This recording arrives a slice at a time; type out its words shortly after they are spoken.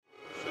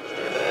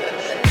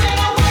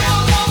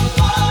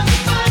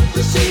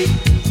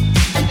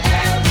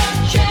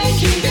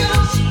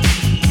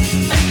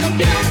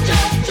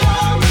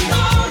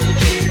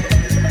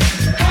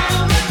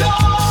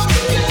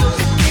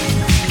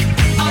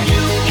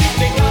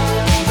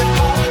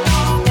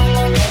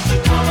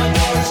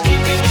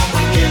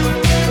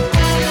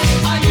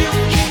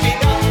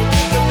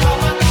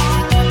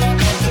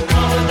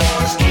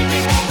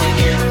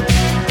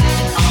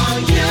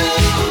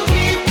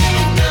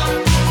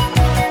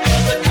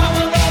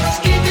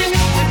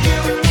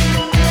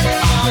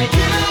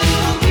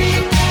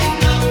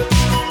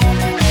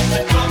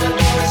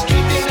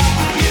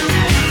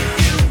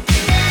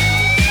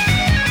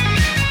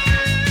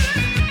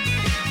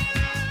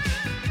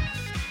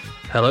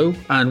Hello,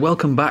 and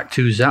welcome back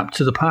to Zapped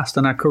to the Past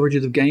and our coverage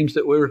of the games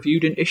that were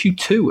reviewed in issue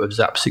 2 of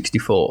Zap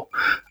 64.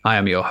 I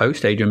am your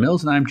host, Adrian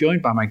Mills, and I am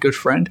joined by my good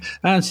friend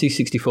and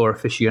C64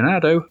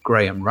 aficionado,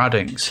 Graham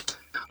Raddings.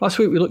 Last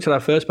week we looked at our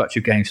first batch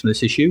of games from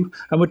this issue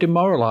and were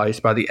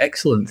demoralised by the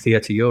excellent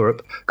Theatre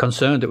Europe,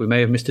 concerned that we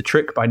may have missed a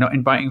trick by not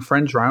inviting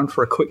friends round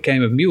for a quick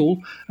game of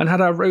Mule, and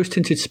had our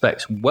rose-tinted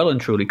specs well and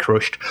truly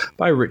crushed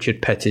by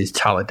Richard Petty's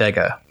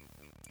Talladega.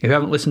 If you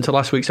haven't listened to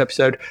last week's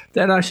episode,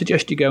 then I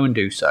suggest you go and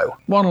do so.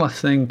 One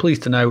last thing,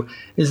 pleased to know,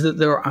 is that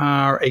there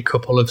are a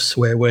couple of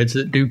swear words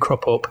that do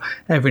crop up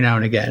every now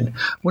and again.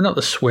 We're not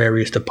the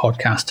sweariest of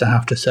podcasts, I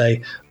have to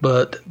say,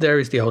 but there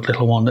is the odd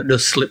little one that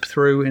does slip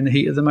through in the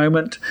heat of the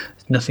moment.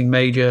 It's nothing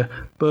major,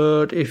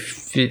 but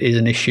if it is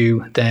an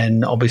issue,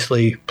 then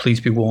obviously please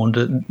be warned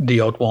that the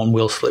odd one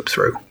will slip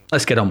through.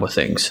 Let's get on with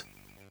things.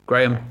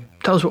 Graham,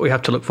 tell us what we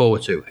have to look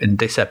forward to in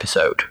this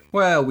episode.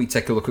 Well, we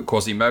take a look at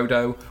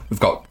Quasimodo.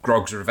 We've got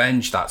Grog's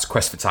Revenge, that's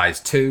Quest for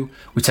Ties 2.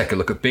 We take a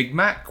look at Big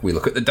Mac. We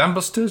look at the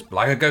Dambusters.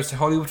 Blagger goes to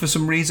Hollywood for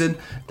some reason.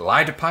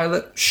 Glider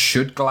Pilot.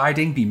 Should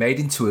gliding be made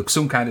into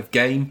some kind of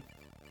game?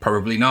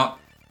 Probably not.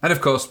 And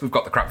of course, we've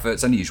got the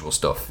Crapverts and the usual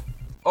stuff.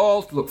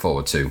 All to look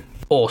forward to.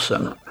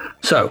 Awesome.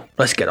 So,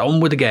 let's get on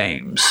with the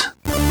games.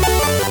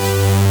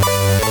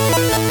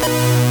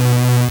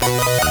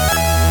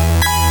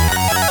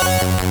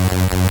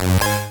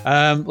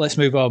 Let's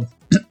move on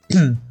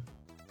to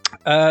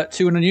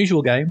an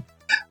unusual game,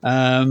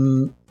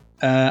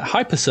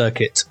 Hyper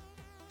Circuit,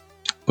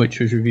 which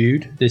was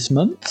reviewed this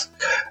month.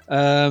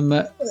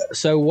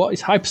 So what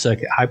is Hyper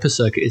Circuit? Hyper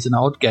Circuit is an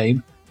odd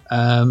game.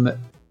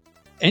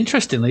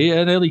 Interestingly,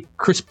 an early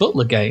Chris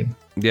Butler game.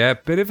 Yeah,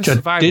 bit of a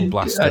survival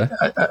blaster.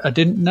 I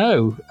didn't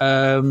know.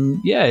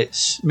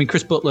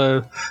 Chris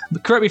Butler,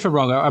 correct me if I'm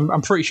wrong,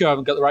 I'm pretty sure I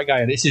haven't got the right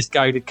guy. It's this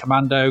guy who did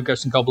Commando,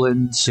 Ghosts and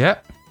Goblins. Yeah.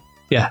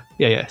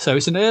 So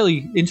it's an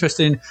early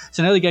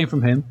game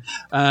from him.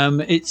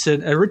 It's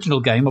an original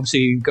game.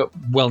 Obviously, he got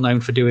well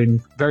known for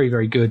doing very,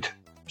 very good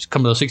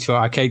Commodore 64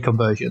 arcade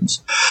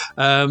conversions.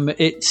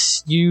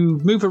 It's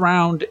you move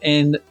around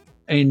in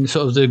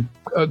sort of the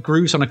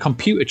grooves on a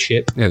computer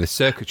chip. Yeah, the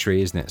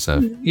circuitry, isn't it?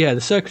 So yeah,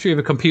 the circuitry of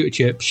a computer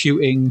chip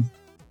shooting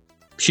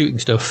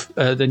stuff.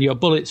 Then your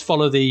bullets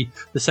follow the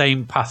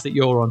same path that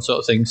you're on, sort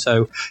of thing.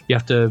 So you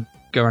have to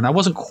go around. I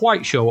wasn't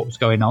quite sure what was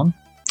going on.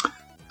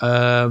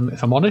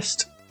 If I'm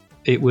honest,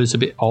 it was a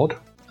bit odd.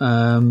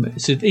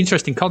 It's an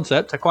interesting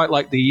concept. I quite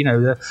like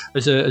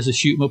as a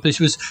shoot 'em up.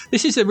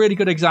 This is a really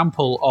good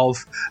example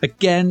of,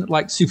 again,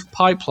 like Super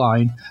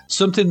Pipeline,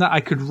 something that I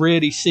could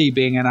really see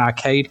being an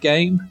arcade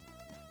game.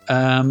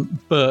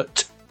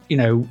 But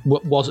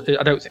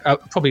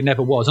probably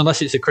never was,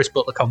 unless it's a Chris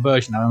Butler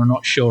conversion, and I'm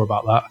not sure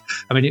about that.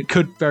 I mean, it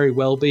could very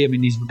well be. I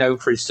mean, he's known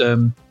for his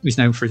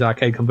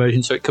arcade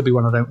conversion, so it could be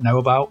one I don't know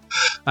about.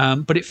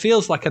 But it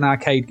feels like an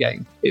arcade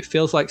game. It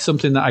feels like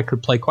something that I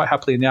could play quite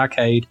happily in the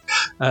arcade.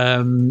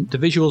 The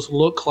visuals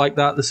look like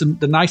that.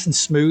 They're nice and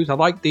smooth. I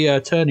like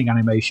the turning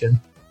animation,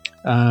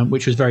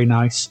 which was very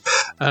nice.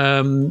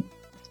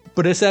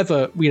 But as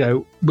ever,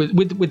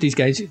 with these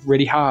games, it's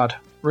really hard.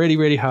 Really,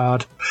 really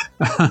hard.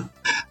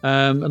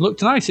 And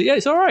looked nice. Yeah,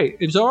 it's all right.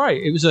 It was all right.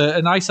 It was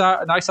a nice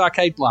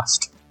arcade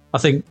blast. I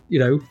think,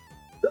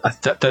 I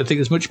don't think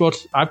there's much more.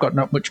 I've got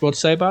not much more to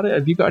say about it.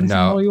 Have you got anything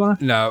more you want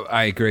to? No,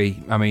 I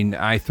agree. I mean,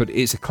 I thought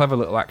it's a clever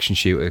little action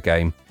shooter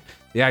game.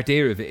 The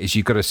idea of it is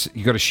you've got to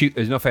shoot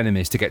enough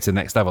enemies to get to the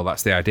next level.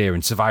 That's the idea,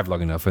 and survive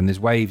long enough. And there's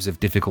waves of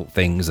difficult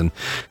things and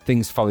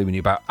things following you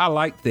about. I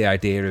liked the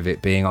idea of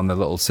it being on the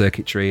little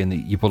circuitry and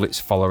your bullets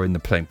following the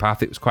plain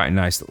path. It was quite a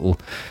nice little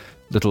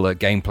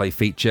gameplay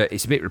feature.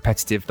 It's a bit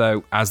repetitive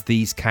though, as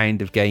these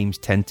kind of games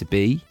tend to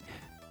be.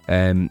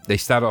 They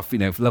start off,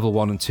 level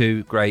 1 and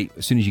 2, great.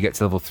 As soon as you get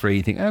to level 3,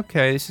 you think,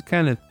 okay, this is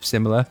kind of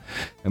similar.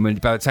 And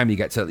by the time you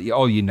get to,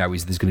 all you know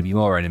is there's going to be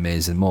more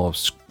enemies and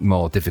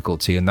more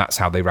difficulty, and that's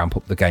how they ramp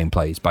up the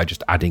gameplay, is by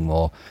just adding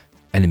more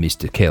enemies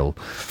to kill.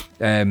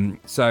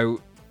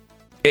 So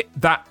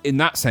in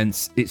that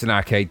sense, it's an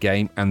arcade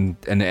game, and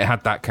it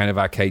had that kind of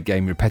arcade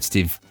game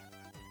repetitive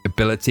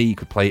ability. You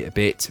could play it a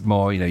bit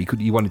more,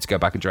 you wanted to go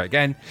back and try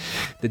again.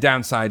 The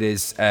downside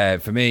is,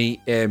 for me,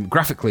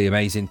 graphically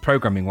amazing,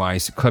 programming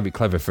wise,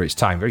 clever for its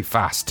time, very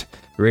fast,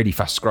 really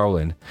fast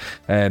scrolling.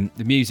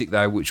 The music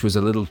though, which was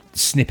a little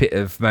snippet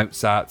of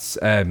Mozart's,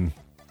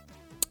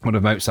 one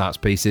of Mozart's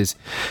pieces,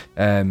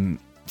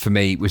 for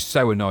me was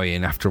so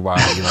annoying after a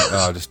while. You're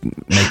like, just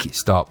make it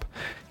stop.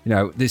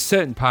 There's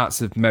certain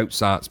parts of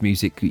Mozart's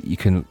music you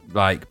can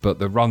like, but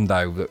the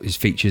rondo that is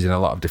features in a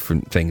lot of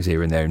different things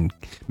here and there, and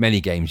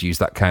many games use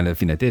that kind of,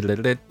 Yeah. In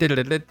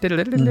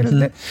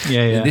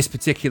this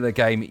particular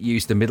game, it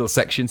used the middle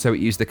section, so it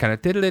used the kind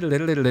of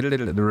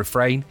the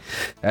refrain,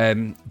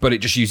 but it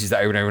just uses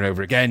that over and over and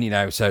over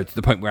again, so to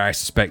the point where I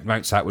suspect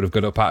Mozart would have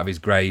got up out of his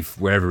grave,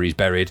 wherever he's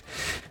buried,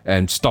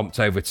 and stomped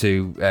over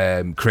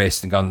to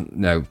Chris and gone,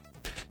 no,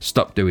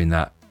 stop doing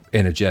that,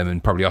 in a German,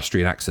 probably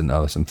Austrian accent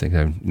or something.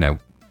 So, no.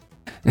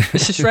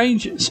 It's a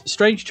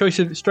strange choice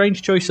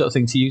sort of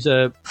thing to use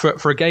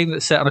for a game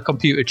that's set on a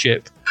computer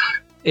chip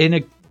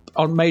in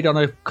made on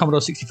a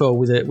Commodore 64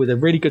 with a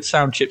really good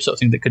sound chip sort of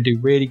thing that could do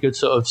really good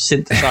sort of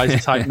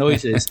synthesizer type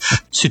noises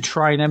to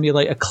try and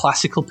emulate a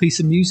classical piece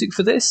of music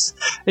for this.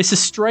 It's a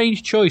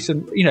strange choice,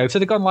 and if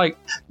they'd gone like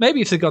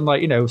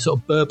sort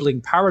of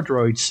burbling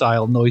Paradroid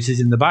style noises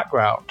in the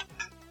background,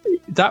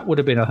 that would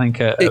have been, I think,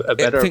 a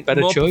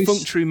better more choice.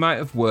 Perfunctory might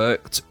have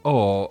worked,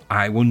 or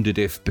I wondered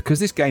if, because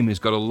this game has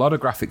got a lot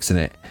of graphics in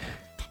it,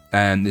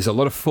 and there's a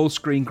lot of full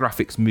screen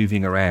graphics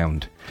moving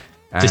around.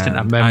 Just didn't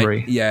have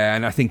memory.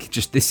 And I think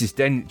just this is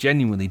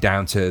genuinely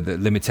down to the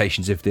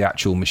limitations of the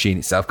actual machine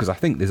itself, because I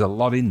think there's a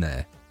lot in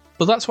there.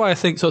 Well, that's why I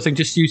think sort of thing,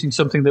 just using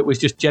something that was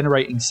just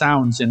generating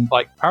sounds in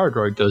like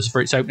Paradroid does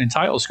for its opening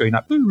title screen,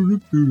 like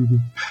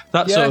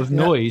that sort of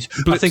noise,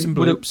 blips, I think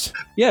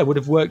would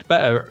have worked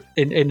better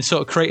in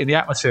sort of creating the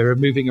atmosphere of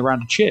moving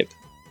around a chip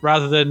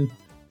rather than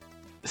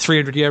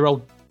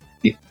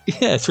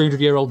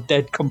 300-year-old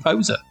dead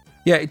composer.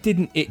 Yeah, it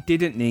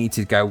didn't need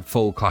to go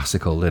full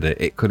classical, did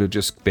it? It could have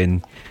just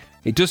been.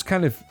 It just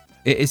kind of.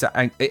 It is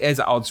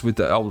at odds with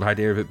the old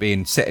idea of it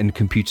being set in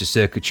computer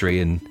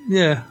circuitry and.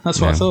 Yeah, that's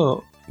what I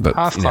thought. But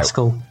half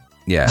classical.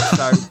 Yeah,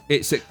 so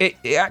it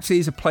actually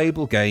is a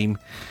playable game.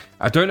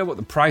 I don't know what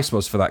the price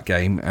was for that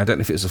game. I don't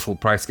know if it was a full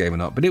price game or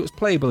not, but it was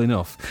playable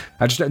enough.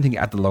 I just don't think it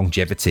had the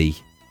longevity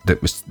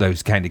that was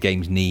those kind of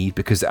games need,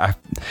 because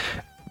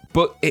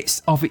but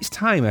it's of its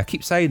time. I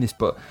keep saying this,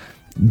 but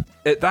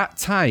at that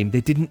time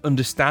they didn't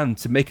understand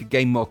to make a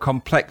game more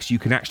complex you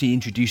can actually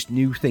introduce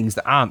new things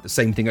that aren't the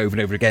same thing over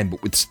and over again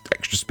but with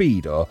extra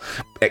speed or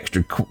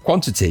extra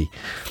quantity,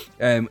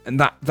 and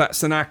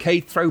that's an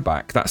arcade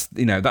throwback. That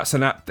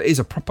is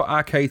a proper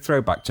arcade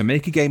throwback to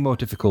make a game more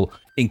difficult,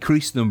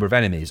 increase the number of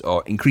enemies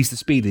or increase the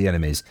speed of the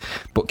enemies,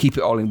 but keep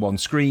it all in one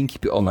screen,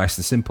 keep it all nice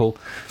and simple.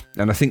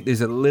 And I think there's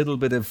a little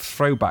bit of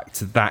throwback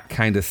to that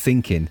kind of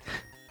thinking,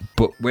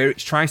 but where it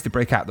tries to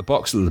break out the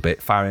box a little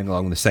bit, firing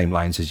along the same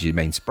lines as your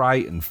main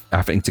sprite and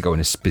having to go in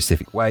a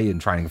specific way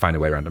and trying to find a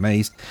way around a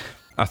maze.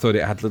 I thought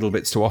it had little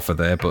bits to offer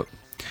there, but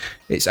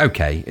it's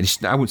okay.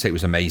 I wouldn't say it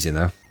was amazing,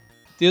 though.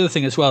 The other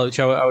thing as well, which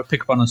I would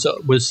pick up on,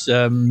 was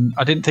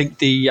I didn't think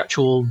the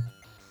actual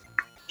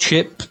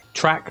chip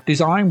track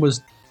design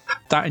was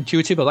that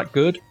intuitive or that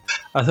good.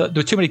 I thought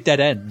there were too many dead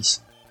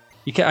ends.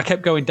 I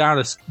kept going down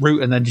a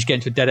route and then just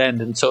getting to a dead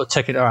end and sort of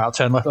taking it out,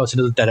 turn left, it's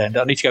another dead end.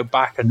 I need to go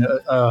back, and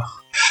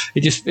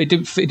it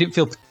didn't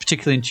feel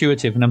particularly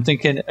intuitive. And I'm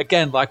thinking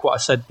again, like what I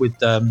said with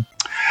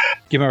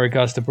give my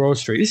regards to Broad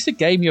Street. This is a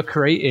game you're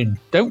creating.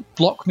 Don't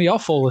block me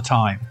off all the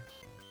time.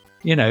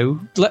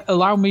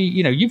 Allow me.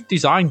 You've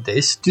designed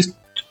this. Just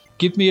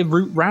give me a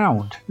route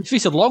round. If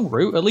it's a long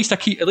route, at least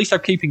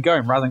I'm keeping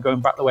going rather than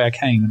going back the way I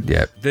came.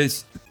 Yeah,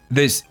 there's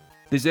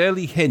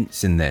early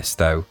hints in this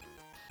though.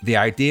 The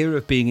idea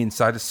of being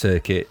inside a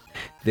circuit,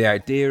 the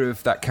idea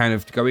of that kind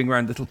of going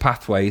around little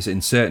pathways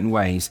in certain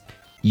ways,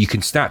 you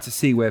can start to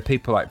see where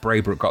people like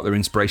Braybrook got their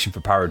inspiration for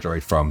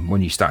Paradroid from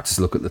when you start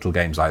to look at little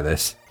games like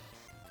this.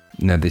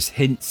 There's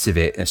hints of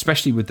it,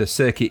 especially with the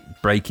circuit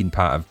breaking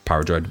part of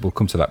Paradroid. We'll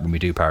come to that when we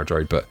do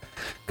Paradroid, but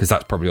because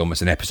that's probably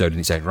almost an episode in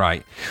its own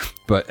right.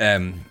 But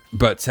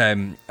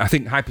I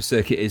think Hyper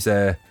Circuit is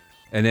an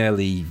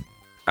early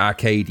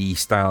arcadey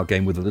style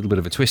game with a little bit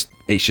of a twist.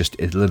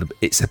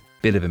 It's a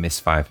bit of a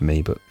misfire for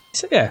me, but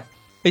yeah,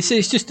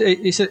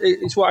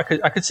 it's what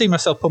I could see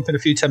myself pumping a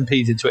few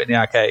 10p's into it in the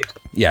arcade.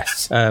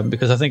 Yes,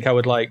 because I think I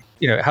would like,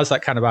 it has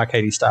that kind of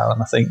arcadey style,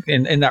 and I think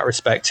in that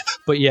respect.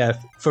 But yeah,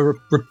 for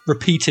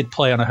repeated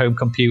play on a home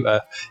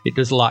computer, it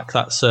does lack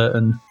that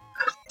certain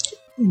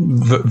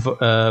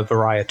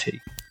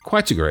variety.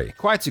 Quite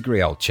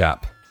agree, old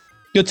chap.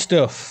 Good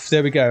stuff.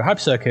 There we go. Hyper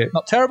Circuit,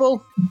 not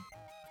terrible.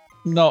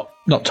 Not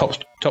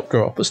top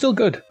draw, but still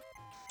good.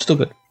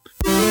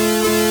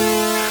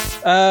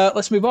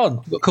 Let's move on.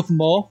 We've got a couple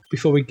more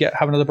before we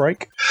have another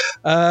break.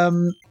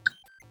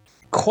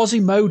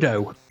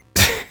 Quasimodo.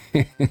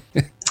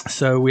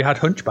 So we had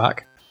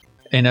Hunchback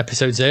in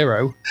episode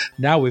 0.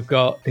 Now we've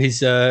got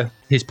his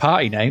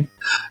party name,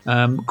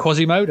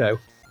 Quasimodo.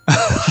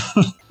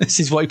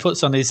 This is what he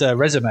puts on his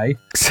resume.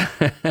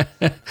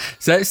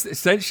 So it's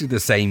essentially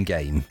the same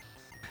game.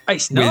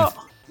 It's not.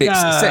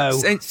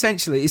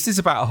 Essentially, this is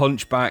about a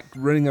hunchback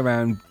running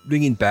around,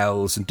 ringing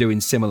bells and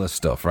doing similar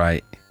stuff,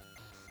 right?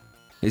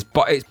 It's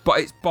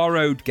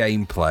borrowed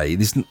gameplay,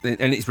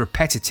 and it's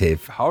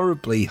repetitive,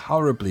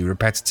 horribly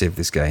repetitive.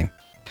 This game,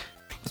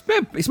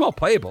 it's more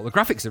playable. The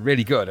graphics are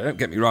really good. Don't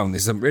get me wrong.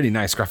 There's some really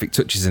nice graphic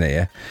touches in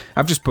here.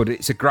 I've just put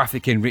it's a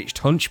graphic enriched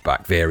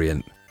hunchback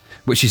variant,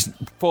 which is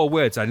 4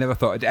 words I never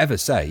thought I'd ever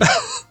say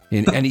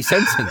in any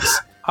sentence.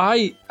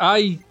 I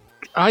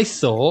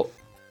thought.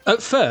 At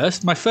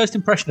first, my first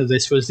impression of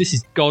this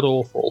is god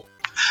awful,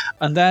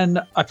 and then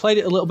I played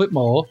it a little bit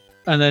more,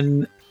 and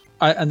then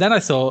I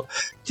thought,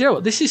 do you know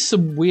what? This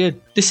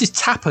is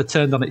Tapper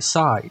turned on its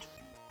side,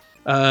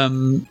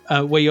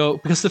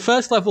 because the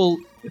first level.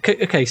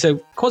 Okay, so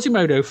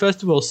Quasimodo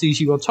first of all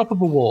sees you on top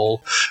of a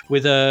wall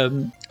with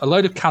a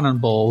load of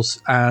cannonballs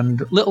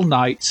and little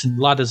knights and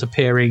ladders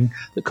appearing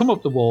that come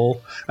up the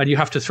wall, and you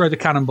have to throw the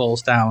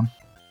cannonballs down.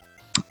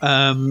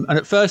 And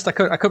at first, I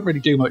couldn't really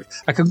do much.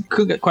 I couldn't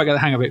quite get the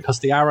hang of it because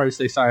the arrows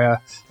they say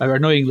are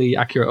annoyingly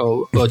accurate,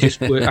 or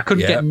just I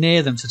couldn't get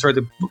near them to throw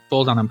the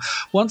ball down them.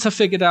 Once I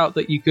figured out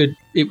that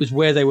it was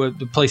where they were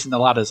placing the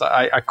ladders,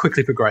 I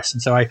quickly progressed,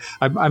 and so I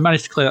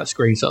managed to clear that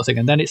screen sort of thing.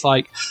 And then it's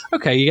like,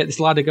 okay, you get this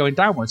ladder going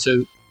downwards.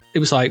 So it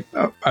was like,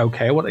 oh,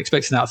 okay, I wasn't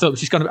expecting that. I thought it was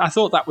just I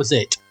thought that was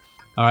it.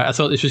 All right, I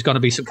thought this was going to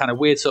be some kind of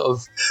weird sort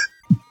of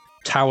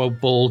tower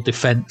ball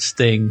defense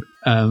thing,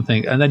 and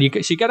then you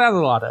get out of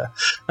the ladder,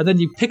 and then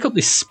you pick up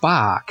this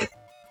spark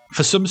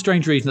for some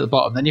strange reason at the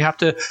bottom. Then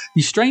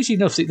you strangely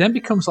enough, it then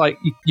becomes like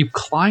you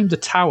climb the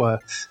tower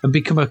and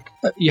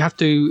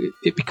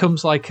it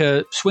becomes like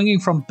a swinging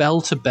from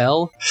bell to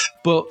bell,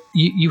 but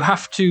you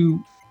have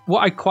to,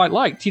 what I quite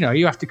liked,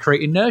 you have to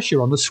create inertia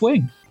on the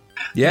swing.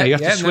 Yeah, you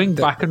have to swing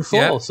back and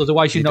forth,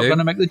 otherwise you're not going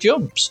to make the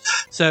jumps.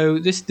 So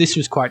this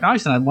was quite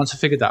nice, and once I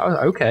figured that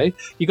out, okay,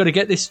 you got to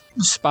get this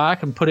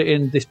spark and put it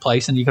in this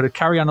place, and you got to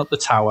carry on up the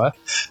tower.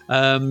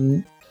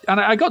 And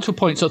I got to a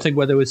point sort of thing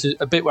where there was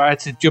a bit where I had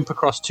to jump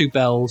across two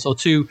bells or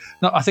two.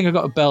 No, I think I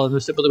got a bell,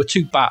 but there were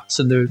two bats,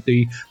 and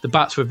the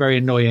bats were very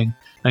annoying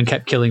and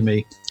kept killing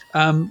me.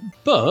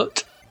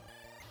 But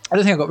I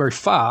don't think I got very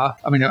far.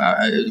 I mean,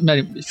 I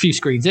made a few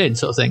screens in,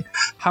 sort of thing.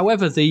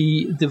 However,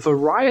 the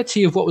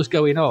variety of what was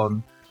going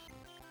on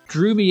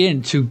drew me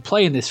into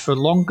playing this for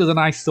longer than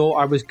I thought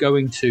I was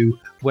going to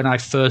when I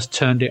first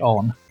turned it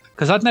on.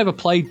 Because I'd never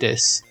played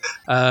this,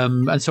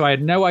 and so I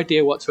had no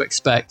idea what to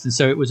expect. And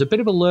so it was a bit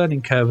of a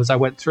learning curve as I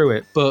went through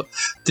it. But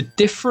the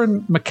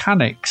different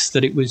mechanics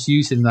that it was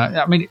using,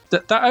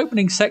 that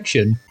opening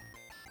section,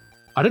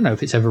 I don't know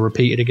if it's ever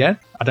repeated again.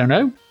 I don't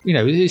know.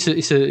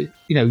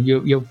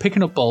 You're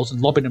picking up balls and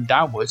lobbing them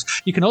downwards.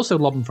 You can also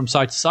lob them from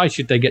side to side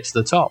should they get to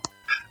the top.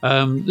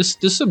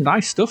 There's some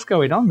nice stuff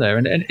going on there,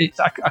 and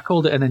I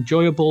called it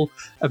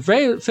a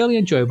fairly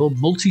enjoyable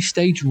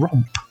multi-stage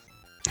romp.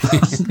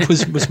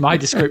 was my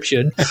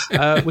description,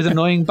 with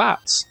annoying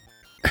bats.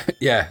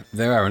 Yeah,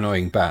 there are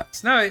annoying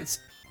bats. No, it's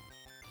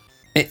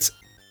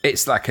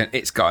like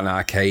it's got an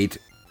arcade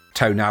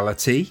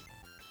tonality.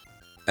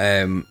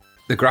 The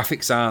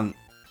graphics aren't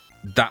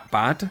that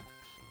bad.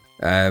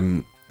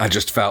 I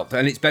just felt,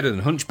 and it's better than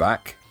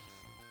Hunchback.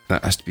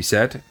 That has to be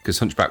said, because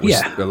Hunchback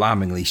was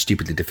alarmingly,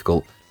 stupidly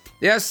difficult.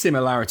 It has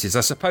similarities,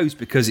 I suppose,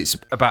 because it's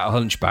about a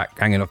hunchback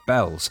hanging off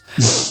bells.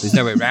 There's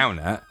no way around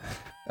that.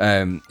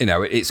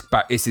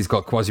 It's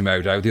called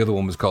Quasimodo. The other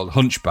one was called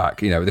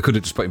Hunchback. They could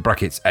have just put in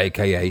brackets,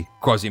 aka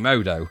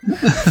Quasimodo.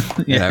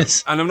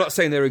 Yes. And I'm not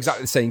saying they're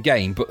exactly the same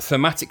game, but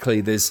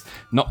thematically, there's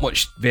not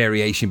much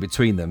variation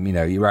between them.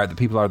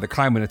 People are either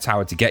climbing a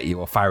tower to get you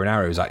or firing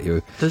arrows at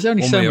you. There's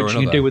only so much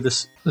you can do with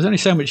this. There's only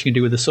so much you can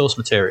do with the source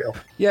material.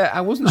 Yeah,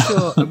 I wasn't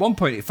sure. At one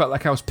point, it felt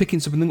like I was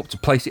picking something up to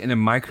place it in a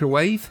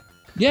microwave.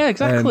 Yeah,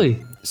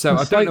 exactly. So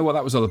I don't know what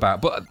that was all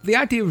about. But the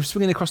idea of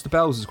swinging across the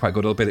bells was quite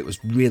good, albeit it was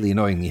really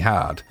annoyingly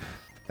hard.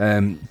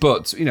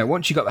 But,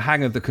 once you got the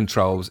hang of the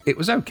controls, it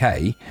was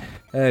okay.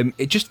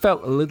 It just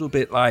felt a little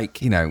bit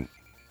like,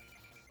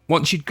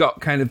 once you'd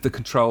got kind of the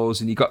controls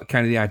and you got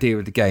kind of the idea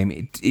of the game,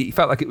 it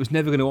felt like it was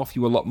never going to offer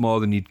you a lot more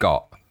than you'd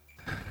got.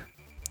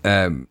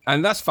 And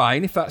that's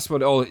fine if that's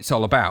what it's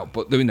all about.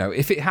 But,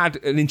 if it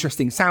had an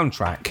interesting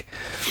soundtrack,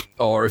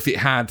 or if it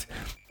had,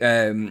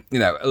 a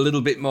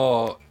little bit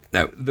more...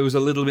 No, there was a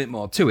little bit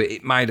more to it.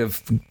 It might have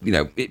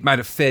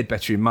fared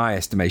better in my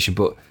estimation.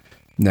 But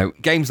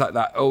games like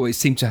that always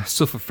seem to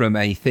suffer from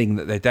a thing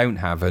that they don't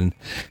have, and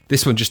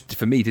this one just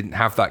for me didn't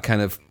have that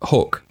kind of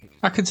hook.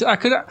 I can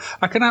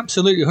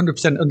absolutely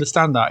 100%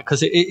 understand that,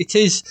 because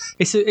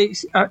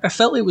I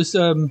felt it was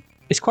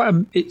it's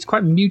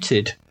quite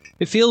muted.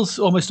 It feels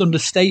almost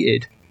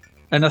understated,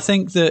 and I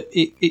think that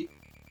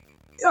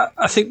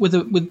I think with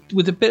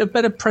a bit of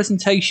better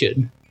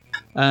presentation.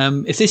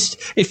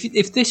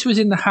 If this was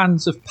in the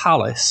hands of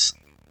Palace,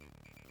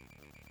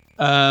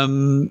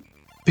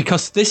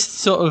 because this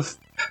sort of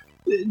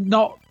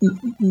not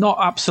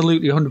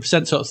absolutely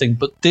 100% sort of thing,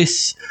 but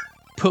this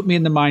put me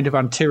in the mind of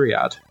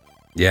Antiriad.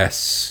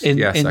 Yes, I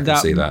can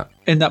see that.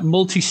 In that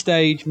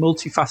multi-stage,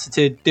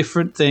 multifaceted,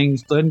 different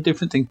things, learning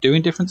different things,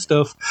 doing different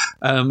stuff,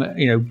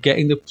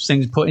 getting the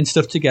things, putting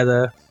stuff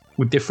together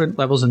with different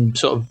levels, and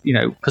sort of,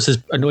 because there's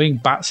annoying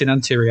bats in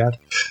Antiriad.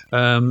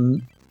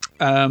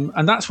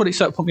 And that's what it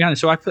sort of put me on.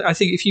 So I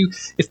think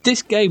if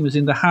this game was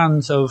in the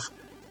hands of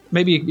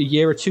maybe a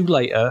year or two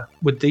later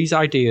with these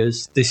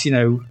ideas, this,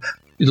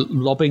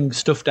 lobbing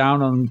stuff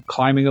down and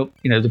climbing up,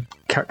 the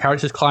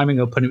characters climbing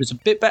up, and it was a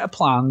bit better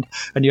planned,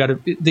 and you had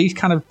these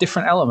kind of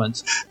different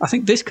elements, I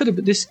think this had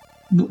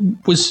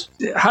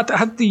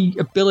the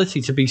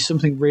ability to be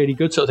something really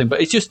good, sort of thing.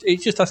 But it's just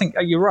I think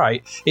you're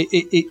right.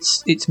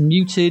 It's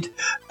muted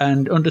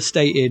and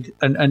understated,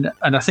 and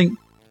I think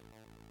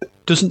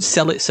doesn't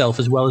sell itself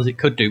as well as it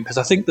could do, because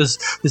I think there's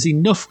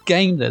enough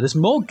game there. There's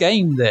more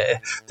game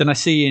there than I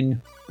see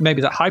in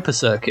maybe that Hyper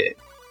Circuit.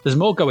 There's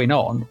more going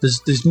on.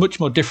 There's much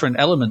more different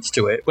elements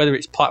to it, whether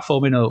it's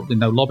platforming or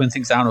lobbing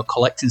things down or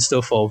collecting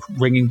stuff or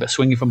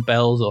swinging from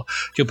bells or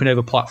jumping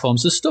over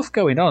platforms. There's stuff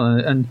going on,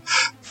 and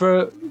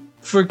for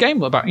for a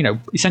game about,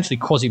 essentially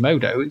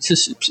Quasimodo, it's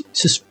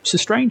a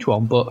strange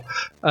one, but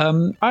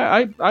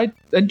I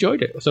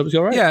enjoyed it, so it was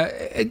all right.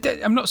 Yeah,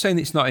 I'm not saying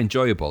it's not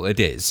enjoyable. It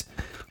is.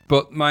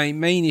 But my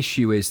main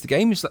issue is the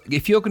game is,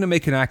 if you're going to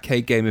make an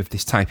arcade game of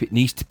this type, it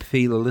needs to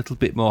feel a little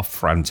bit more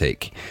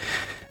frantic.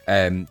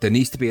 There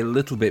needs to be a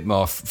little bit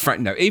more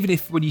even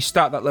if when you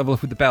start that level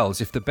with the bells,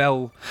 if the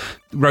bell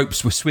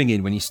ropes were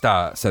swinging when you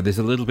start, so there's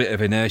a little bit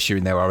of inertia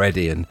in there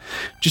already, and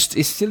just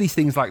it's silly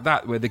things like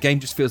that where the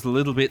game just feels a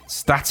little bit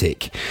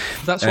static.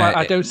 That's why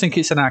I don't think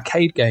it's an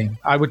arcade game.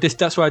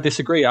 That's why I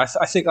disagree. I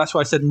think that's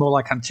why I said more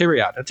like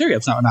Antiriad.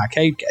 Antiriad's not an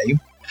arcade game,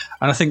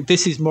 and I think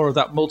this is more of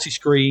that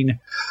multi-screen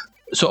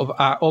sort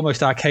of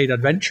almost arcade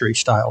adventure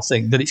style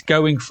thing that it's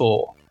going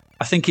for.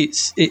 I think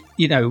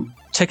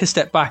take a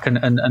step back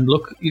and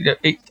look.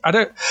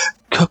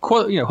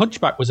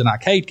 Hunchback was an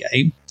arcade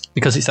game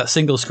because it's that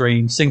single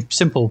screen,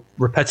 simple,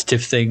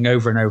 repetitive thing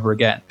over and over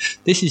again.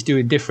 This is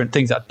doing different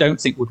things that I don't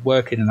think would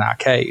work in an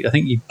arcade. I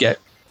think you'd get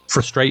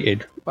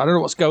frustrated. I don't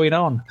know what's going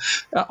on.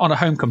 On a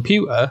home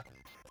computer,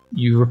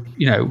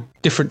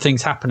 different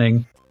things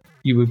happening.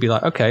 You would be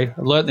like, okay,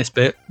 I learned this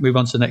bit, move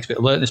on to the next bit.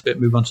 I learned this bit,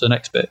 move on to the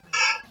next bit.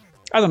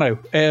 I don't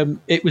know.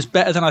 It was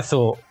better than I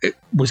thought it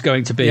was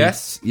going to be.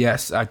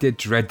 Yes, I did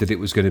dread that it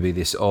was going to be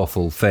this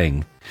awful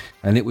thing,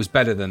 and it was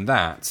better than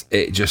that.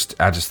 I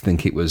just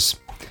think it was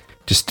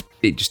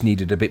it just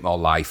needed a bit more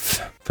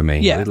life for me.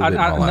 Yeah, a little bit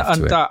more life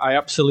to it. That I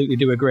absolutely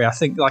do agree. I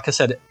think, like I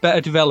said,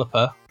 better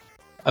developer,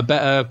 a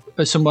better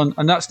someone,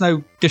 and that's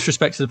no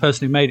disrespect to the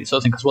person who made it, sort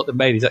of thing, because what they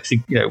made is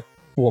actually,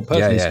 one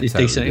person is totally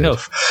decent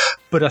enough.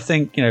 But I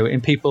think,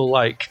 in people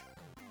like,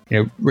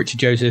 Richard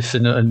Joseph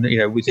and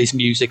with his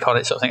music on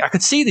it, sort of thing. I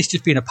could see this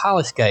just being a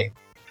Palace game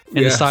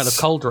in the style of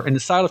Cauldron. In the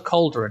style of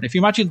Cauldron, if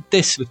you imagine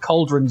this with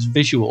Cauldron's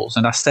visuals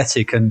and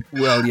aesthetic and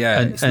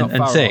it's not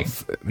far thing.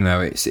 off. No,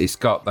 it's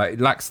got that.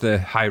 It lacks the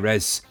high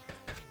res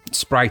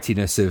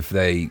spritiness of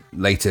the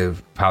later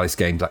Palace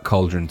games like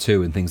Cauldron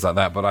 2 and things like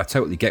that. But I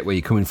totally get where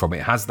you're coming from.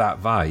 It has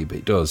that vibe.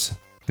 It does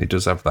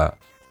have that.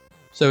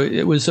 So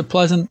it was a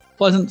pleasant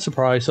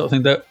surprise sort of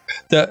thing. But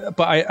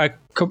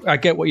I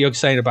get what you're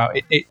saying about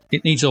it.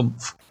 It needs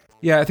oomph.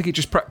 Yeah, I think it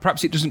just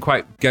perhaps it doesn't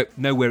quite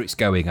know where it's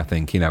going. I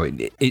think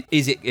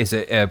is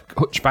it a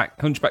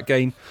Hunchback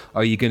game,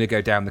 or are you going to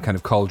go down the kind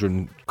of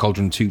Cauldron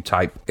 2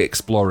 type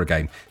explorer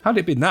game? Had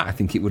it been that, I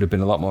think it would have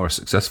been a lot more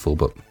successful.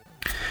 But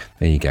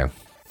there you go.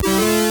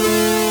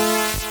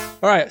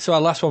 All right, so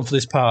our last one for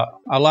this part.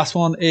 Our last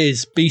one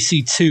is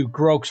BC2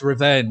 Grog's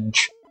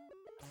Revenge.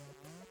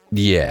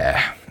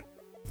 Yeah.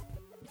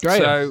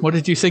 Graham, so, what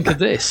did you think of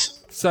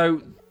this?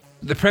 So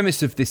the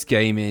premise of this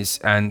game is,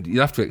 and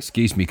you'll have to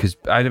excuse me because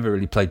I never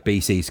really played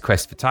BC's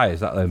Quest for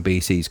Tires, let alone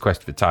BC's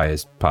Quest for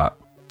Tires Part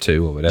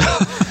 2 or whatever.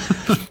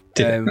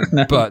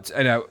 No. But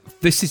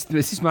this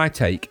is my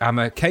take. I'm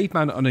a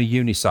caveman on a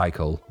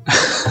unicycle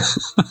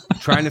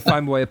trying to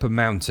find my way up a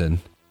mountain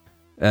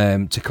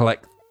to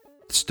collect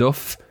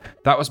stuff.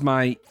 That was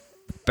my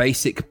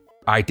basic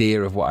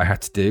idea of what I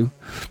had to do.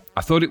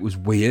 I thought it was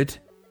weird,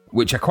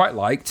 which I quite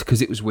liked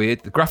because it was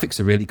weird. The graphics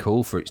are really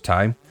cool for its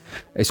time.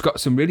 It's got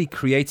some really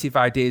creative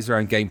ideas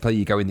around gameplay.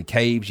 You go in the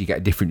caves, you get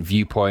a different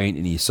viewpoint,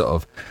 and you sort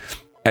of...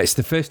 It's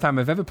the first time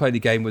I've ever played a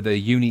game with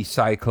a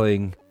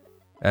unicycling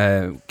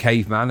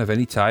caveman of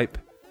any type.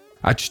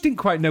 I just didn't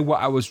quite know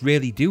what I was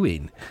really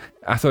doing.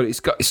 I thought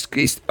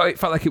it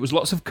felt like it was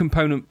lots of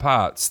component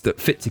parts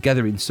that fit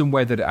together in some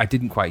way that I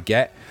didn't quite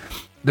get.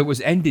 That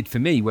was ended for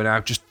me when I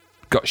just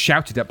got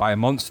shouted at by a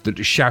monster that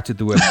just shouted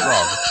the word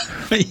frog.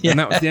 And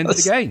that was the end of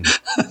the game.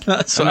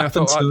 That's what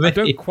happened to me. I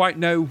don't quite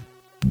know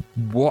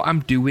what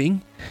I'm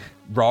doing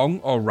wrong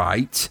or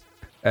right.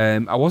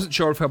 I wasn't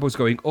sure if I was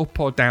going up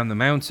or down the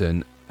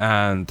mountain,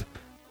 and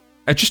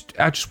I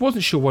just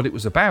wasn't sure what it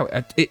was about.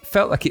 It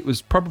felt like it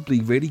was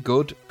probably really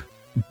good,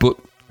 but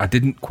I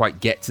didn't quite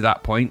get to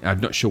that point. I'm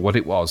not sure what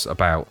it was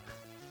about.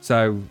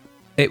 So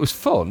it was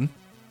fun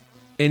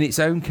in its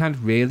own kind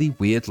of really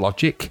weird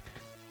logic.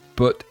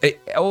 But it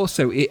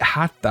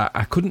had that,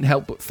 I couldn't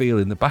help but feel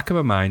in the back of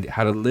my mind, it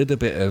had a little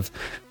bit of,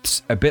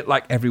 a bit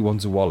like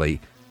Everyone's a Wally,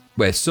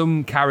 where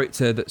some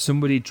character that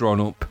somebody had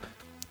drawn up,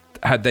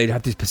 they'd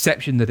had this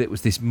perception that it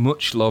was this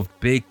much-loved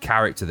big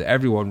character that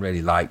everyone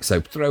really liked.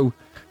 So throw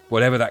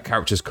whatever that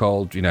character's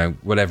called,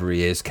 whatever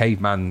he is,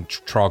 Caveman,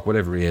 Trog,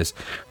 whatever he is,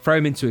 throw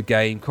him into a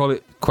game, call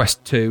it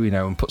Quest 2,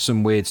 and put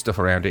some weird stuff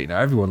around it.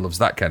 Everyone loves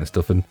that kind of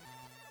stuff, and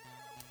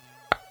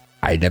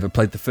I never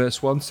played the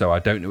first one, so I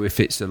don't know if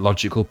it's a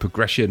logical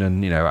progression.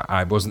 And,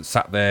 I wasn't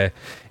sat there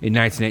in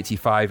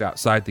 1985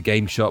 outside the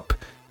game shop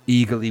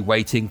eagerly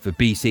waiting for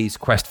BC's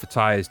Quest for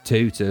Tires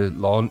 2 to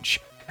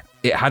launch.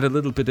 It had a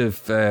little bit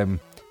of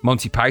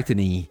Monty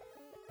Python-y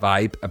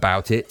vibe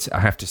about it, I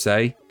have to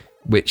say,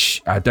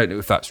 which I don't know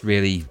if that's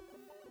really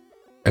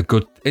a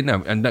good... and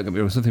don't get me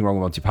wrong, there's nothing wrong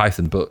with Monty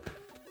Python, but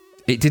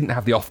it didn't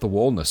have the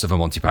off-the-wallness of a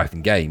Monty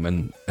Python game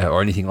and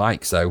or anything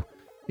like, so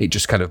it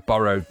just kind of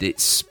borrowed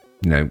its...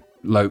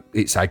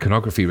 its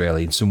iconography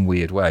really in some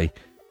weird way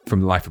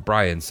from the life of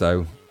Brian.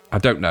 So I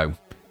don't know.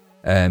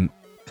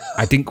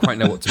 I didn't quite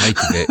know what to make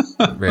of it,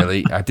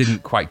 really. I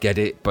didn't quite get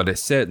it, but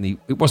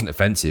it wasn't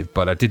offensive,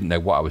 but I didn't know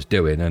what I was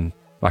doing. And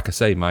like I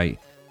say, my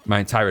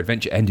entire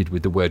adventure ended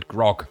with the word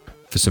grog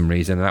for some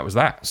reason, and that was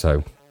that.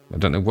 So I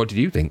don't know. What did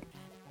you think?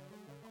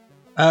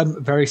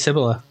 Very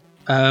similar.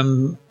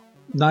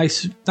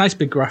 Nice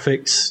big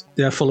graphics.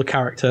 They're full of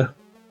character.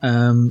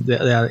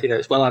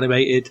 It's well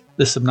animated.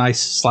 There's some nice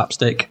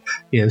slapstick,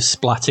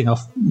 splatting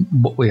off,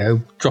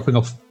 dropping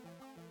off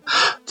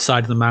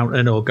side of the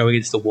mountain or going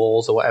into the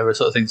walls or whatever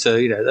sort of thing. So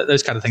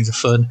those kind of things are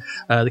fun.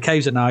 The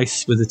caves are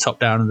nice with the top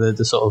down and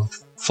the sort of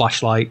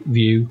flashlight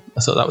view.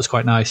 I thought that was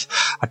quite nice.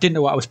 I didn't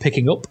know what I was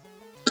picking up.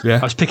 Yeah,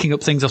 I was picking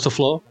up things off the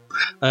floor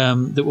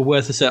that were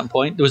worth a certain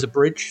point. There was a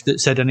bridge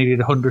that said I needed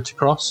 100 to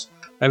cross.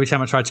 Every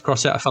time I tried to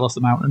cross it, I fell off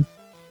the mountain.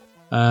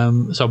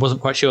 So I wasn't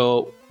quite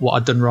sure what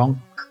I'd done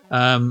wrong.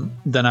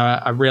 Then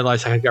I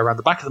realised I could go around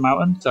the back of the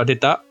mountain, so I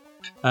did that.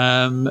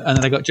 And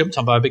then I got jumped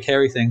on by a big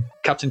hairy thing,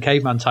 Captain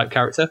Caveman type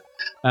character,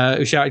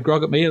 who shouted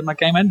grog at me, and my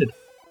game ended.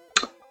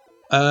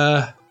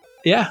 I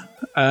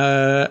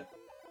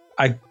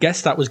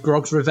guess that was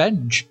Grog's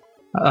revenge.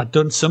 I'd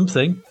done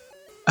something.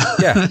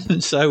 Yeah.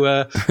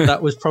 So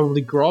that was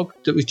probably Grog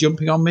that was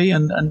jumping on me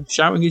and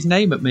shouting his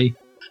name at me.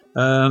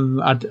 I'm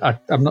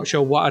not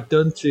sure what I'd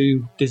done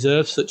to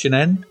deserve such an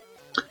end.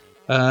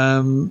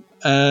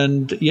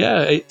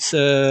 It's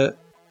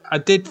I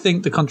did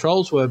think the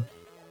controls were.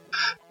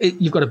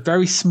 You've got a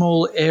very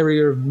small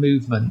area of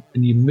movement,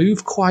 and you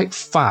move quite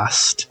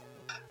fast.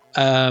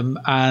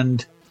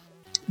 And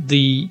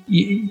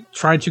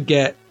trying to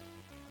get,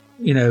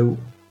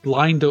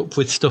 lined up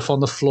with stuff on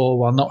the floor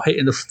while not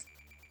hitting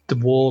the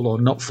wall or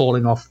not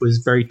falling off was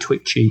very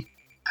twitchy.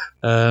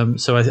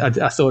 So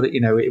I thought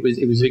it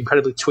was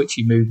incredibly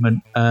twitchy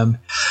movement.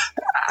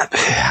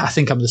 I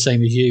think I'm the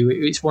same as you.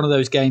 It's one of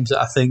those games that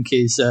I think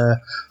is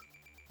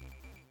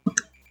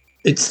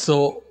it's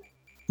thought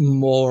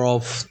more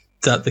of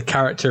that the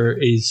character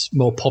is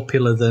more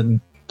popular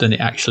than it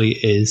actually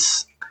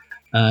is.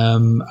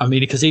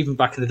 Because even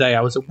back in the day,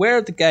 I was aware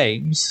of the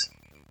games,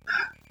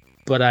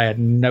 but I had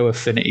no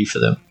affinity for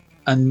them.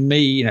 And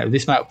me,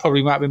 this might have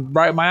been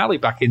right up my alley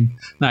back in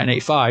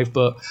 1985,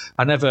 but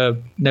I never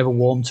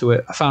warmed to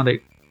it. I found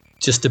it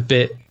just a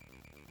bit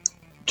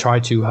try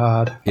too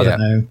hard. I don't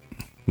know.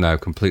 No,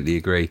 completely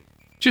agree.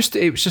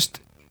 It was just.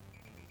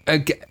 I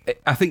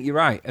think you're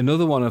right.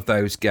 Another one of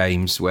those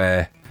games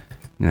where,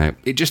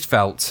 it just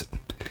felt,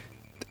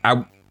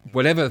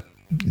 whatever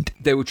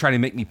they were trying to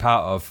make me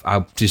part of,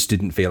 I just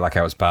didn't feel like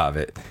I was part of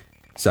it.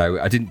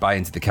 So I didn't buy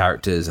into the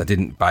characters. I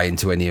didn't buy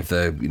into any of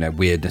the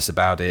weirdness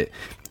about it.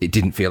 It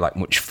didn't feel like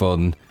much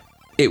fun.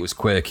 It was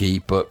quirky,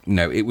 but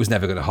it was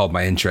never going to hold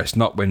my interest.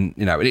 Not when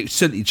it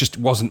certainly just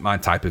wasn't my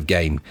type of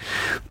game.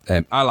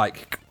 I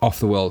like off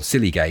the wall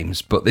silly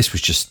games, but this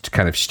was just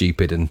kind of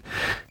stupid and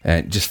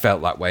it just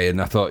felt that way.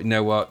 And I thought, you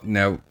know what?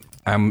 No,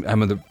 I'm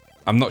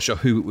not sure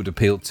who it would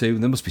appeal to.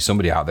 There must be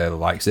somebody out there that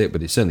likes it,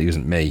 but it certainly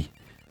isn't me.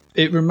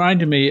 It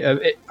reminded me of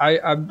it.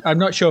 I'm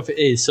not sure if it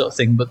is sort of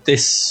thing, but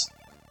this.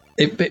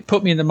 It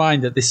put me in the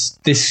mind that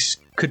this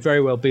could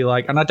very well be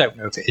like, and I don't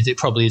know if it is, it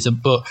probably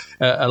isn't, but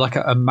like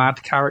a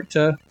Mad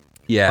character,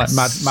 yes,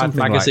 like Mad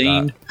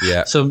Magazine, like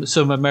yeah,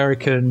 some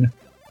American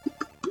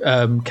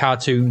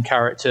cartoon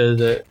character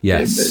that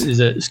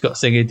it's got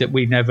thingy that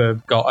we never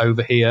got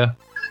over here,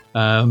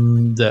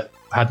 that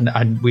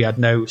we had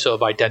no sort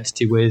of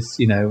identity with,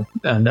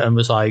 and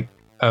was like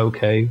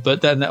okay,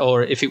 but then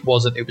or if it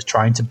wasn't, it was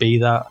trying to be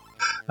that.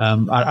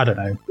 I don't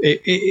know.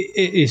 It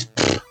is.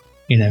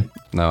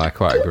 No, I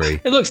quite agree.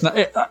 It looks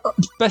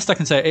best I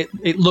can say.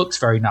 It looks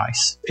very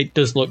nice. It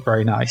does look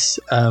very nice.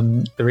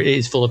 It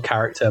is full of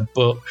character,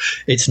 but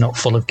it's not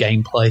full of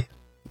gameplay.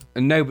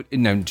 And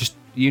just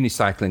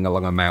unicycling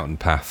along a mountain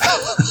path.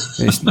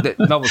 The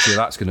novelty of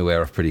that's going to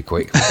wear off pretty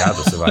quick,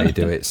 regardless of how you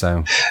do it.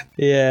 So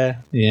yeah.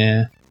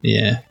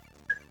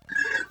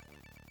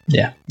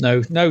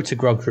 No to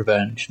Grog's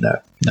Revenge. No.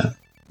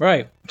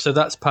 Right, so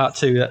that's part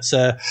 2. That's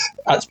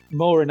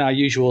more in our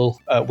usual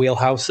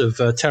wheelhouse of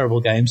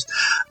terrible games.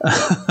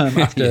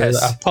 After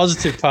yes. a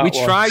positive part 1.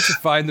 We try to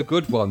find the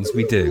good ones,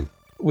 we do.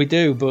 We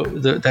do,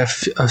 but they're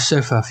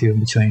so far few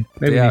in between.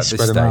 Maybe we need to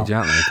spread them out.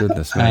 Aren't they?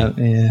 Goodness me.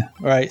 Yeah.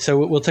 Right, so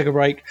we'll take a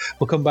break.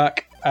 We'll come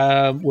back.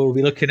 We'll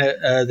be looking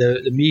at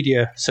the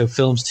media, so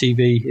films,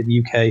 TV in the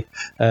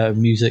UK,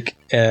 music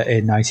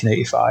in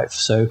 1985.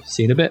 So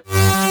see you in a bit.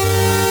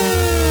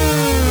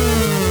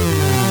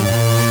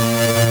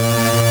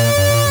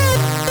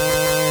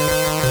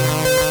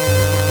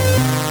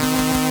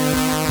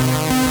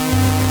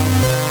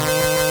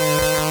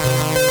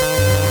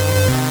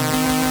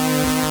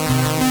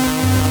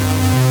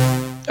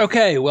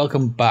 Okay,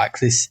 welcome back.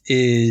 This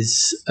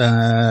is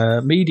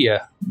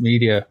media,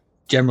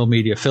 general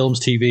media, films,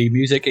 TV,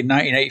 music in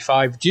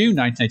 1985, June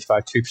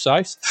 1985 to be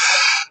precise.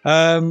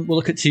 We'll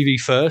look at TV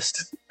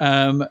first.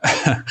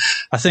 I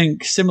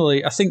think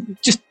similarly,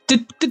 just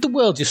did the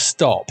world just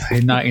stop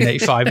in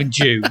 1985 in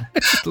June?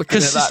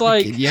 Because it's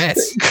like,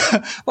 yes,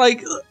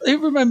 like I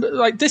remember,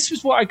 like this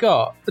was what I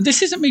got.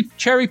 This isn't me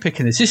cherry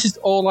picking this. This is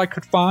all I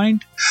could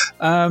find.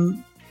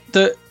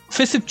 That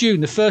 5th of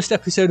June, the first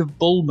episode of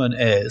Bullman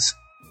airs.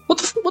 What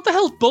the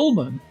hell's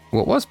Bullman?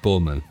 What was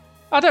Bullman?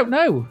 I don't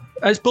know.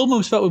 It's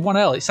Bullman spelled with one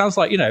L. It sounds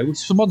like,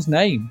 someone's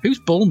name. Who's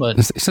Bullman?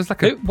 It sounds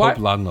like a pub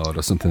landlord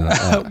or something like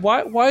that.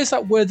 Why is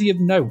that worthy of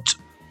note?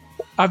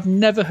 I've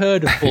never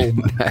heard of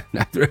Bullman.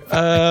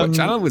 What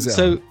channel was it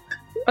on?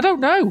 I don't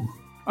know.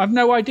 I've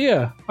no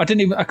idea. I can't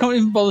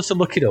even bother to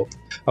look it up.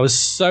 I was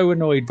so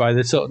annoyed by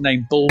the sort of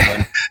name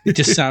Bullman. It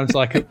just sounds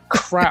like a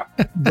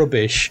crap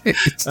rubbish. It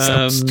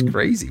sounds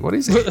crazy. What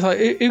is it?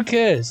 Like, who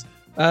cares?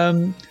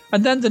 And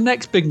then the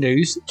next big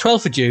news,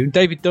 12th of June,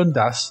 David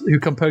Dundas, who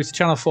composed the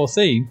Channel 4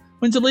 theme,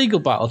 wins a legal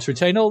battle to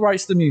retain all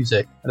rights to the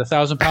music and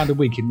 £1,000 a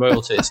week in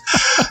royalties.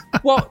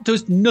 What?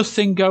 There's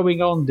nothing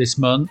going on this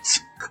month.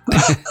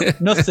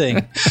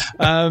 Nothing.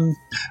 And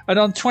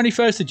on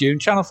 21st of June,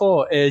 Channel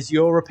 4 airs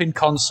Europe in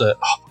Concert.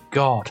 Oh,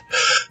 God.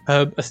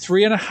 A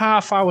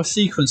 3.5-hour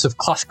sequence of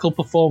classical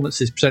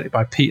performances presented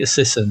by Peter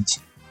Sissons.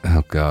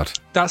 Oh, God.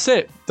 That's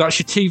it. That's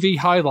your TV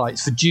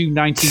highlights for June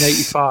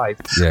 1985.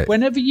 Yeah.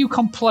 Whenever you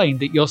complain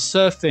that you're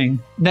surfing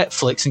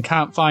Netflix and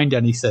can't find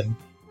anything,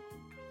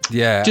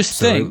 just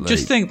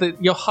think that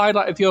your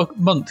highlight of your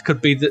month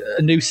could be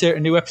a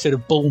new episode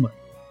of Bullman.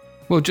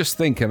 Well, just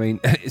think. I mean,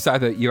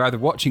 you're either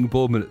watching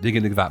Bullman at the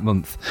beginning of that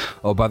month,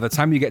 or by the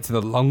time you get to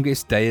the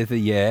longest day of the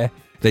year,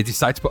 they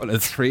decide to put on a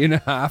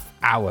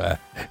 3.5-hour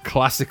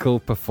classical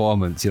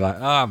performance. You're like,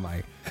 oh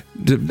my.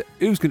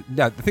 Who's going?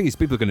 No, the thing is,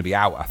 people are going to be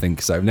out. I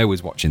think so. No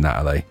one's watching that,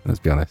 are they? Let's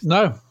be honest.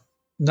 No,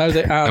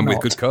 they are, and not.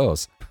 with good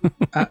cause.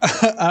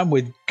 And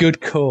with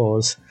good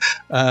cause.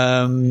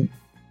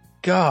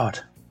 God,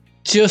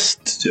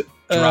 just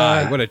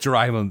dry. What a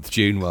dry month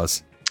June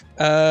was.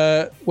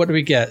 What do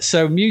we get?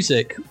 So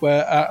music,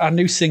 where our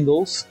new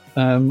singles.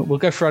 We'll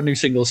go for our new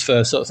singles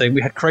first, sort of thing.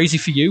 We had "Crazy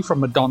for You" from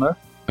Madonna.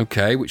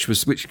 Okay,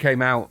 which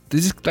came out.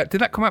 Did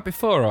that come out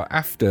before or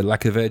after,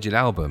 like a Virgin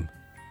album?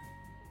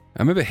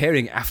 I remember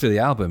hearing after the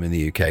album in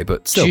the UK,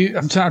 but still.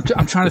 I'm trying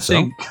to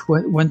think.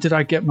 When did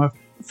I get my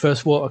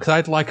first Walkman? Because I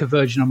had Like a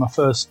Virgin on my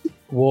first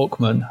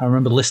Walkman. I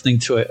remember listening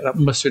to it. That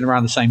must have been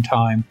around the same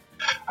time.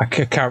 I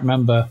can't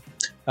remember.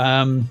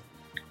 Early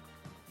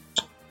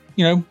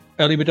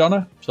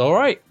Madonna. It's all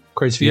right.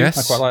 Crazy for You. I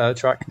quite like that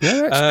track.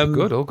 Yeah, it's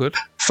good. All good.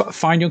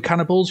 Fine Young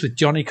Cannibals with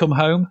Johnny Come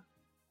Home.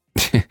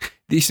 It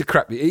used to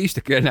crap me.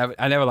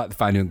 I never liked the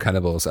Fine Young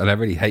Cannibals, and I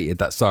really hated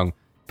that song.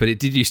 But it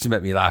did used to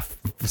make me laugh.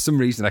 For some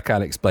reason, I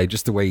can't explain.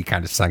 Just the way he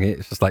kind of sang it.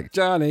 It's just like,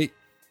 Johnny,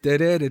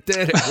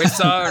 we're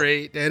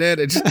sorry.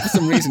 Just for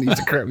some reason, it used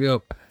to crack me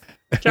up.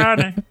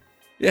 Johnny.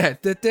 Yeah.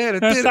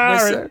 We're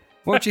sorry.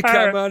 Won't you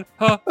come on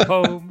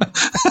home?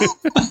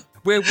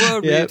 We're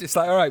worried. Yeah. It's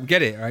like, all right, we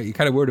get it. All right, you're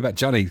kind of worried about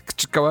Johnny.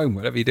 Just go home,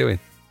 whatever you're doing.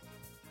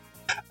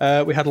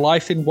 We had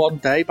 "Life in One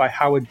Day" by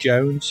Howard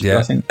Jones.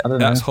 Yeah, I don't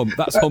know.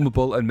 That's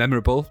hummable and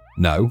memorable.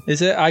 No.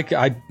 Is it? I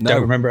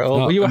don't remember it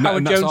all. Were you a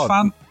Howard Jones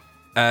fan?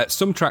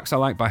 Some tracks I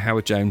like by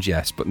Howard Jones,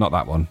 yes, but not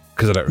that one,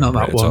 because I don't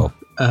remember it at all.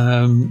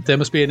 There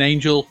Must Be an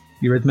Angel,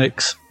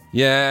 Eurythmics.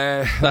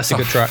 Yeah. That's a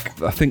good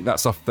track. I think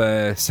that's off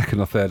their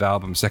second or third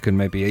album. Second,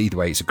 maybe. Either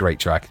way, it's a great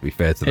track, to be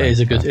fair to them. It is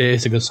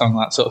a good song,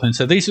 that sort of thing.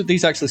 So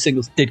these actually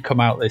singles did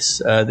come out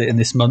in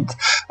this month.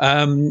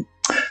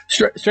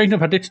 Strange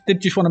enough, I did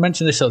just want to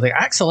mention this sort of thing.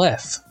 Axel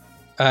F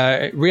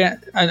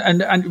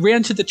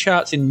re-entered the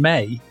charts in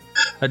May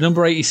at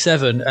number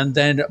 87, and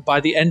then by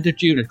the end of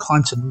June had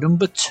climbed to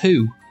number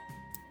 2.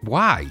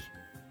 Why?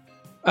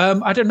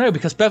 I don't know,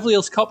 because Beverly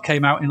Hills Cop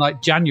came out in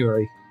like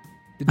January.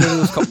 Did Beverly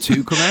Hills Cop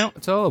 2 come out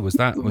at all? Or was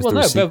there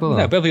a sequel?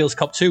 No, Beverly Hills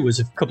Cop 2 was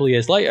a couple of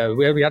years later.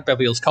 We only had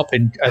Beverly Hills Cop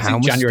in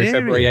January,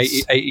 February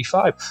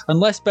 85.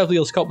 Unless Beverly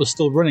Hills Cop was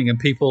still running and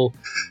people,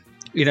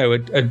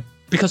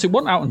 because it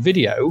wasn't out on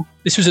video.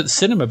 This was at the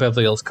cinema,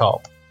 Beverly Hills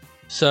Cop.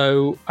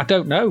 So I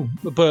don't know,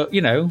 but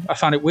I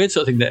found it weird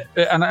sort of thing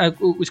and I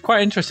was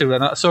quite interested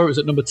when I saw it was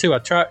at number 2. I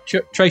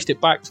traced it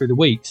back through the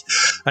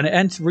weeks, and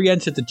it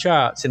re-entered the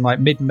charts in like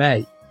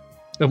mid-May,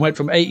 and went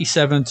from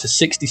 87 to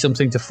 60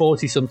 something to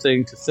 40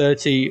 something to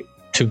 30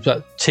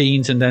 to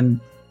teens, and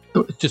then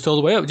just all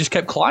the way up. It just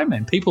kept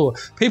climbing. People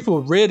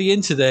were really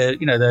into their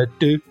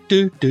do.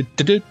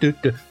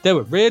 They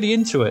were really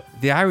into it.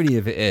 The irony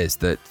of it is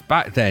that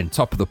back then,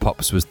 Top of the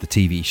Pops was the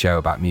TV show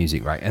about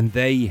music, right? And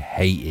they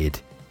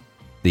hated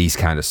these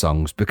kind of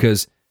songs,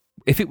 because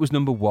if it was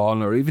number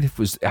 1 or even if it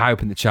was high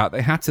up in the chart,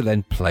 they had to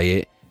then play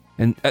it.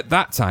 And at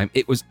that time,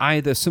 it was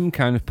either some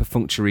kind of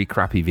perfunctory,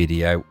 crappy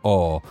video,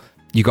 or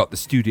you got the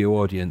studio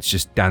audience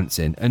just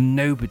dancing, and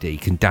nobody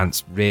can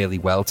dance really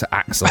well to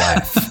Axel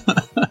F.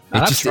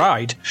 I've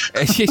tried.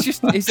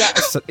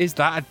 Is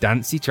that a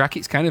dancey track?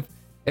 It's kind of,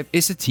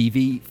 it's a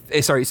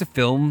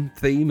film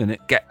theme, and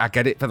I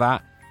get it for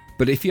that.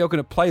 But if you're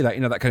going to play that,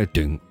 that kind of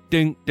ding,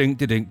 ding, ding,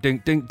 ding,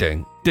 ding, ding,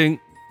 ding, ding,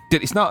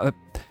 it's not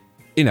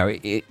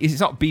it's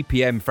not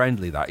BPM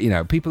friendly. That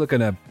people are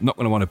not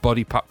going to want a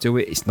body pop to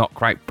it. It's not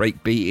quite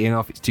breakbeat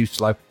enough. It's too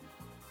slow.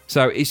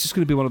 So it's just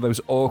going to be one of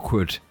those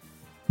awkward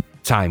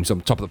times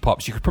on Top of the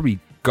Pops. You could probably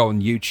go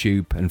on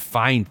YouTube and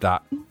find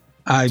that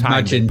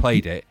time they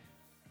played it.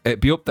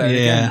 It'd be up there.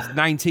 Yeah. Again,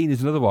 19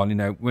 is another one.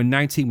 When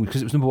 19,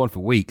 because it was number 1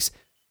 for weeks,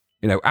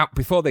 out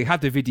before they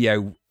had the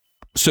video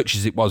such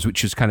as it was,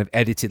 which was kind of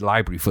edited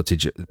library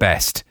footage at the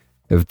best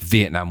of the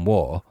Vietnam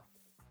War.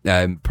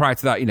 Prior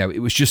to that, it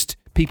was just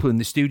people in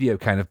the studio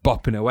kind of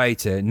bopping away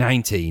to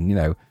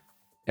 19,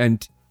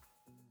 and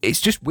it's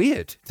just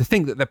weird to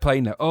think that they're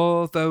playing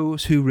all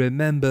those who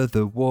remember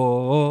the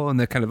war, and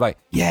they're kind of like,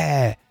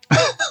 yeah,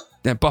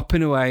 they're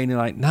bopping away, and they're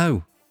like,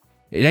 no,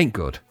 it ain't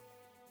good.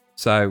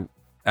 So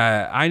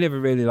I never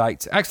really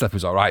liked. Axelef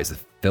was all right as a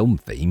film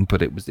theme,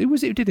 but it was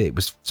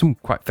some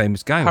quite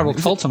famous guy. Harold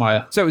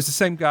Faltermeyer. So it was the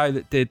same guy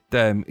that did.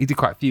 He did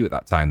quite a few at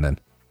that time then.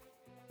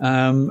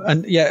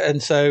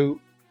 And so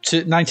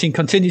 19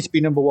 continued to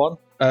be number one.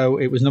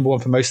 It was number one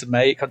for most of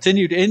May. It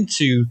continued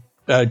into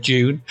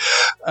June,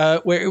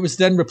 where it was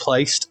then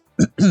replaced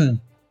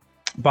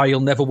by You'll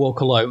Never Walk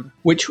Alone,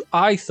 which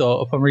I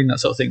thought, upon reading that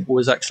sort of thing,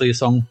 was actually a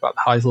song about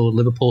the Heysel of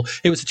Liverpool.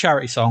 It was a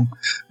charity song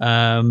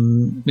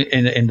in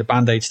the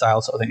Band-Aid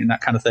style sort of thing, in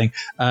that kind of thing,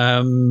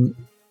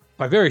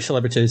 by various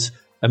celebrities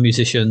and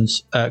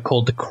musicians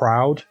called The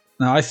Crowd.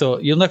 Now, I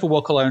thought You'll Never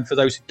Walk Alone, for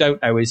those who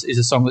don't know, is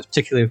a song that's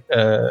particularly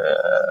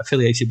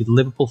affiliated with the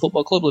Liverpool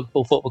Football Club.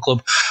 Liverpool Football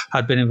Club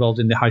had been involved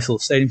in the Heysel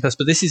Stadium Fest,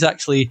 but this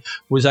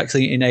was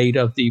actually in aid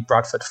of the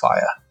Bradford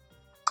fire.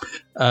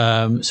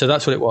 So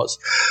that's what it was.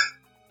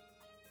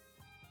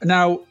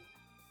 Now,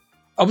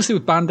 obviously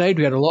with Band-Aid,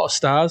 we had a lot of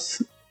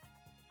stars,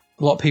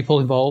 a lot of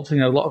people involved,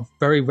 a lot of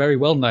very, very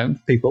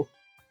well-known people.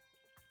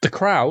 The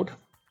Crowd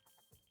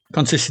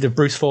consisted of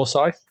Bruce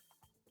Forsyth,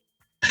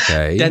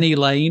 Denny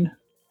Lane,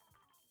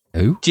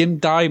 who? Jim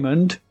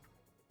Diamond,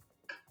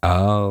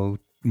 Tony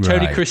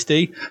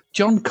Christie,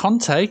 John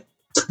Conte,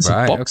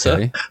 a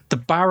boxer, the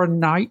Baron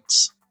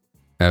Knights,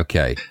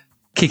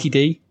 Kiki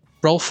D,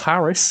 Rolf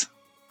Harris,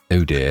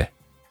 oh dear,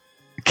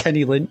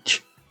 Kenny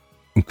Lynch,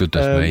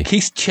 goodness me,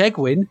 Keith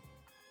Chegwin,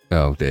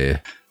 oh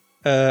dear,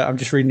 I'm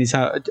just reading these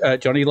out,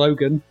 Johnny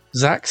Logan,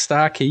 Zach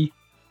Starkey,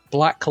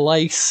 Black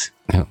Lace,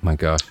 oh my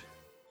god,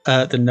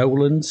 the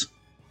Nolans,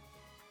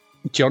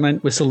 John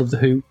Entwistle of The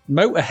Who,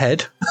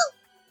 Motorhead,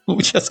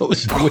 which I thought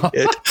was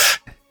weird,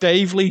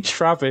 Dave Lee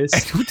Travis,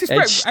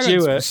 Ed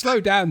Stewart. Slow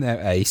down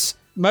there, Ace.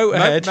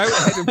 Motorhead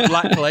and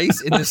Black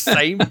Lace in the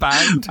same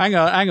band. Hang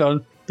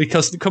on,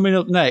 because coming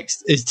up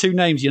next is two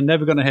names you're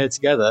never going to hear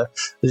together.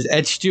 There's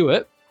Ed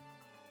Stewart,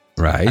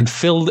 right, and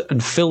Phil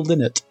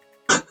Dynott.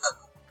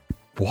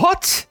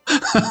 What?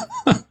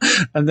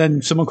 And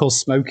then someone called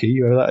Smokey,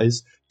 whoever that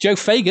is. Joe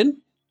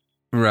Fagan,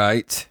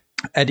 right?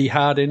 Eddie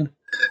Harding,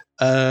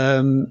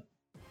 Bernie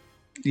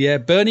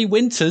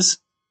Winters.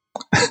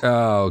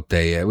 Oh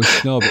dear, with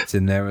Snorbits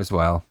in there as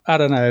well. I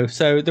don't know.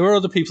 So there were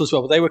other people as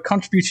well, but they were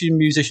contributing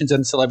musicians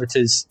and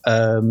celebrities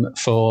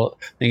for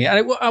thingy.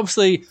 And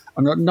obviously,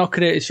 I'm not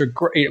knocking it.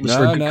 It was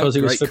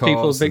for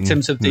people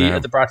victims of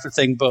the Bradford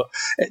thing. But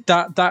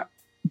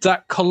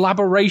that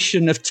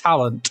collaboration of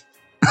talent,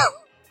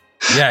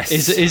 yes,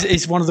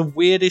 is one of the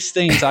weirdest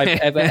things I've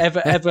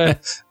ever.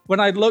 When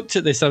I looked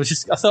at this, I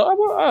thought,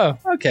 oh,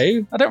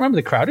 okay. I don't remember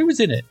The Crowd. Who was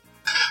in it?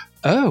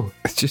 Oh,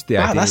 it's just the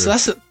idea.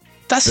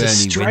 That's a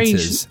strange.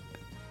 Winters.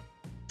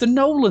 The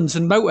Nolans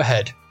and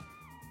Motorhead.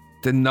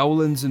 The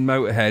Nolans and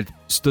Motorhead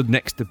stood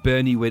next to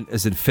Bernie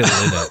Winters and Phil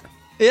Lynott.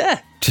 Yeah.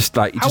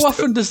 How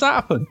often does that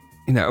happen?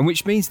 And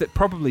which means that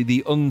probably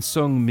the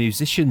unsung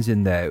musicians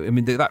in there. I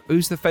mean,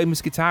 who's the famous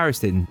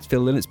guitarist in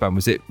Phil Lynnott's band?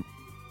 Was it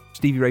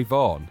Stevie Ray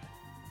Vaughan?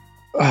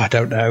 Oh, I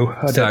don't know.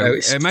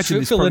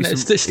 Imagine Phil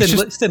Lynott.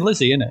 It's Thin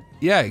Lizzy, isn't it?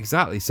 Yeah,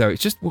 exactly. So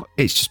it's just.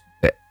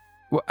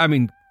 I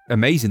mean,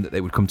 amazing that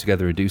they would come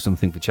together and do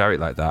something for charity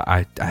like that.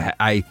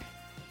 I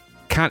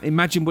can't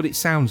imagine what it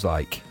sounds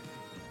like.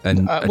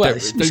 And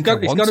it's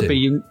going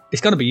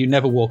to be You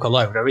Never Walk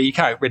Alone. I mean, you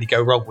can't really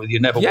go wrong with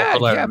You Never Walk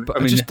Alone. Yeah,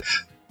 but I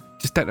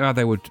just don't know how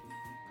they would.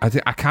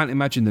 I can't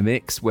imagine the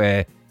mix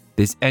where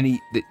there's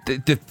any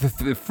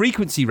the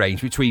frequency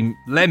range between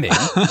Lemmy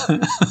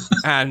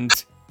and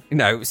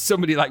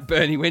somebody like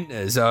Bernie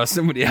Winters or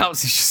somebody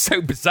else is just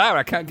so bizarre.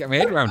 I can't get my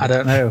head around it. I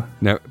don't know.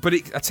 No, but I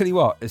tell you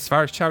what, as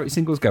far as charity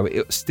singles go,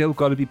 it's still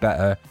got to be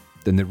better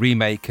than the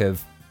remake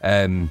of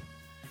Band-Aid.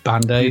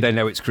 They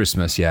Know It's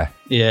Christmas, yeah.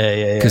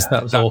 Yeah. Because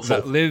that was awful.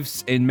 That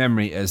lives in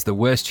memory as the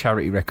worst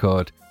charity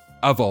record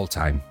of all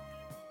time.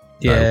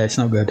 Yeah, it's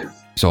not good.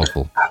 It's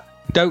awful.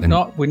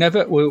 We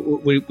never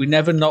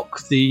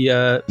knock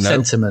the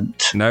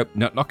sentiment. No,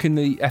 not knocking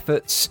the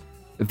efforts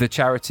of the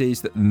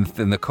charities and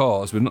the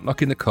cause. We're not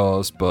knocking the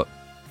cause, but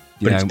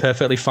it's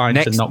perfectly fine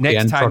to knock the end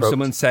next time product.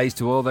 Someone says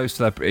to all those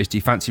celebrities, do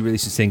you fancy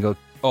releasing a single,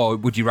 or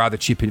would you rather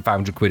chip in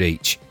 500 quid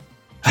each?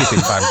 Chip in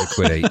 500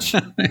 quid each.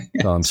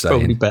 That's all I'm saying.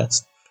 Probably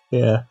best.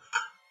 Yeah.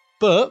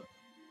 But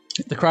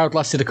The Crowd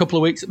lasted a couple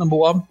of weeks at number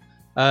one,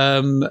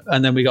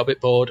 and then we got a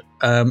bit bored,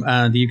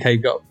 and the UK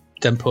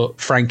then put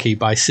Frankie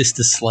by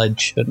Sister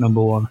Sledge at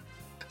number one.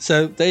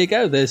 So there you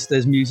go.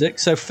 There's music.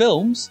 So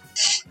films,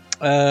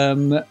 we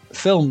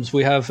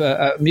have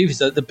movies.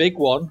 The big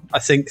one, I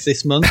think,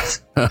 this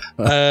month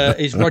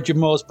is Roger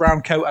Moore's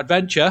Brown Coat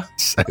Adventure.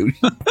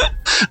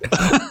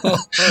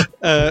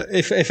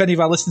 If any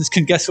of our listeners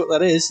can guess what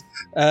that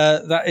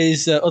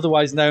is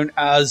otherwise known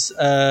as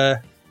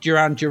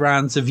Duran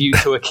Duran's A View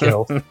to a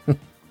Kill.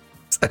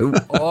 So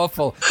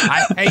awful.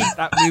 I hate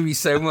that movie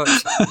so much.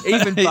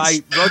 Even by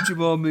Roger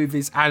Moore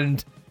movies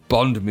and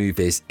Bond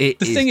movies,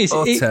 is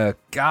utter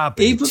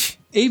garbage.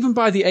 Even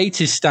by the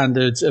 80s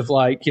standards of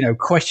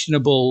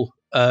questionable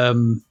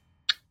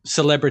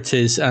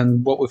celebrities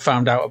and what we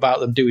found out about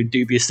them doing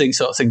dubious things,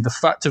 sort of thing. The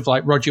fact of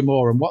Roger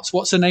Moore and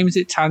what's her name? Is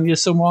it Tanya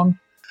someone?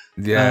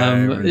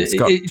 Yeah, it's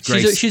got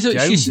Grace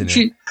Jones in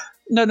it.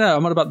 No,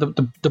 I'm on about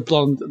the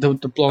blonde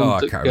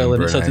girl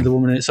in it, sort of the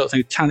woman in it, sort of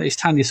thing. It's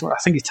Tanya. I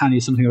think it's Tanya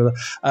something or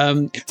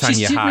other.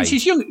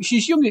 She's young.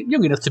 She's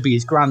young enough to be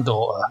his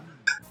granddaughter.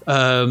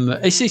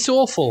 It's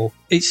awful.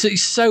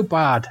 It's so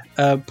bad.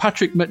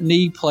 Patrick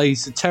McNee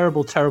plays a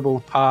terrible,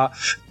 terrible part.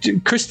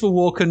 Christopher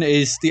Walken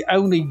is the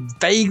only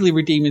vaguely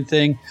redeeming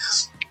thing.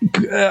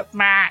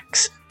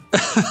 Max,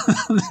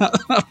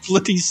 that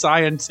bloody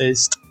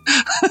scientist.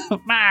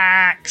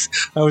 Max.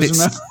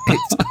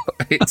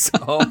 It's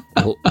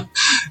awful.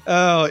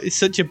 Oh, it's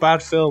such a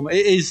bad film.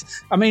 It is.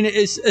 I mean,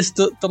 it's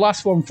the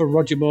last one for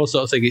Roger Moore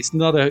sort of thing. It's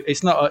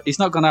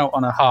not gone out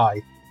on a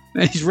high.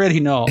 It's really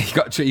not. You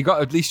got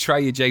to at least try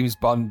your James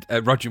Bond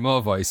Roger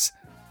Moore voice.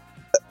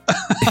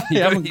 I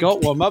haven't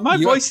got one. My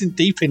voice isn't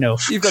deep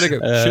enough. You've got to go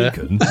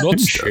shaken, not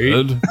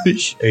stirred.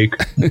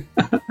 Shaken.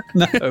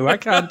 No, I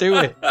can't do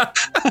it.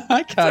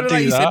 I can't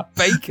do that.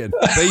 Bacon,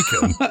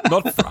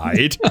 not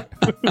fried.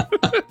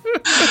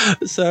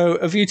 So,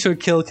 A View to a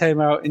Kill came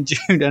out in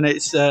June, and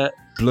it's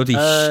bloody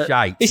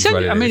shite.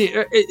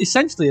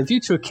 Essentially, A View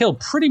to a Kill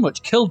pretty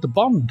much killed the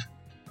Bond.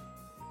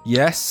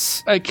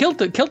 Yes, it killed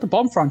the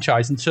Bond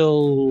franchise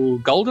until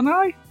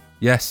GoldenEye.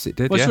 Yes, it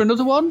did. Was there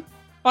another one?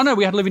 Oh no,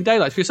 we had Living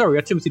Daylights. We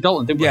had Timothy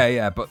Dalton, didn't we?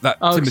 Yeah, but that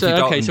Timothy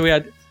Dalton. Okay, so we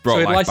had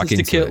License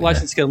to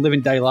Kill,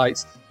 Living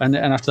Daylights, and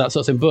after that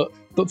sort of thing.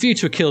 But View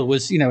to a Kill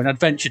was, an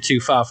adventure too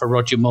far for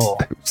Roger Moore.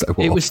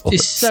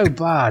 It's so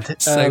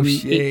bad. So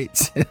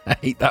shit. I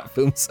hate that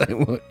film so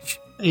much.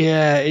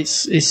 Yeah,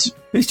 it's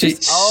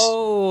just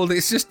old.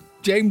 It's just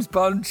James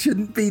Bond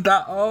shouldn't be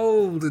that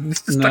old, and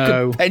it's just like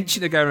a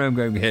pensioner going around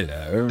going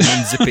hello and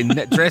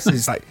unzipping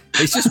dresses.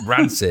 It's just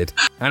rancid.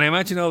 And I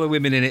imagine all the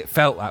women in it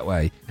felt that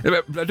way.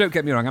 Don't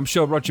get me wrong. I'm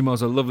sure Roger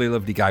Moore's a lovely,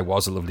 lovely guy.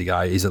 Was a lovely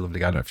guy. He's a lovely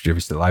guy. I'm not sure if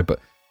he's still alive, but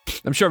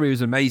I'm sure he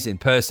was an amazing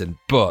person.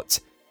 But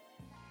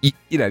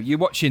you're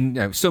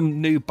watching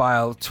some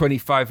nubile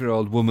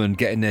 25-year-old woman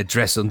getting their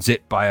dress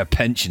unzipped by a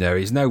pensioner.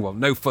 Is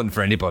no fun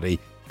for anybody.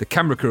 The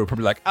camera crew are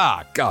probably like,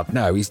 God,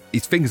 no, his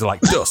fingers are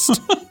like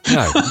dust.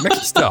 No, make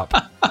it stop.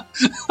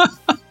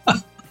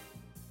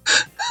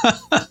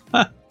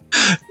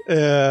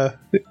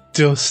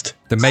 Dust.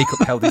 The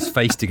makeup held his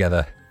face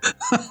together.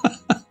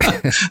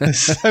 There's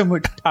so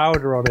much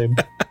powder on him.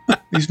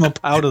 He's more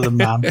powder than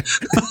man.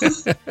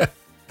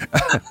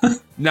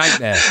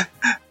 Nightmare.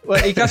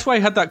 Well, that's why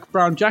he had that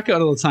brown jacket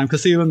on all the time,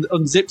 because he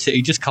unzipped it,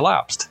 he just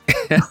collapsed.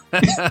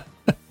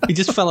 He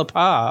just fell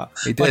apart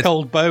like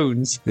old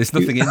bones. There's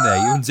nothing in there.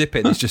 You unzip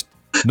it, it's just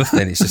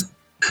nothing. It's just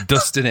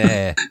dust and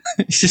air.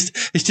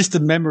 It's just a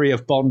memory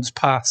of Bond's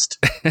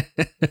past.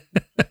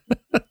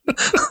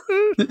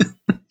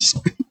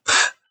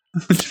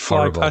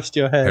 Fly past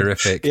your head.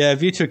 Horrific. Yeah,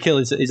 View to a Kill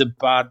is a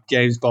bad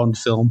James Bond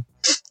film.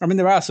 I mean,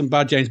 there are some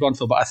bad James Bond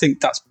films, but I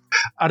think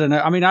I don't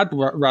know. I mean, I'd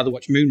rather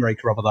watch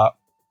Moonraker over that.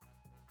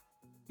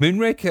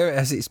 Moonraker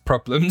has its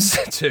problems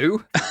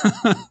too.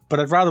 But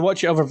I'd rather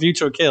watch it over View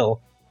to a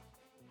Kill.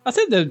 I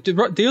think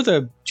the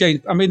other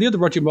the other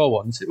Roger Moore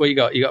ones, what you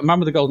got Man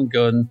with the Golden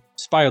Gun,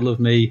 Spy Who Loved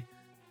Me,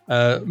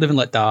 Live and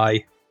Let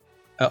Die,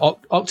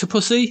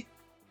 Octopussy.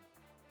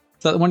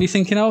 Is that the one you're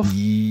thinking of?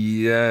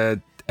 Yeah,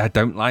 I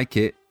don't like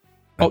it.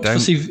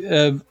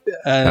 Octopussy.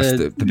 That's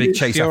the big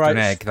chase after an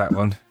egg. That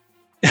one.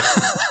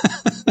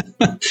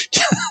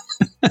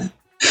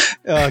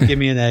 Oh, give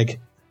me an egg.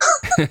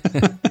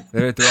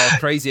 They're all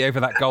crazy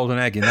over that golden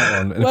egg in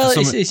that one. Well,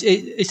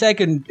 it's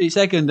egg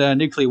and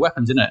nuclear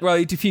weapons, isn't it? Well,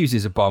 he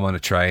defuses a bomb on a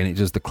train. It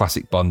does the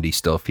classic Bondy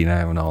stuff,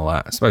 and all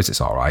that. I suppose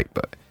it's all right,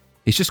 but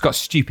it's just got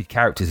stupid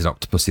characters in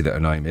Octopussy that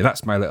annoy me.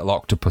 That's my little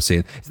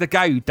Octopussy. It's the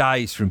guy who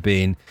dies from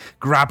being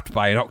grabbed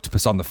by an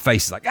octopus on the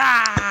face. It's like,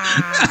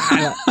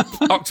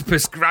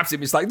 octopus grabs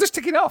him. It's like, just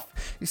take it off.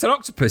 It's an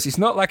octopus. It's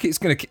not like it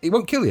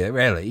won't kill you,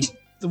 really.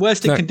 The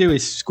worst it can do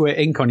is squirt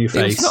ink on your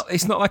face.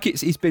 It's not like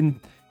he's been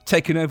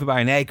taken over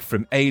by an egg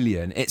from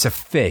Alien. It's a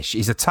fish.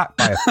 He's attacked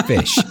by a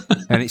fish.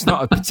 And it's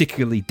not a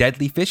particularly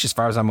deadly fish as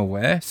far as I'm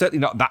aware.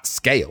 Certainly not that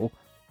scale.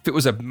 If it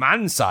was a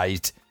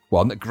man-sized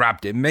one that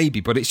grabbed him, maybe.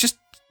 But it's just,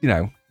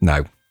 no.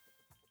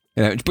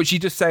 But she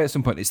does say at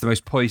some point it's the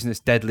most poisonous,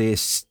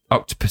 deadliest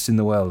octopus in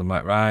the world. I'm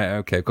like, right,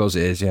 okay, of course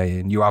it is. Yeah,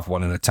 and you have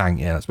one in a tank.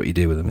 Yeah, that's what you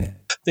do with them. Yeah.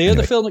 The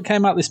other film that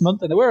came out this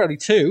month, and there were only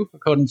two,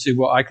 according to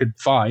what I could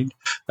find.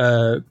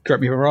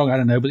 Correct me if I'm wrong, I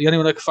don't know. But the only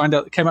one I could find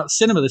out that came out in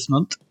cinema this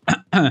month,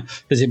 because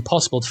it's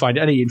impossible to find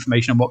any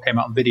information on what came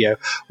out on video,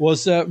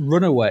 was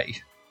Runaway.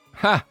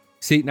 Ha!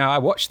 See, now I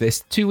watched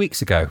this 2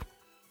 weeks ago.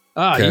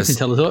 You can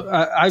tell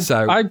us.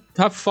 I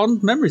have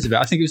fond memories of it.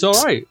 I think it was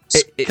all right.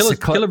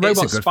 Killer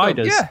robot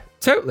spiders. Film. Yeah,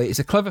 totally. It's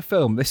a clever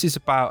film. This is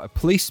about a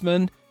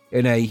policeman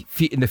in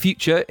the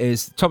future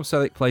is Tom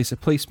Selleck plays a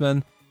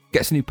policeman,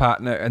 gets a new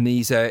partner, and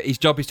his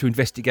job is to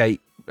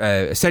investigate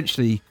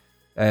essentially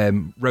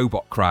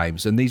robot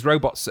crimes. And these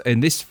robots in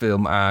this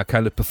film are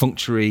kind of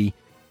perfunctory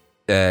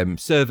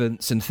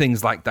servants and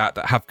things like that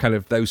have kind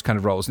of those kind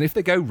of roles. And if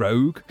they go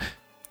rogue,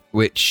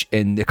 which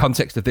in the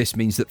context of this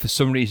means that for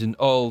some reason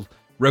all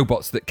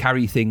robots that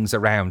carry things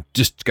around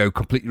just go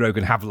completely rogue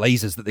and have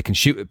lasers that they can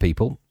shoot at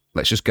people,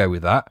 let's just go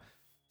with that.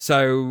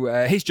 So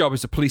his job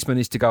as a policeman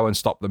is to go and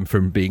stop them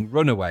from being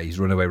runaway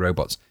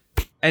robots.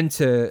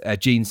 Enter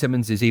Gene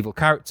Simmons' evil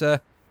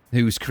character,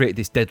 who's created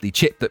this deadly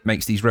chip that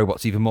makes these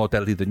robots even more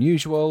deadly than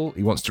usual.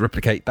 He wants to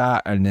replicate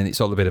that, and then it's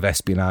all a bit of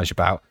espionage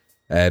about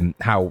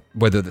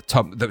whether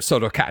the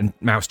sort of cat and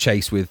mouse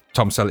chase with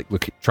Tom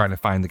Selleck trying to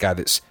find the guy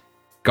that's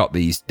got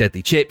these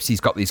deadly chips. He's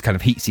got these kind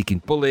of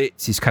heat-seeking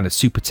bullets. He's kind of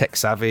super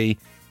tech-savvy.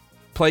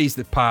 Plays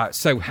the part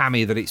so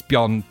hammy that it's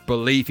beyond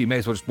belief. He may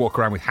as well just walk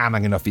around with ham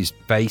hanging off his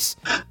face.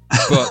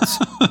 But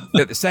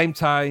at the same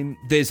time,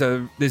 there's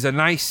a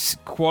nice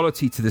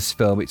quality to this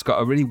film. It's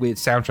got a really weird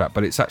soundtrack,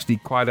 but it's actually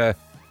quite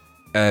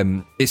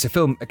it's a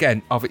film,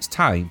 again, of its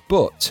time.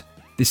 But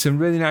there's some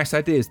really nice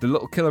ideas. The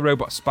little killer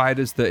robot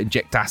spiders that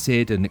inject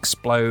acid and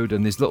explode,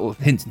 and there's little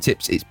hints and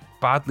tips. It's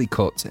badly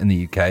cut in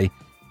the UK.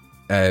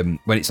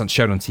 When it's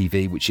shown on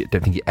TV, which I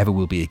don't think it ever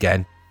will be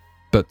again.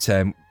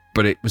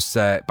 But it was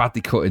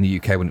badly cut in the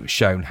UK when it was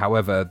shown.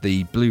 However,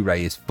 the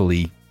Blu-ray is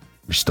fully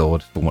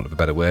restored, for want of a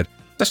better word.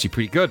 It's actually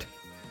pretty good.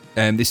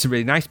 There's some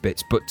really nice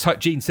bits, but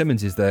Gene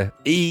Simmons is there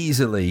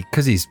easily,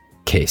 because he's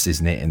Kiss,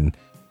 isn't it? And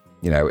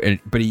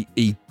but he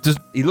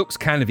looks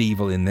kind of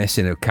evil in this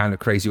in a kind of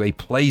crazy way. He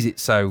plays it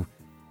so,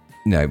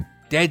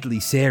 deadly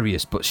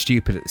serious but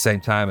stupid at the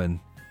same time, and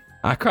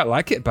I quite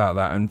like it about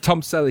that. And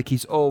Tom Selleck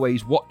is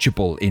always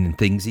watchable in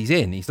things he's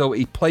in. It's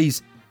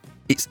always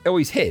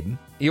him.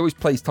 He always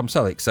plays Tom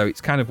Selleck, so it's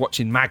kind of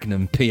watching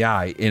Magnum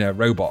P.I. in a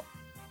robot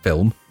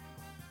film.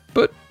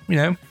 But,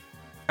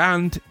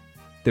 and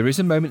there is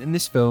a moment in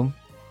this film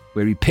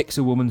where he picks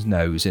a woman's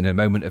nose in a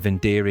moment of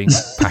endearing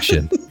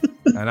passion.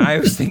 And I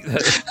always think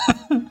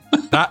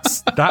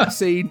that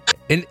scene,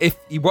 and if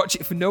you watch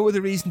it for no other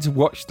reason to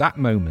watch that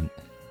moment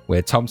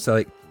where Tom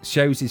Selleck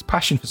shows his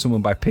passion for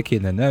someone by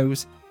picking their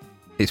nose,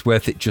 it's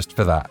worth it just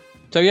for that.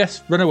 So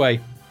yes, Runaway.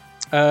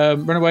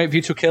 Runaway,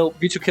 View to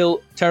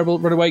Kill, terrible.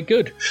 Runaway,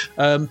 good.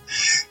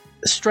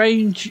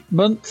 Strange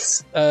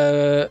month,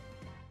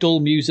 dull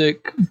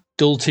music,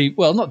 dull TV.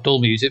 Well, not dull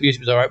music.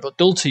 Music was all right, but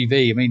dull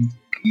TV. I mean,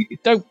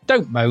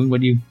 don't moan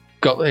when you've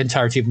got the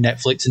entirety of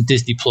Netflix and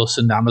Disney Plus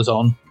and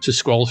Amazon to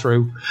scroll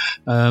through.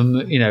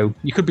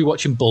 You could be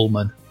watching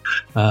Bullman.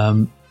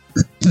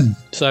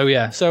 So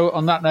yeah. So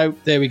on that note,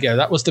 there we go.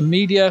 That was the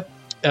media.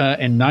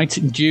 In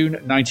June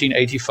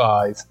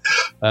 1985.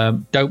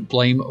 Don't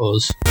blame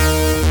us.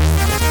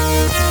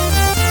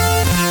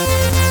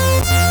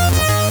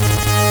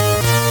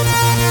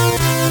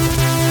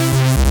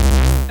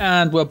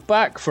 And we're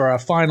back for our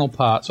final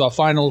part. So our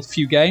final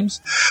few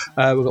games.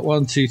 We've got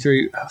 1, 2,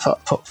 3,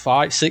 4,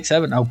 5, 6,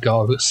 7. Oh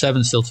God, we've got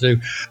 7 still to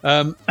do.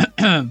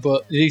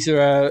 But these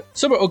are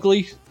some are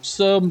ugly,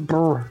 some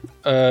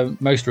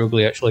most are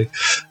ugly actually.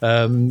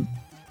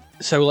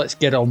 So let's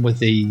get on with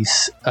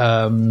these.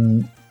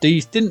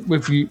 These didn't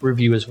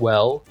review as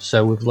well,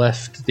 so we've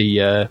left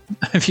the.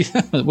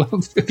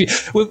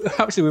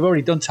 Actually, we've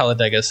already done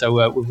Talladega,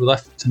 so we've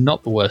left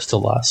not the worst to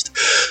last.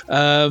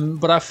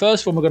 But our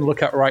first one we're going to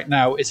look at right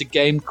now is a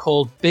game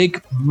called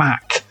Big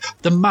Mac,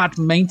 the Mad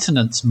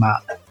Maintenance Man.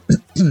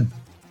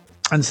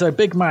 And so,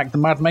 Big Mac, the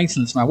Mad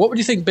Maintenance Man. What would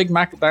you think, Big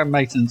Mac, Mad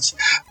Maintenance?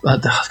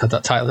 I've got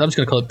that title. I'm just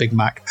going to call it Big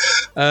Mac.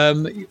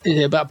 Is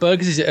it about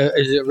burgers? Is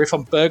it a riff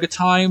on Burger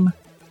Time?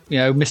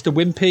 Mr.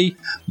 Wimpy?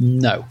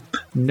 No,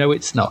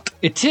 it's not.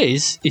 It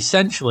is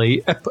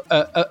essentially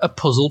a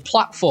puzzle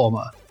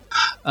platformer.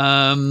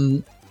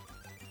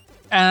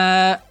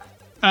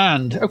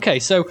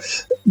 So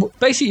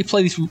basically you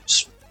play this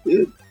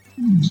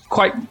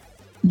quite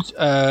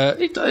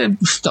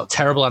it's not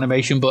terrible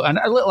animation, but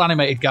a little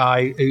animated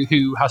guy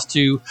who has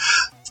to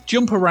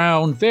jump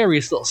around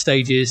various little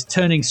stages,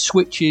 turning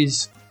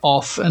switches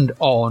off and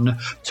on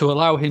to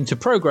allow him to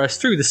progress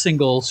through the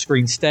single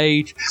screen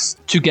stage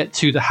to get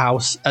to the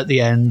house at the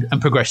end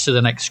and progress to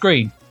the next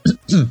screen.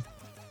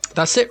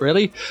 That's it,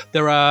 really.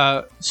 There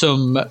are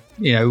some,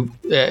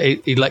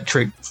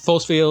 electric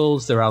force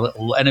fields. There are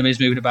little enemies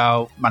moving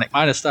about, Manic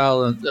Miner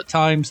style at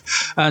times,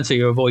 and so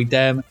you avoid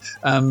them.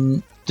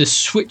 The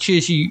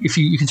switches, you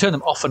can turn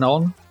them off and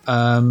on,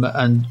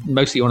 and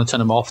mostly you want to turn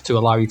them off to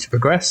allow you to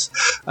progress.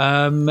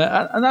 And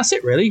that's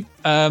it, really.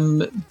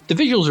 The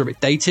visuals are a bit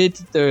dated.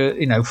 They're,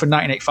 for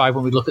 1985,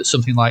 when we look at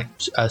something like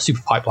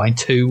Super Pipeline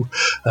 2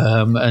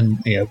 and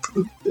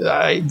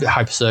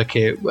Hyper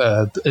Circuit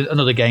and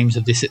other games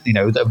of this,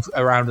 that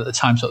are around at the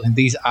time, sort of thing.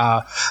 These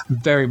are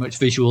very much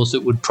visuals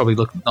that would probably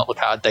not look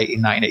out of date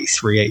in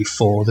 1983,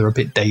 84. They're a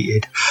bit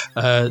dated.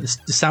 The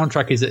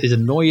soundtrack is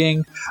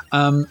annoying,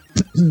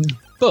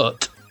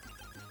 but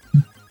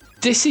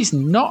this is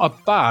not a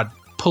bad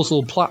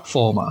puzzle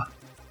platformer.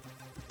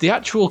 the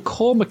actual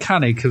core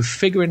mechanic of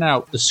figuring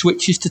out the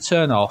switches to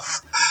turn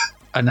off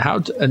and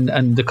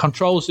and the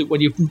controls,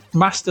 when you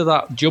master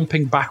that,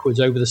 jumping backwards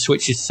over the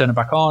switches to turn them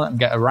back on and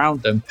get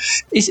around them,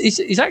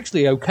 is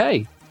actually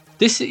okay.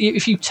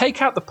 If you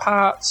take out the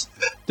parts,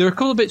 there are a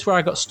couple of bits where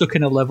I got stuck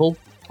in a level,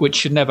 which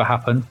should never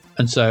happen,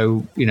 and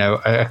so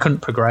I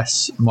couldn't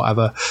progress and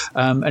whatever.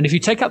 And if you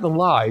take out the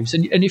lives,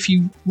 and if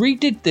you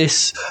redid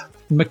this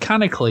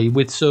mechanically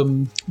with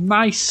some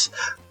nice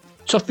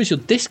soft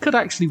visual, this could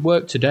actually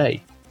work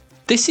today.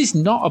 This is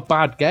not a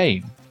bad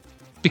game.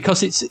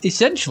 Because it's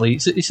essentially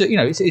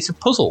it's a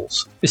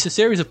puzzles. It's a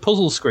series of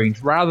puzzle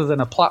screens rather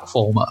than a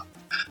platformer,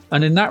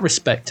 and in that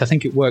respect, I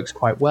think it works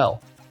quite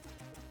well.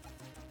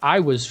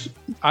 When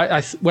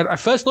I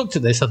first looked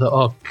at this, I thought,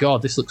 oh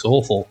god, this looks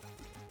awful.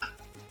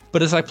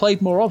 But as I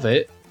played more of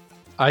it,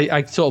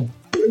 I sort of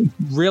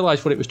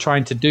realised what it was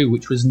trying to do,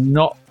 which was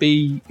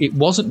it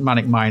wasn't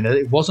Manic Miner,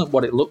 it wasn't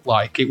what it looked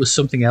like, it was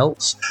something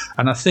else.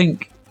 And I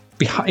think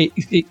behind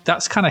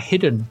that's kind of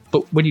hidden.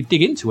 But when you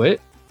dig into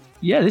it,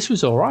 yeah, this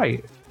was all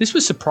right. This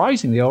was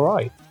surprisingly all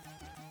right.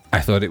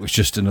 I thought it was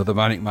just another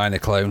Manic Miner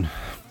clone.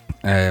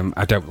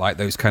 I don't like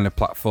those kind of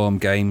platform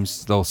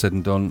games, all said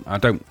and done. I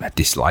don't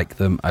dislike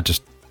them. I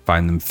just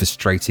find them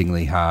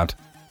frustratingly hard.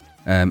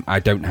 I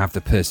don't have the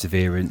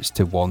perseverance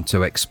to want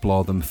to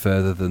explore them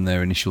further than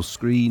their initial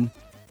screen.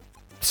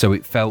 So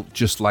it felt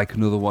just like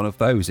another one of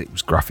those. It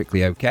was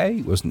graphically okay.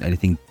 It wasn't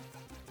anything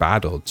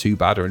bad or too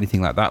bad or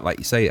anything like that. Like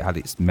you say, it had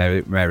its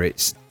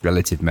merits,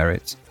 relative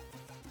merits.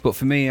 But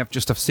for me, I've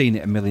seen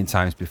it a million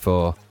times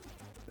before,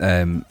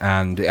 and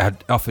it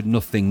had offered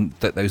nothing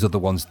that those other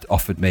ones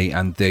offered me,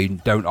 and they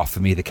don't offer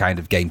me the kind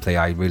of gameplay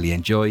I really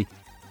enjoy.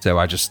 So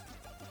I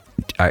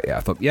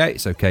thought, yeah,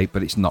 it's okay,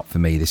 but it's not for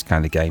me, this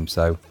kind of game.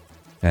 So,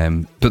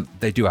 but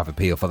they do have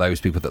appeal for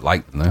those people that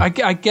like them, though. I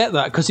get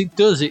that, because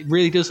it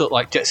really does look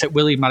like Jet Set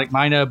Willy, Manic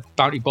Miner,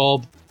 Bounty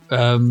Bob,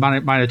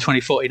 Manic Miner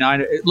 2049.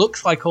 It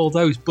looks like all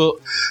those, but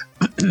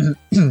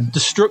the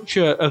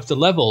structure of the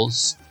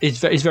levels is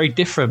very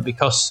different,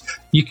 because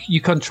you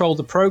control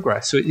the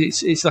progress. So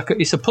it's like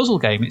it's a puzzle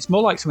game. It's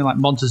more like something like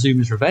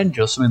Montezuma's Revenge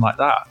or something like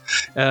that.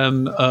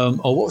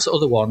 Or what's the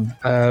other one?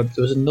 There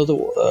was another.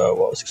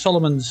 What was it?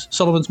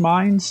 Solomon's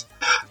Mines.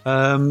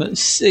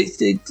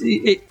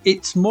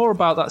 It's more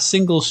about that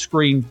single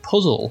screen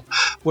puzzle,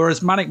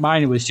 whereas Manic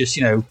Miner was just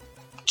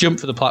jump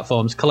for the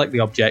platforms, collect the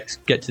objects,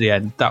 get to the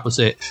end. That was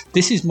it.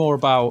 This is more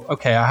about,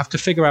 okay, I have to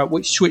figure out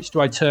which switch do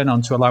I turn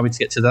on to allow me to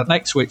get to that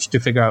next switch, to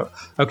figure out,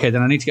 okay,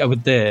 then I need to get over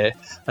there,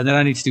 and then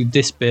I need to do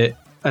this bit,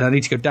 and I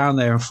need to go down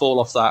there and fall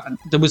off that. And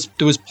there was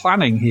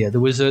planning here.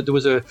 There was a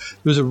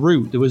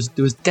route. There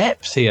was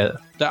depth here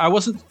that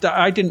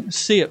I didn't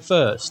see at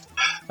first.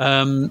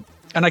 And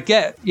I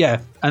get,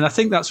 yeah, and I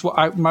think that's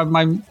what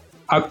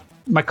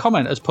my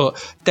comment has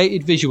put: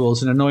 dated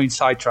visuals and annoying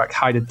sidetrack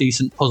hide a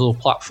decent puzzle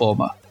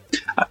platformer.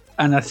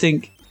 And I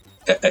think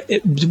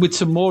with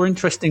some more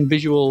interesting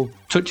visual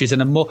touches and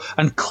a more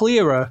and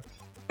clearer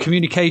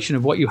communication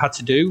of what you had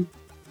to do,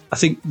 I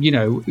think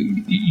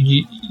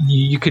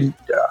you can.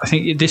 I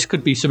think this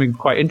could be something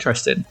quite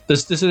interesting.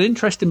 There's an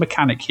interesting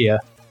mechanic here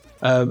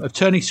of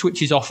turning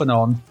switches off and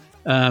on,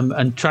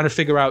 and trying to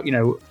figure out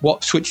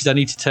what switches I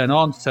need to turn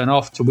on, to turn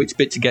off, to which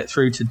bit to get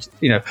through to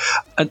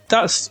and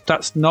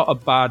that's not a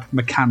bad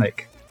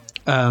mechanic.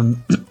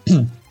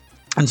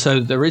 And so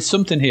there is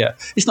something here.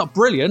 It's not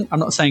brilliant. I'm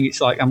not saying it's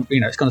like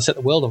it's going to set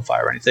the world on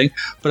fire or anything.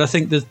 But I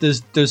think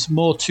there's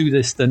more to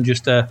this than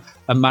just a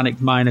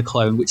Manic Miner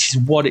clone, which is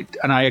what it.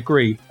 And I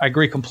agree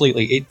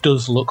completely. It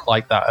does look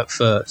like that at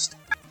first.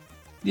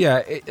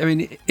 Yeah,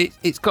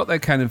 it's got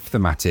that kind of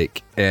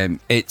thematic.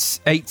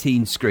 It's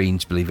 18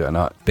 screens, believe it or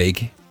not,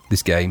 big,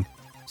 this game.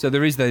 So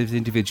there is those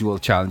individual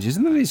challenges,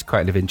 and that is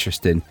kind of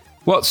interesting.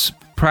 What's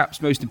perhaps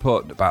most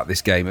important about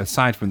this game,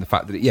 aside from the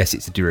fact that, yes,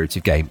 it's a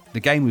derivative game, the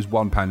game was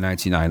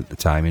 £1.99 at the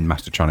time in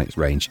Mastertronic's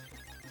range.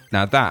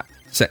 Now that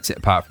sets it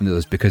apart from the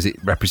others because it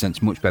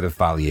represents much better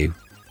value.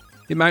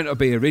 It might not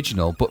be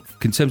original, but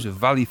in terms of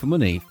value for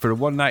money, for a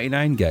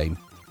 £1.99 game,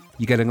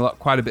 you're getting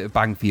quite a bit of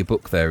bang for your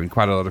buck there and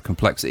quite a lot of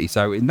complexity.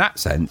 So in that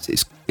sense,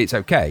 it's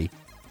okay.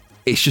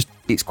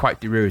 It's quite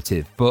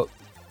derivative, but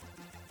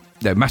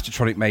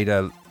Mastertronic made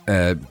a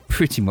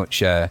pretty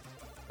much a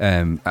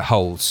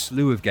whole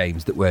slew of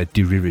games that were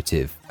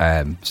derivative.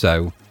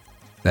 So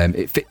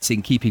it fits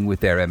in keeping with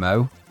their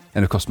MO.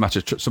 And of course,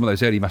 some of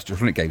those early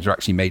Mastertronic games are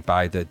actually made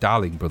by the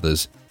Darling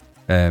brothers.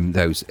 So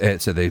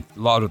a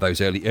lot of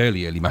those early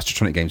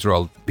Mastertronic games were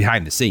all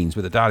behind the scenes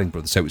with the Darling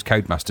brothers. So it was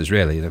Codemasters,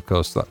 really. And of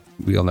course,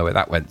 we all know where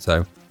that went.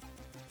 So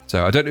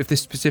I don't know if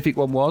this specific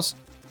one was,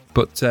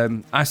 but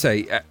I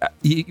say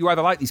you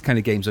either like these kind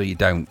of games or you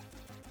don't.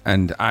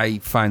 And I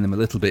find them a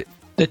little bit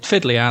they're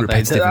fiddly, aren't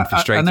repetitive they? and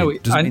frustrating.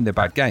 Doesn't mean they're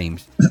bad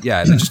games.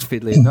 Yeah, they're just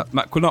fiddly.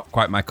 Not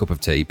quite my cup of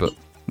tea, but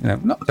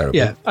not terrible.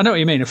 Yeah, I know what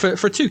you mean. For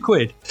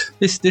 £2,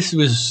 this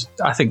was,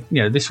 I think,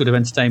 this would have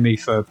entertained me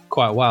for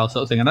quite a while,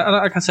 sort of thing. And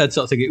like I said,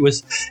 sort of thing,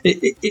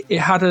 it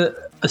had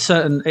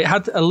it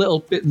had a little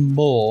bit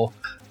more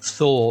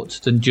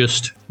thought than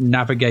just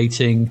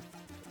navigating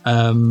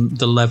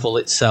the level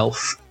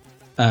itself.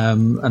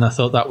 and I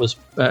thought that was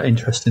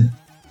interesting.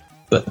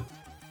 But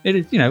it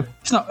is,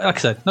 it's not, like I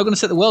said, not going to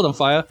set the world on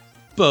fire,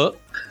 but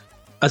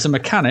as a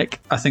mechanic,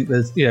 I think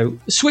there's,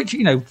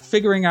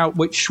 figuring out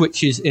which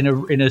switches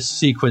in a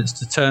sequence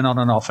to turn on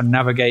and off, and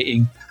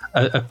navigating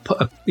a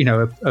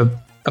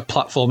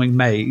platforming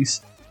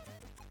maze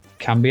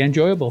can be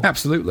enjoyable.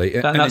 Absolutely,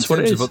 and that's what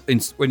it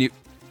is. When you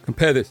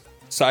compare this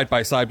side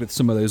by side with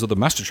some of those other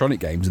Mastertronic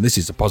games, and this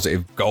is a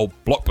positive gold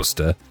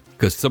blockbuster,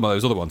 because some of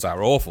those other ones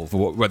are awful,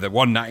 for whether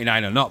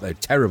 $1.99 or not, they're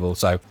terrible.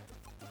 So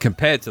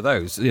compared to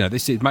those,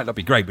 it might not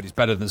be great, but it's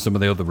better than some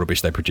of the other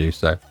rubbish they produce.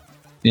 So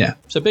yeah.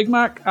 So Big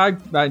Mac, I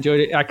enjoyed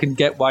it. I can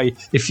get why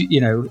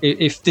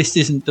if this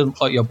doesn't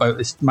float your boat,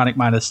 this Manic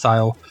Miner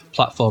style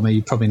platformer,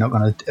 you're probably not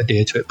going to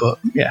adhere to it. But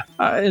yeah,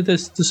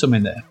 there's some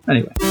in there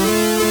anyway.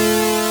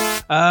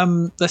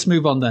 Let's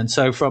move on then.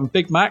 So from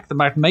Big Mac, the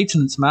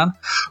maintenance man,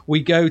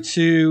 we go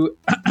to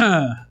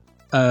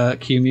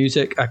cue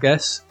music, I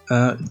guess.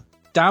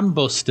 Dam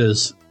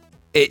Busters.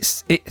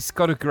 It's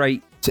got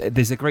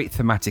there's a great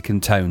thematic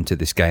and tone to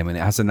this game, and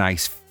it has a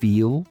nice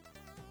feel.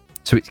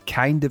 So it's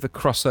kind of a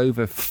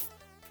crossover.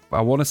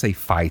 I want to say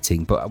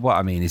fighting, but what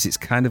I mean is it's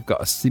kind of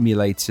got a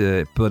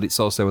simulator, but it's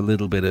also a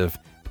little bit of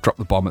drop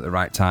the bomb at the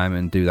right time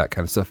and do that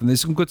kind of stuff. And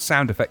there's some good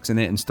sound effects in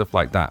it and stuff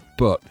like that.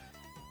 But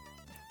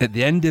at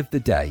the end of the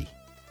day,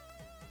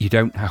 you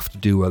don't have to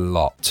do a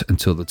lot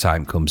until the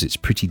time comes. It's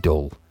pretty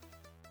dull.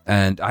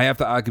 And I have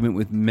that argument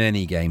with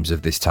many games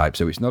of this type,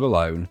 so it's not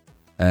alone.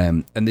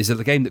 And there's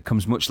a game that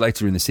comes much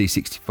later in the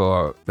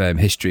C64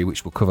 history,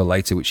 which we'll cover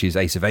later, which is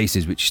Ace of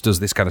Aces, which does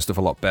this kind of stuff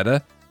a lot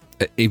better.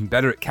 Even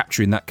better at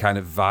capturing that kind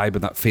of vibe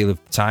and that feel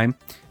of time.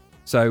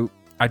 So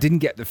I didn't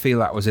get the feel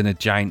that I was in a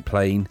giant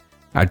plane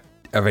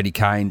of any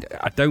kind.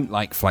 I don't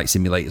like flight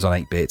simulators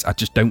on 8-bit. I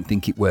just don't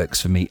think it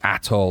works for me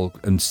at all.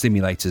 And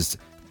simulators,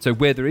 so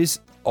where there is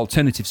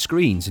alternative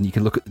screens and you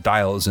can look at the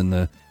dials and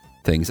the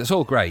things, that's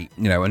all great,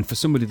 and for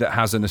somebody that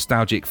has a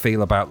nostalgic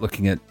feel about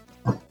looking at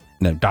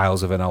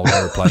dials of an old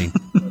aeroplane,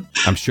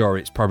 I'm sure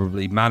it's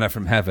probably manna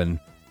from heaven.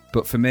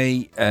 But for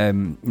me,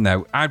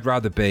 I'd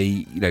rather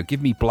be,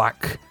 give me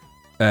Black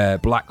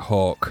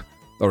Hawk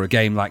or a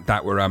game like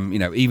that where I'm,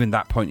 even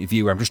that point of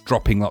view where I'm just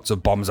dropping lots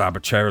of bombs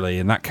arbitrarily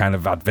and that kind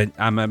of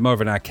I'm more of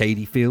an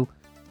arcadey feel.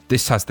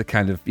 This has the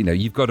kind of,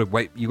 you've got to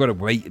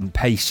wait and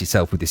pace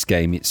yourself with this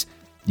game.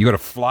 You've got to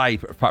fly,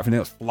 apart from anything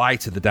else, fly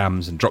to the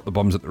dams and drop the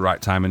bombs at the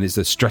right time. And there's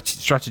a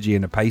strategy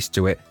and a pace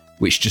to it,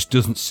 which just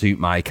doesn't suit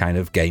my kind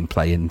of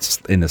gameplay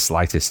in the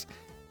slightest.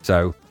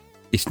 So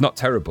it's not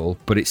terrible,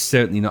 but it's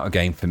certainly not a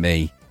game for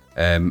me.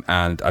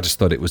 And I just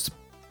thought it was,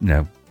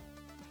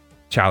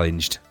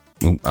 challenged.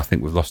 Oh, I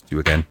think we've lost you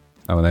again.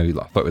 Oh, no, I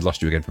thought we'd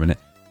lost you again for a minute.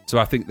 So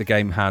I think the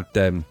game had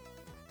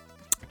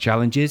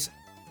challenges,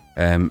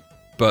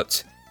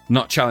 but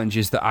not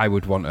challenges that I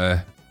would want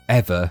to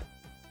ever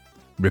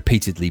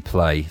repeatedly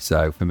play.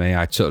 So for me,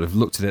 I sort of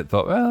looked at it and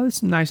thought, well, there's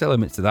some nice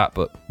elements to that,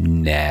 but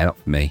nah, not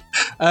for me.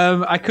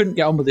 I couldn't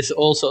get on with this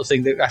all sort of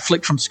thing. I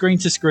flicked from screen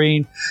to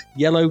screen,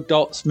 yellow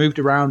dots moved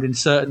around in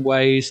certain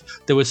ways.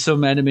 There was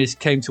some enemies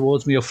came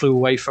towards me or flew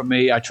away from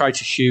me. I tried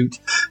to shoot.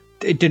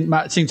 It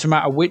didn't seem to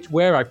matter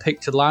where I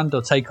picked to land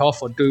or take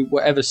off or do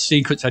whatever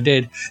sequence I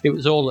did. It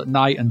was all at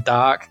night and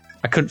dark.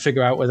 I couldn't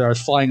figure out whether I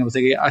was flying or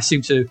thinking. I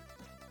seemed to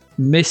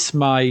miss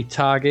my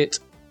target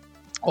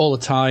all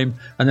the time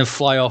and then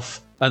fly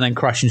off and then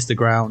crash into the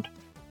ground.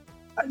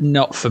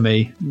 Not for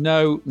me.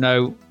 No,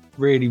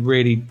 really,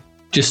 really,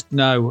 just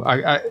no.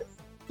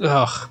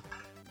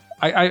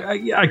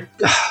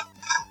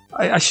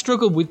 I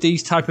struggle with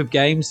these type of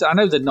games. I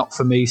know they're not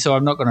for me, so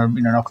I'm not going to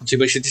knock them too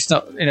much. It's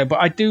not, but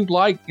I do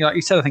like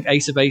you said. I think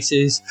Ace of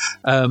Aces,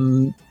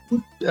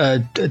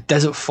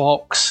 Desert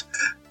Fox.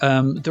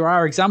 There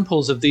are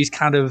examples of these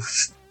kind of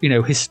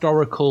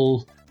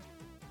historical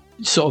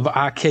sort of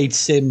arcade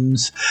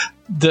sims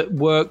that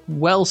work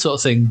well, sort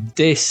of thing.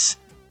 This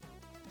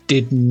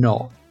did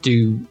not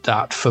do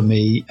that for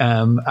me,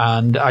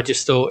 and I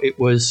just thought it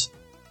was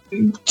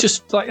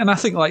just and I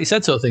think, like you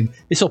said, sort of thing.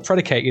 It's all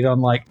predicated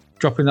on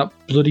dropping that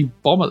bloody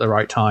bomb at the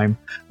right time,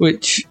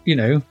 which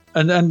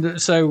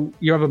and so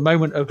you have a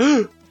moment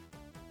of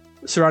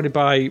surrounded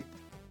by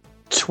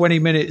 20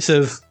 minutes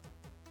of.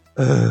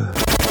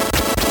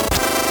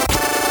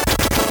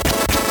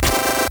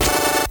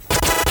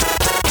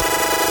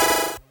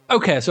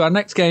 Okay, so our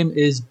next game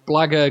is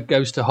Blagger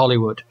Goes to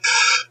Hollywood.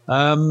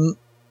 So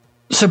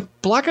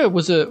Blagger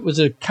was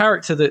a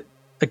character that,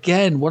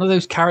 again, one of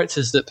those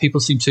characters that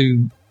people seem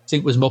to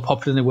think was more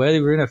popular than they were.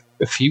 They were in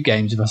a few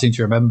games, if I seem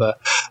to remember.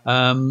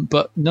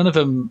 But none of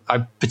them I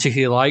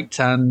particularly liked.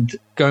 And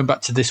going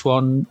back to this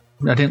one,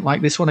 I didn't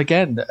like this one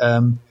again.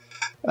 The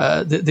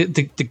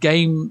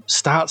game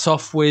starts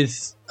off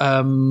with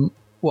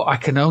what I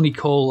can only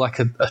call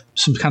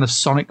some kind of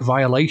sonic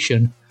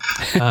violation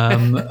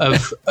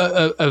of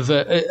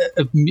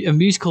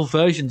musical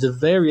versions of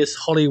various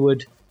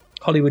Hollywood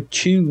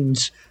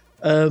tunes.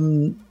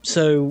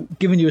 So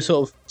giving you a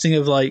sort of thing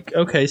of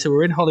okay, so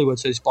we're in Hollywood,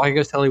 so it's Blagger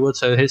Goes to Hollywood,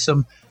 so here's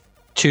some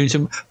tunes.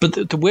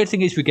 But the weird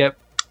thing is we get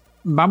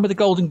Man with the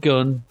Golden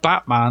Gun,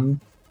 Batman,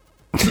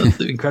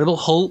 the Incredible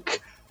Hulk,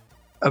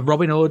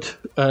 Robin Hood,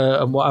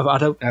 and whatever. I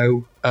don't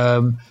know.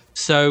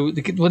 So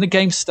when the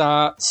game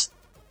starts,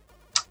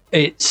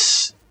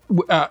 it's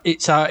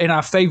in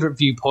our favourite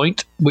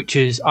viewpoint, which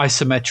is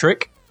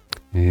isometric.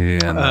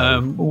 Yeah. No.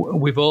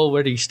 We've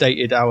already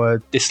stated our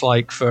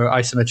dislike for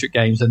isometric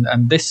games,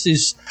 and this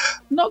is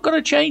not going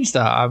to change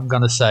that. I'm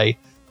going to say.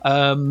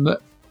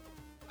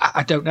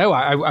 I don't know.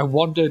 I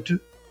wandered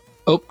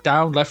up,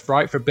 down, left,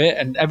 right for a bit,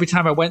 and every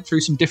time I went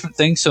through some different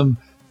things,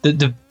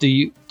 the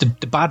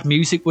bad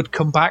music would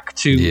come back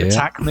to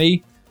attack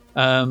me,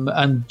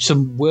 and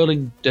some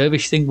whirling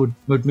dervish thing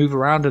would move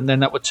around, and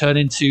then that would turn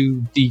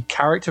into the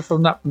character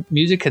from that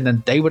music, and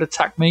then they would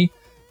attack me.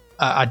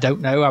 I don't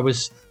know.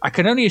 I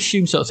can only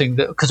assume sort of thing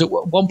that because at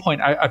one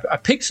point I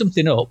picked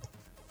something up.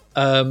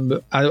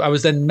 I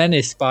was then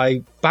menaced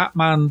by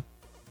Batman,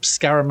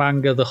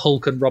 Scaramanga, the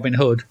Hulk, and Robin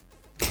Hood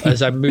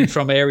as I moved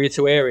from area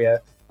to area,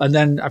 and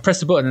then I pressed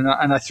the button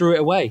and I threw it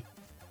away.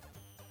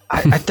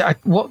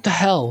 What the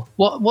hell?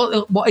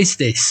 What is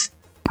this?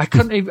 I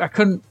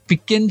couldn't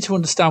begin to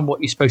understand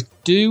what you're supposed to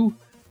do,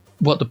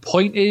 what the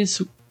point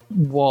is,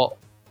 what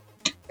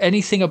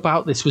anything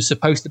about this was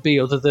supposed to be,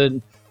 other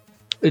than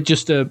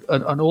just an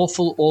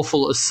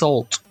awful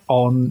assault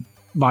on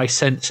my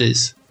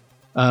senses.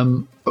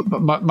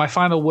 My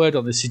final word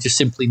on this is just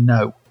simply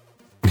no.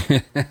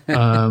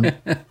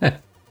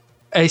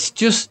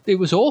 It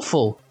was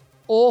awful.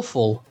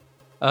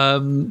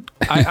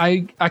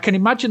 I can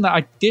imagine that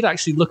I did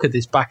actually look at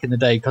this back in the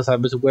day because I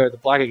was aware of the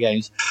Blagger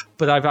games,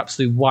 but I've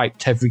absolutely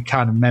wiped every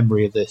kind of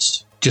memory of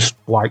this. Just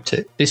wiped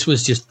it. This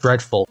was just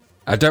dreadful.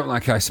 I don't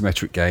like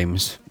isometric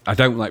games. I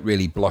don't like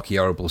really blocky,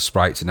 horrible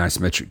sprites in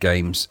isometric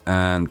games.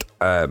 And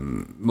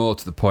more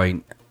to the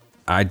point,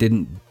 I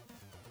didn't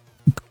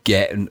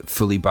get and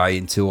fully buy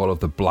into all of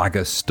the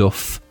Blagger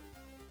stuff.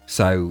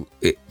 So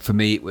for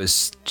me, it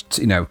was,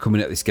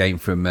 coming at this game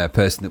from a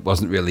person that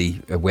wasn't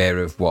really aware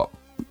of what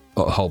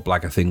the whole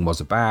Blagger thing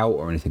was about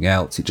or anything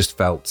else. It just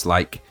felt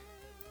like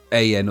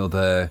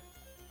another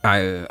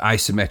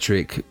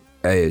isometric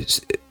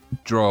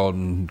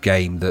drawn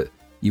game that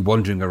you're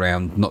wandering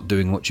around not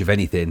doing much of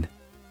anything.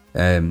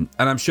 And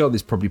I'm sure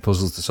there's probably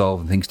puzzles to solve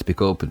and things to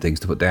pick up and things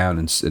to put down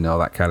and all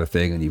that kind of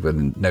thing. And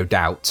even no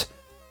doubt,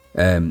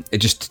 it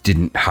just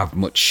didn't have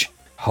much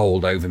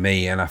hold over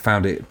me, and I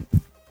found it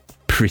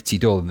pretty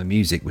dull, and the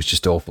music was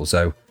just awful.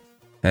 So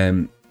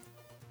I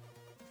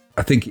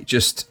think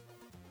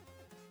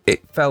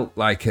it felt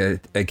like a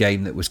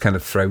game that was kind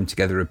of thrown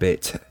together a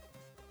bit.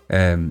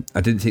 I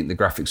didn't think the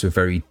graphics were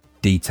very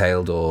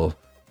detailed, or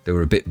they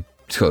were a bit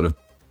sort of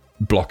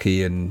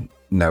blocky, and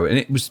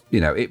it was,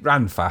 it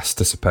ran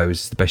fast, I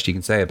suppose, is the best you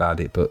can say about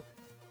it. But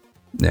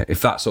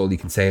if that's all you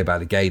can say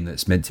about a game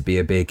that's meant to be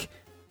a big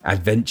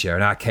adventure,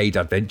 an arcade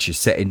adventure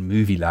set in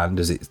movie land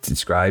as it's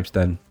described,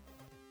 then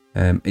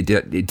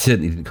it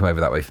certainly didn't come over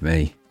that way for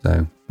me.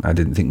 So I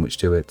didn't think much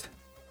to it.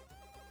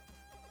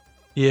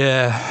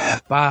 Yeah,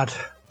 bad.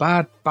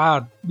 But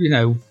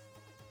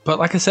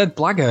like I said,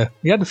 Blagger,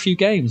 he had a few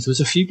games. There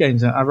was a few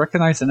games. I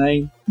recognise the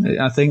name,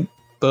 I think,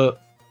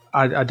 but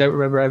I don't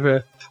remember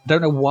ever. I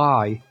don't know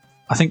why.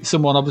 I think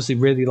someone obviously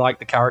really liked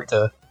the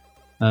character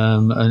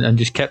and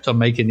just kept on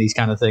making these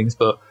kind of things.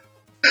 But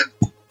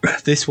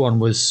this one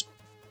was,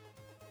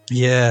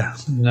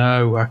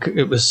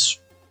 it was.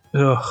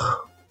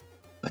 Ugh.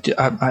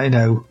 I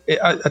know.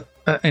 I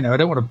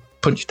don't want to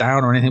punch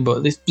down or anything,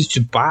 but it's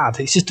just bad.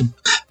 It's just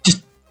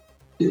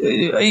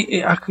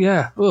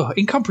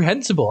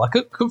incomprehensible. I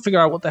couldn't figure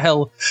out what the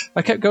hell.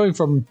 I kept going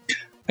from,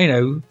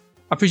 I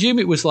presume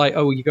it was like,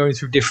 you're going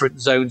through different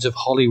zones of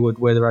Hollywood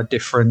where there are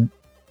different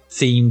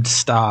themed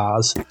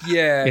stars.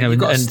 Yeah, you've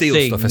got to steal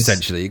stuff,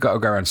 essentially. You've got to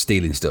go around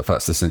stealing stuff.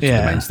 That's essentially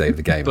the mainstay of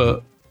the game.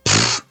 But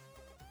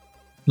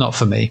not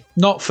for me.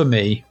 Not for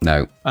me.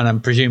 No. And I'm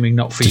presuming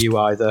not for you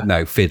either.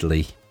 No,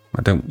 fiddly.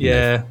 I don't...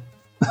 Yeah.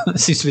 It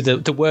seems to be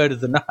the word of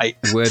the night.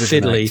 Word of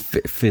fiddly. The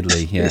night.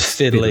 Fiddly, yes.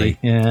 Fiddly,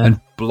 yeah. And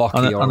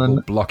blocky,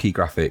 blocky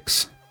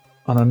graphics.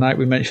 On a night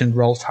we mentioned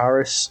Rolf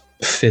Harris,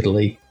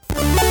 fiddly.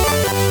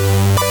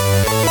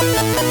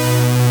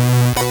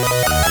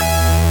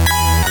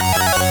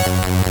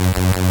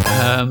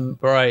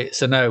 Right,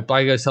 so no,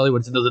 Blagger Goes to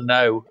Hollywood's another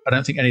no. I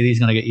don't think any of these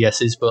are going to get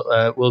yeses, but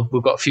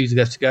we've got a few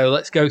left to go.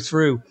 Let's go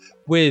through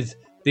with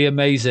the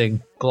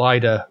amazing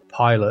Glider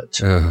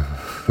Pilot.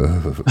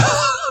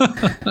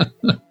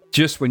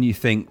 Just when you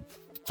think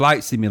flight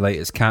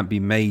simulators can't be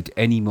made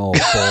any more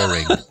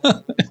boring.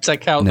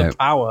 Take out the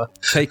power.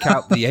 Take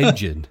out the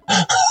engine.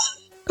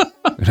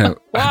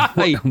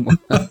 Why?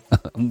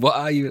 What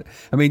are you...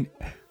 I mean...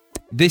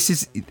 This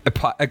is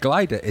a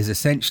glider is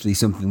essentially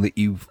something that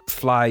you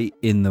fly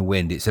in the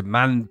wind. It's a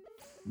manned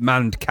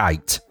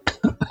kite,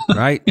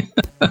 right?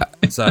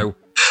 So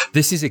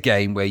this is a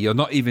game where you're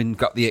not even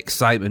got the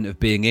excitement of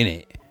being in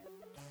it.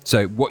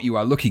 So what you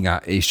are looking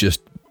at is just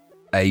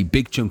a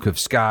big chunk of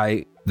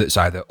sky that's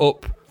either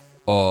up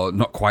or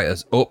not quite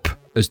as up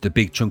as the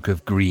big chunk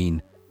of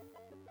green.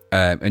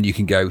 And you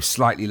can go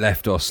slightly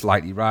left or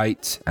slightly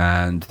right,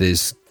 and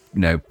there's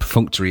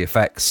perfunctory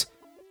effects.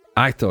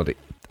 I thought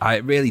I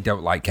really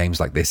don't like games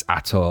like this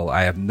at all.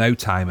 I have no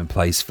time and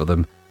place for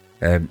them.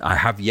 I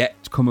have yet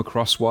come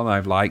across one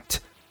I've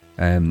liked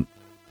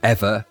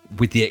ever,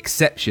 with the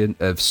exception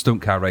of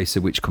Stunt Car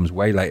Racer, which comes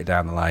way later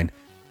down the line.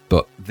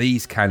 But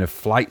these kind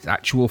of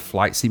actual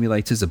flight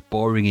simulators are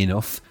boring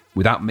enough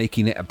without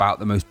making it about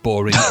the most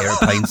boring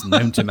airplanes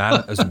known to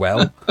man as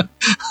well.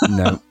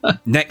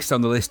 Next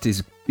on the list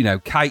is,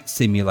 Kite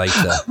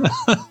Simulator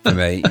for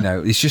me.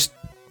 It's just,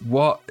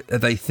 what are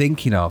they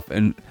thinking of?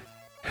 And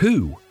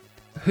who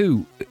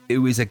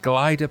is a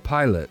glider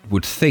pilot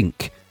would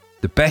think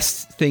the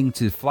best thing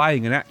to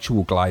flying an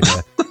actual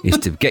glider is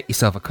to get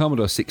yourself a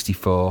Commodore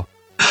 64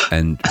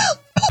 and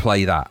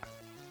play that?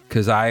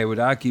 Because I would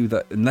argue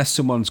that unless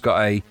someone's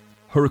got a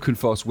hurricane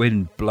force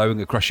wind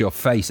blowing across your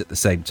face at the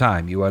same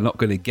time, you are not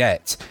going to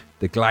get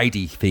the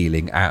glidey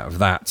feeling out of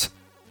that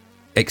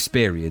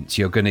experience.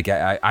 You're going to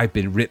get, I've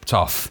been ripped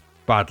off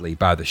badly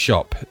by the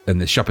shop, and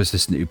the shop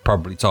assistant who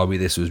probably told me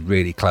this was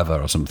really clever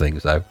or something.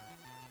 So,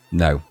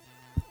 no.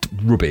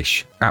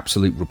 Rubbish.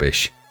 Absolute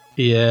rubbish.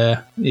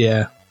 Yeah.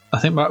 I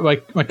think my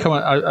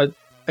comment, I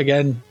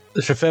again,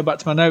 let's refer back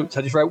to my notes.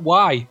 I just wrote,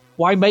 why?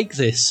 Why make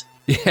this?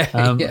 Yeah.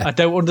 I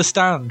don't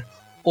understand.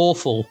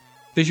 Awful.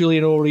 Visually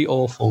and orally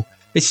awful.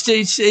 It's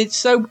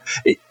so...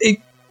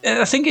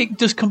 I think it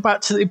does come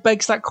back to... It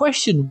begs that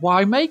question.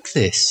 Why make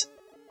this?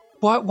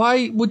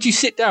 Why would you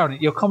sit down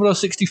at your Commodore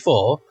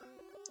 64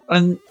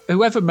 and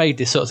whoever made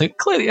this sort of thing,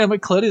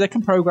 clearly they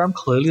can program,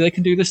 clearly they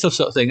can do this stuff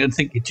sort of thing, and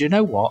think, do you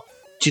know what?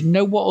 Do you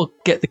know what will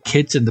get the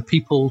kids and the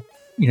people,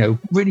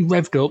 really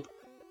revved up?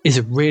 Is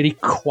a really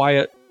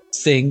quiet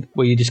thing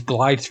where you just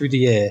glide through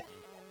the air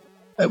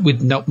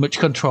with not much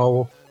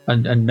control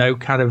and no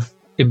kind of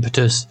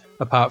impetus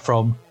apart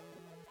from...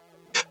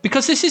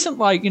 Because this isn't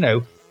like,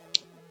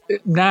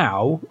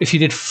 now, if you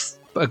did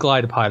a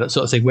glider pilot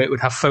sort of thing where it would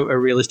have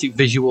photorealistic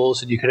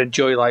visuals and you could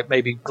enjoy like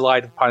maybe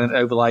glider pilot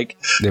over like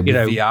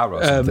VR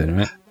or something,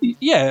 right?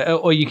 Yeah,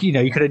 or you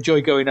could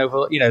enjoy going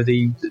over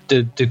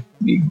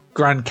the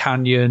Grand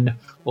Canyon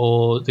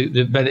or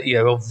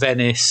or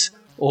Venice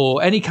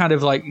or any kind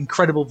of like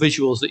incredible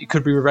visuals that you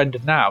could be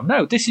rendered now.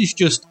 No, this is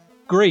just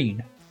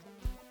green.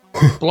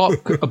 A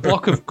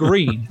block of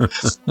green.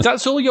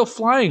 That's all you're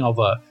flying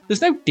over.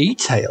 There's no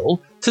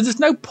detail, so there's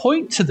no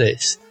point to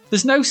this.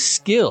 There's no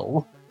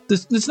skill.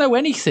 There's no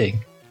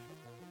anything.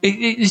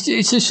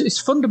 It's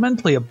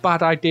fundamentally a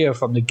bad idea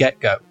from the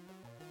get-go.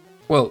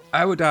 Well,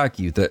 I would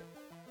argue that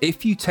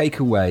if you take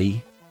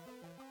away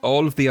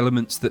all of the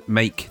elements that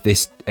make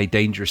this a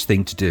dangerous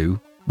thing to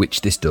do, which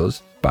this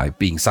does, by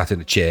being sat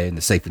in a chair in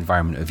the safe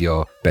environment of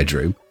your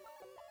bedroom,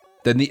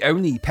 then the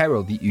only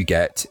peril that you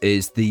get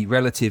is the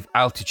relative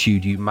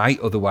altitude you might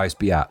otherwise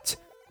be at,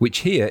 which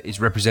here is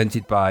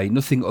represented by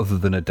nothing other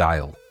than a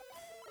dial.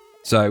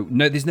 So,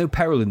 no, there's no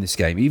peril in this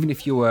game, even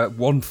if you were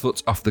 1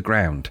 foot off the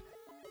ground.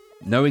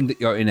 Knowing that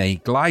you're in a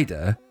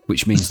glider,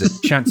 which means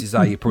that chances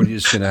are you're probably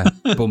just going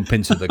to bump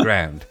into the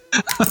ground.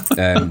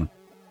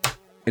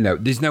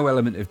 There's no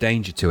element of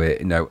danger to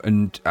it,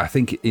 and I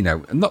think,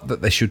 not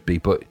that there should be,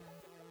 but,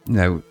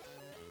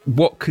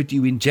 what could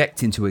you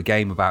inject into a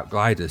game about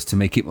gliders to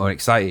make it more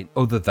exciting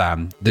other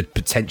than the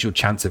potential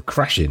chance of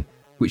crashing,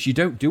 which you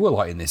don't do a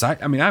lot in this.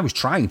 I was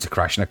trying to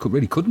crash and I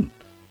really couldn't.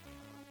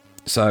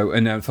 So,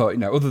 and I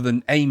thought, other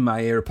than aim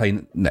my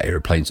aim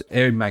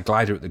my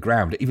glider at the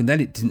ground, even then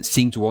it didn't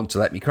seem to want to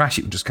let me crash.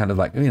 It would just kind of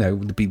like,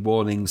 there'd be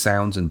warning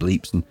sounds and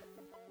bleeps.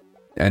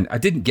 And I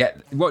didn't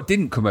get, what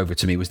didn't come over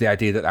to me was the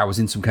idea that I was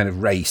in some kind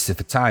of race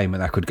for time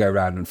and I could go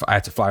around and I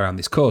had to fly around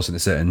this course in a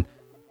certain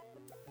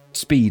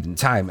speed and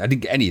time. I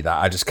didn't get any of that.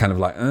 I just kind of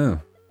like, oh,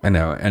 I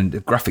know. And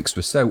the graphics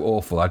were so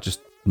awful. I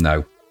just,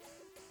 no.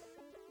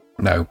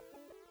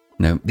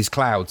 There's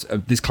clouds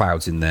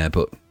in there,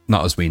 but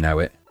not as we know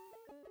it.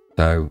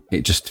 So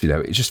it just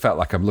felt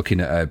like I'm looking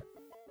at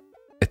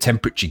a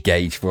temperature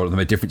gauge for all of them,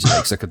 a difference it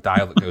makes, like a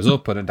dial that goes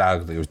up and a dial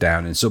that goes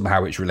down, and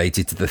somehow it's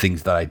related to the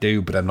things that I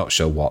do, but I'm not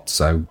sure what.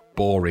 So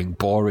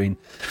boring.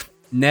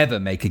 Never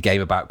make a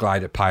game about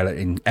glider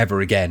piloting ever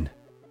again.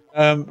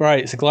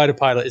 Right, so glider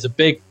pilot is a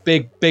big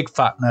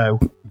fat no.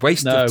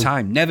 Waste of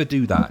time. Never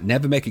do that.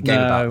 Never make a game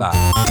about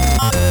that.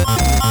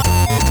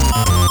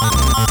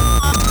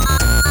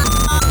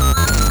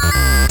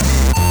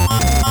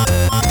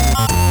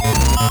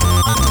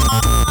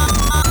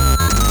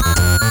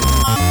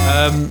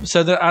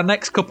 So our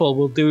next couple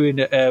we're doing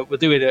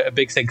a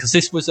big thing because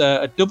this was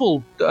a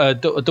double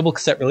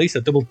cassette release,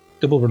 a double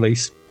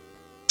release,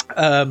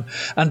 and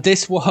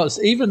this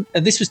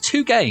was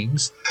 2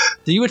 games.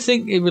 So you would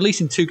think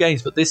releasing 2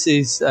 games, but this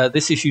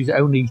issue's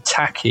only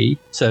tacky.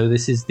 So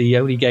this is the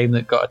only game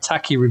that got a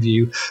tacky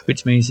review,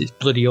 which means it's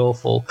bloody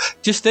awful.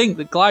 Just think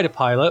that Glider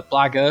Pilot,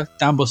 Blagger,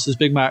 Dambusters,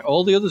 Big Mac,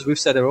 all the others we've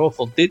said are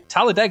awful.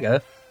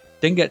 Talladega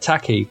didn't get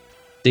tacky.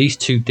 These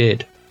 2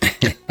 did.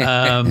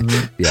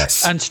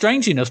 Yes. And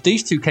strangely enough,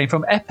 these 2 came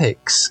from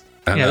Epics.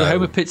 The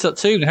home of Pits Up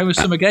 2, the home of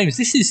Summer Games.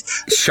 This is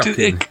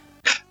shocking.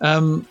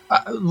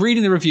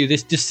 Reading the review,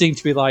 this just seemed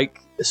to be like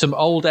some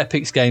old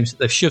Epics games that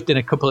they've shoved in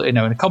a couple, in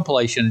a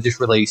compilation and just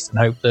released, and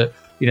hope that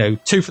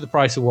two for the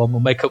price of one will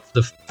make up for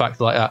the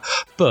fact like that.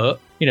 But,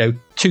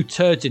 2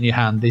 turds in your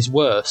hand is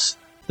worse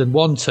than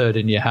 1 turd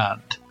in your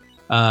hand.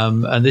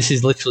 And this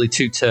is literally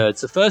 2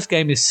 turds. The first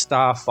game is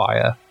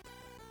Starfire.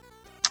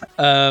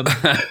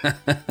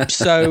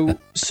 So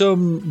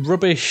some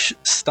rubbish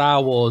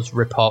Star Wars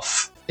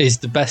ripoff is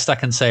the best I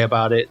can say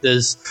about it.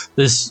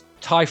 There's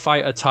TIE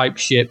fighter type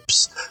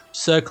ships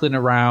circling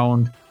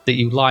around that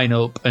you line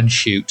up and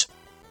shoot.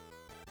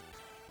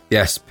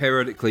 Yes,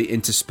 periodically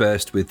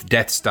interspersed with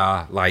Death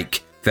Star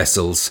like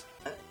vessels.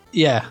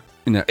 Yeah,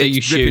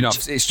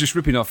 it's just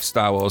ripping off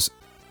Star Wars,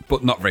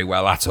 but not very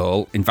well at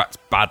all. In fact,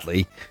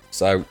 badly.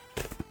 So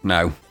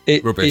no,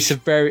 rubbish.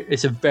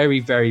 It's a very,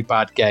 very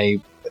bad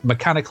game.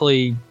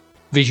 Mechanically,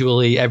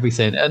 visually,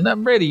 everything. And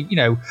then really,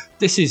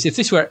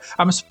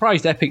 I'm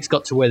surprised Epic's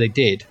got to where they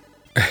did.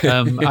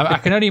 I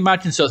can only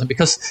imagine something,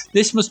 because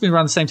this must have been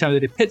around the same time they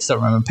did Pit Stop.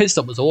 Remember, Pit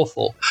Stop was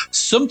awful.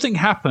 Something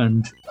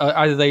happened.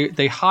 Either they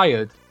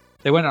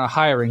went on a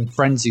hiring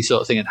frenzy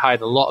sort of thing and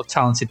hired a lot of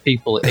talented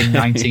people in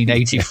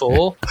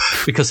 1984,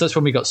 because that's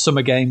when we got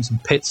Summer Games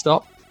and Pit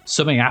Stop.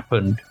 Something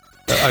happened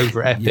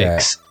over Epic's.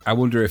 Yeah. I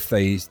wonder if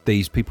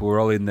these people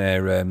were all in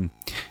their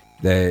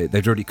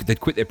they'd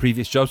quit their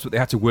previous jobs, but they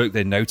had to work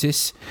their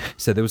notice.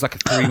 So there was like a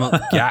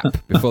 3-month gap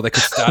before they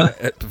could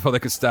start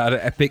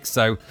at Epic.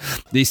 So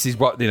this is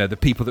what the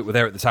people that were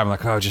there at the time were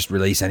like, oh, just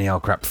release any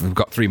old crap. We've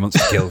got 3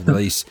 months to kill.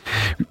 Release.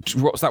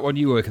 What's that one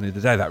you were working the other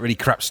day? That really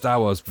crap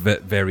Star Wars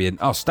variant.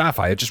 Oh,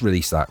 Starfire. Just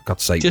release that.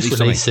 God's sake. Just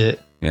release it.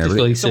 Yeah,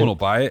 release someone will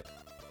buy it.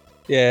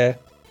 Yeah,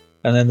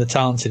 and then the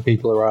talented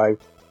people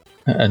arrived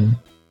and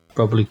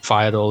probably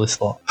fired all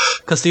this lot.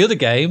 Because the other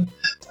game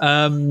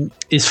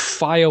is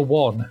Fire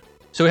 1.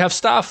 So we have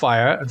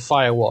Starfire and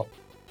Fire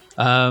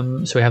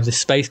 1. So we have this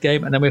space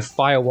game, and then we have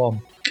Fire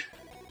 1.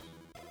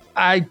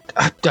 I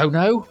don't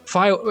know.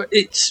 Fire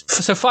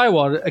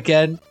 1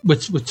 again. We're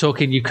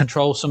talking. You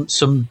control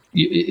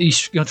you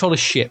control a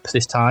ship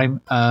this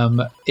time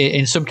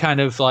in some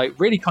kind of like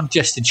really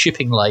congested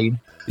shipping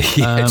lane.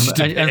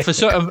 And for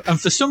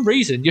some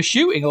reason you're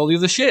shooting all the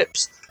other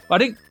ships. I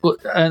think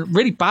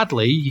really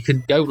badly. You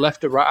can go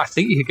left or right. I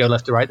think you can go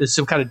left or right. There's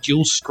some kind of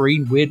dual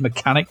screen weird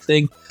mechanic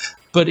thing.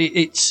 But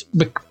it's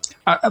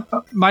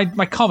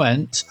my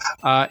comment: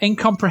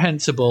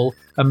 incomprehensible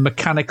and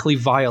mechanically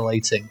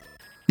violating.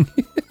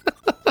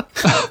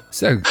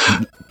 So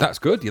that's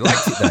good. You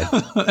liked it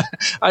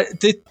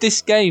then.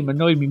 This game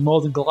annoyed me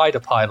more than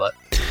Glider Pilot.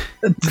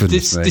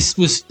 This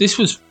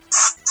was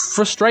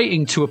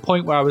frustrating to a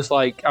point where I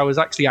was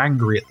actually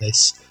angry at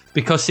this,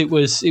 because it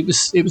was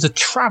a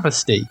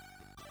travesty.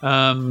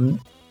 And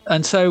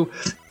so,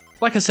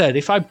 like I said,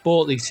 if I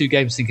bought these 2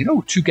 games thinking,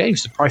 2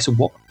 games, the price of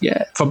what?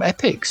 Yeah, from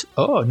Epic's.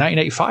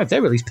 1985, they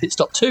released Pit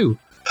Stop 2.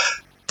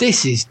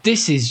 This is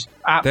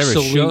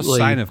absolutely... They're a sure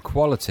sign of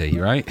quality,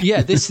 right?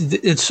 Yeah, this is...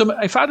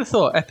 if I'd have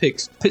thought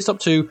Epic's Pit Stop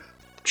 2,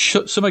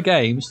 Summer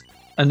Games,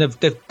 and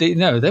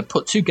they've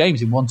put 2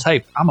 games in one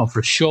tape, I'm on for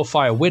a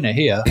surefire winner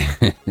here.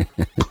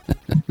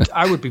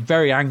 I would be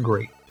very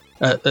angry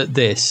at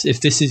this.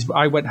 If this is...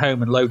 I went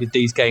home and loaded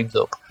these games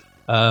up.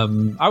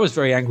 I was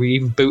very angry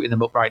even booting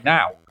them up right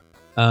now.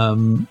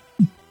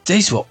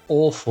 These were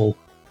awful.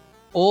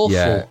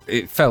 Yeah,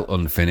 it felt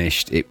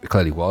unfinished. It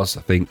clearly was.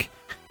 I think.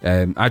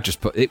 I just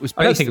put it was.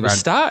 I don't think it was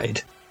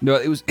started. No,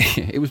 it was.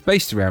 It was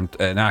based around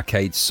an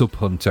arcade, Sub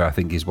Hunter, I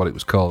think is what it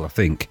was called. I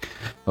think,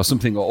 or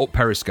something, or up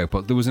Periscope.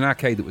 But there was an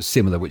arcade that was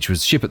similar, which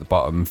was ship at the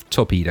bottom,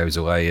 torpedoes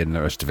away, and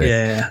the rest of it.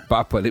 Yeah. But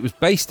I put it was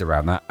based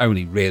around that,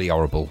 only really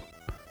horrible.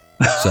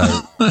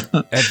 So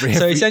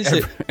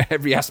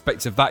every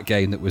aspect of that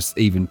game that was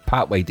even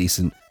partway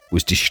decent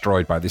was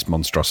destroyed by this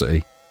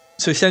monstrosity.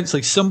 So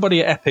essentially,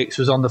 somebody at Epic's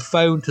was on the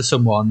phone to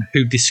someone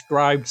who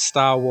described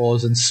Star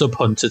Wars and Sub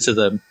Hunter to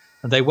them,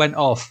 and they went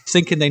off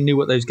thinking they knew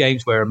what those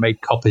games were and made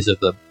copies of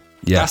them.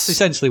 Yes. That's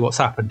essentially what's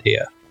happened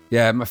here.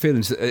 Yeah, my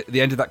feelings at the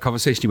end of that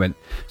conversation, you went,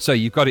 so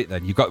you got it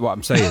then? You got what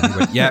I'm saying? You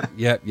went,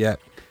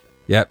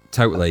 yep,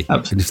 totally.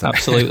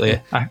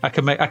 Absolutely. I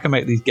can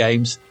make these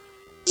games.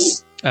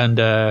 And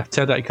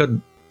turned out he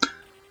couldn't.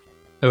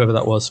 Whoever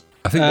that was.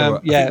 I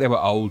think they were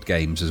old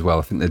games as well.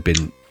 I think they'd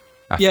been...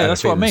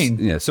 that's what I mean.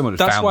 Yeah, someone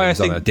had found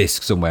these on a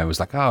disc somewhere and was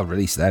like, oh,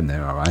 release them,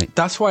 they're all right.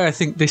 That's why I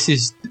think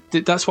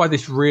that's why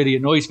this really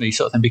annoys me,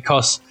 sort of thing,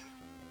 because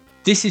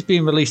this is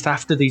being released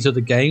after these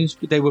other games,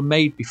 but they were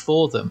made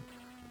before them.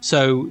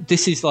 So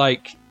this is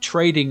like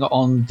trading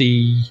on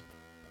the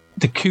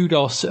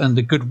kudos and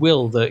the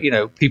goodwill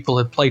that people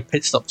had played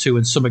Pit Stop 2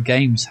 and Summer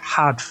Games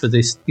had for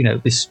this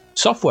this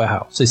software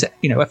house. This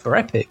for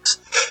Epic's.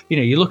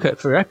 You look at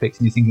for Epic's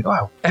and you're thinking,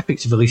 wow,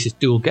 Epic's have released this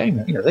dual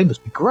game. They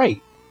must be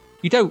great.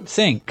 You don't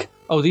think,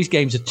 these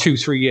games are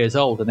 2-3 years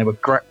old and they were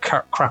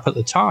crap at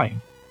the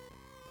time.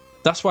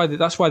 That's why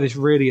this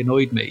really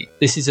annoyed me.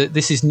 This is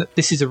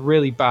a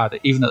really bad,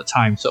 even at the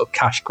time, sort of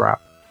cash grab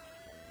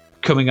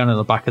coming on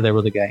the back of their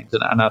other games,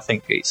 and I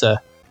think it's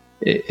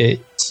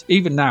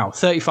even now,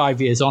 35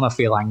 years on, I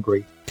feel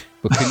angry.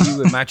 But can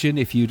you imagine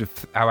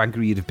how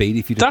angry you'd have been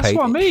if you'd have paid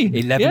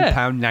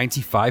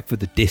 £11.95 for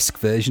the disc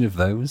version of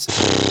those?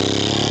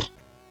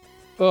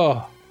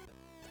 Oh,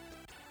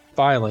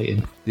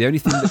 violating. The only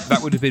thing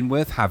that would have been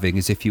worth having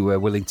is if you were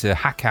willing to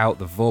hack out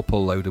the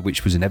Vorpal loader,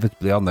 which was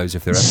inevitably on those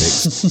if they're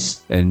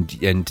epics,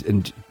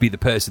 and be the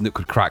person that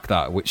could crack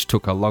that, which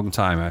took a long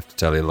time, I have to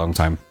tell you, a long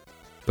time.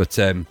 But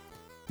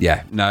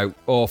yeah, no,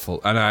 awful.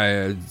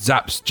 And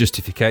Zapp's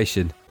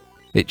justification,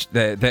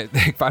 their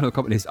final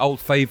comment is old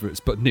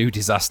favourites but new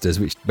disasters,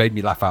 which made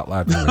me laugh out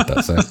loud when I read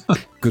that. So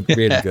good,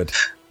 really good.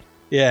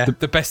 Yeah.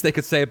 The best they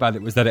could say about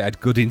it was that it had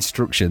good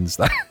instructions.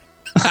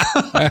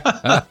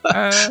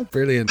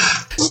 Brilliant.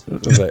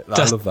 I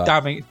love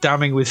that.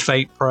 Damning with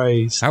faint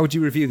praise. How would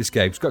you review this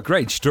game? It's got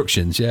great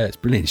instructions. Yeah, it's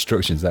brilliant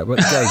instructions. That. What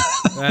the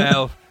game?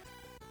 Well,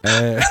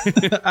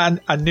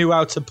 and I knew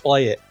how to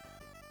play it.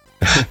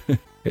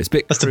 It's a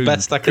bit That's crude, the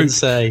best I can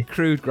say.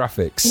 Crude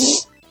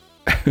graphics.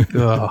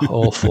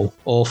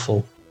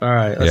 Awful. All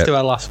right, let's do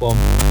our last one.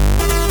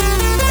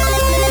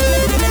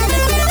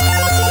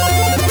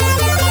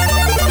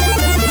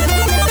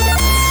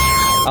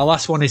 Our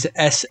last one is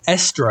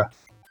Estra.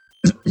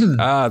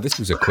 This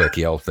was a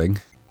quirky old thing.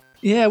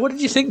 Yeah, what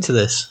did you think to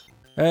this?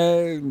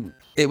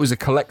 It was a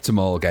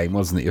collect-em-all game,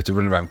 wasn't it? You have to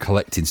run around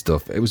collecting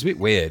stuff. It was a bit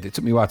weird. It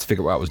took me a while to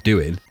figure out what I was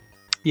doing.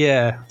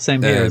 Yeah,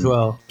 same here as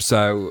well.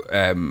 So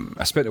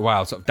I spent a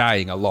while sort of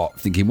dying a lot,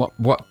 thinking, what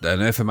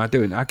on earth am I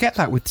doing? I get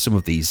that with some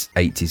of these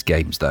 80s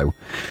games, though.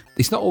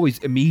 It's not always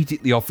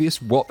immediately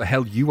obvious what the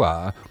hell you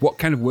are, what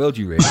kind of world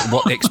you're in, and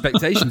what the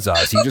expectations are.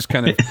 So you just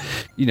kind of,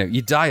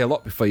 you die a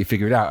lot before you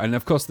figure it out. And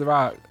of course, there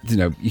are,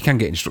 you can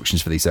get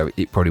instructions for these, so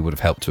it probably would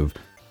have helped to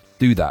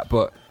do that.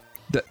 But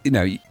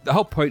the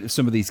whole point of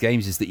some of these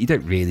games is that you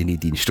don't really need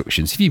the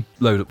instructions. If you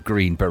load up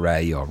Green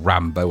Beret or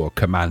Rambo or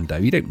Commando,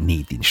 you don't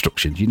need the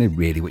instructions. You know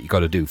really what you got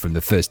to do from the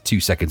first 2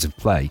 seconds of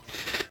play.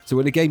 So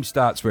when a game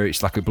starts where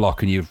it's like a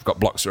block and you've got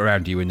blocks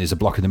around you and there's a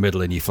block in the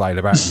middle and you're flying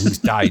about and you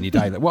just die and you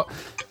die, like what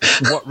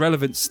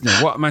relevance?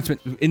 What am I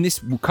in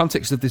this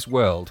context of this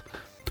world?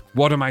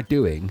 What am I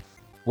doing?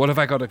 What have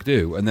I got to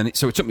do? And then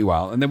so it took me a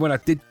while. And then when I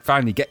did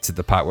finally get to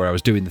the part where I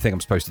was doing the thing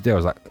I'm supposed to do, I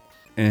was like,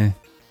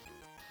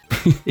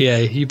 Yeah,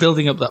 you're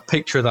building up that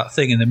picture of that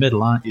thing in the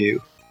middle, aren't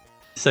you?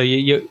 So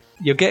you're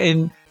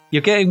getting.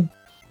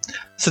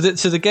 So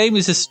the game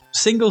is a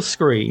single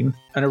screen,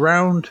 and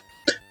around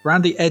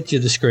the edge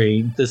of the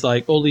screen, there's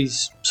like all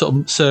these sort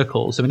of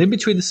circles. I mean, in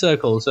between the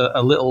circles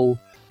are little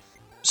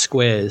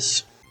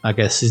squares. I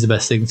guess is the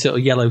best thing. Sort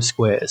of yellow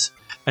squares,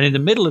 and in the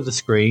middle of the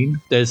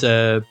screen, there's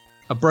a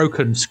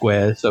broken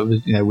square. So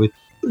with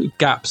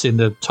gaps in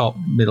the top,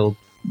 middle,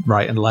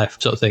 right and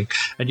left sort of thing,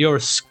 and you're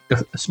a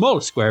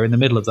smaller square in the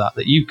middle of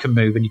that you can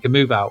move and you can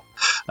move out.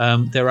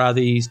 There are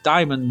these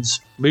diamonds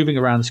moving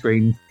around the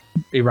screen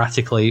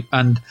erratically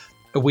and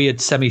a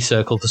weird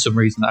semicircle for some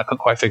reason that I couldn't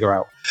quite figure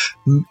out.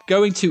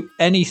 Going to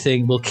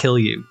anything will kill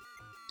you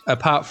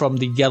apart from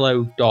the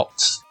yellow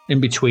dots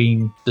in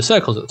between the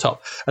circles at the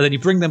top, and then you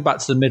bring them back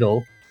to the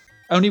middle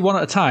only one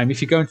at a time.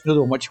 If you go into another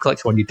one, once you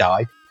collect one, you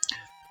die.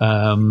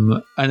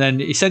 And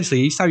then essentially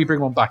each time you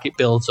bring one back, it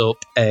builds up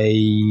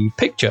a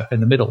picture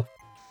in the middle.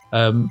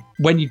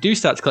 When you do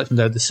start to collect them,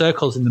 though, the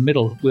circles in the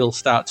middle will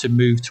start to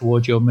move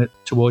toward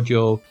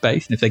your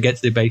base, and if they get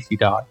to the base, you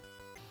die.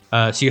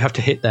 So you have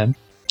to hit them.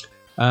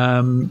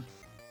 So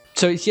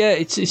it's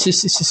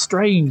a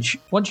strange.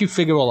 Once you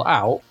figure all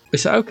out,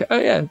 it's okay. Oh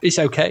yeah, it's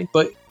okay,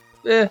 but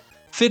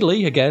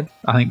fiddly again.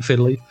 I think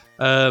fiddly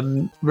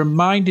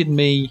reminded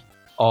me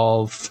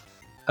of.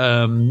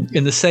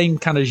 In the same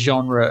kind of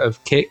genre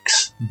of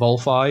Kicks,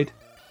 Volfied,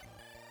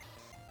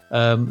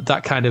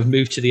 that kind of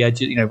move to the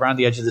edge, around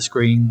the edge of the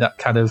screen, that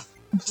kind of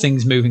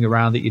things moving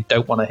around that you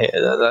don't want to hit.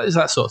 That is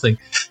that sort of thing.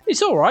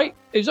 It's all right.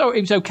 It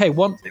was okay.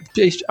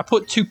 I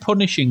put too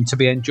punishing to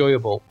be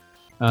enjoyable.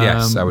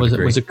 Yes, I would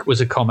agree.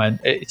 Was a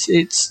comment.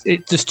 It's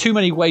there's too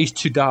many ways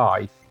to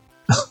die.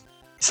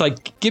 It's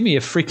like, give me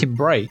a freaking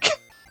break.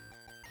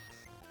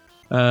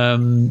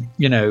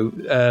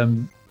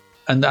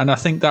 And I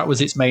think that was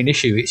its main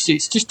issue. It's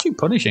just too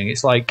punishing.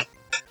 It's like,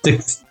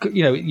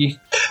 you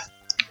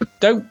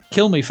don't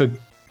kill me for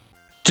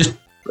just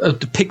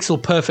the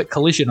pixel perfect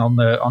collision on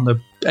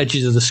the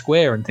edges of the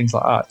square and things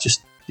like that.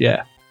 Just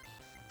it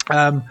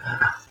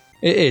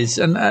is,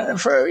 and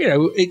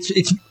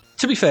it's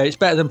to be fair, it's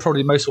better than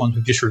probably most ones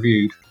we've just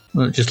reviewed,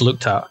 just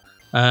looked at.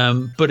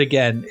 But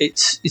again,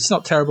 it's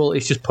not terrible.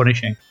 It's just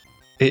punishing.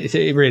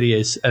 It really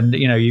is, and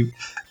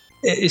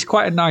it's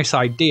quite a nice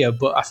idea.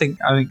 But I think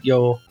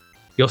your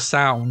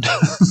sound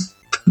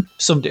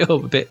summed it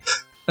up a bit.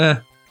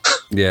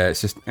 Yeah,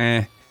 it's just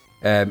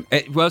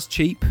it was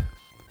cheap,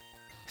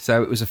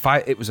 so it was a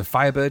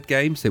Firebird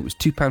game, so it was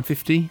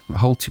 £2.50, a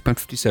whole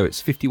 £2.50, so it's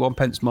 51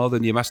 pence more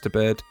than your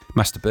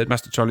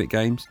Mastertronic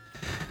games.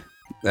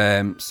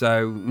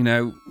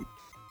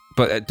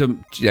 But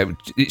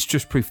it's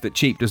just proof that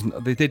cheap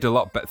doesn't. They did a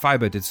lot, but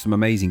Firebird did some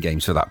amazing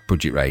games for that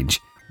budget range.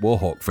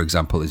 Warhawk, for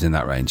example, is in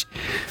that range.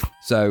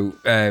 So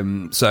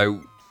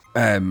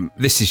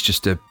this is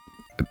just a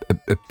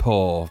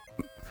poor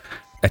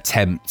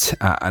attempt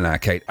at an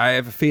arcade. I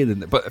have a feeling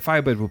that, but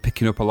Firebird were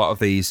picking up a lot of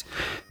these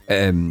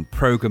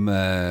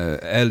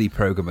early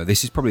programmer.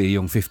 This is probably a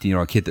young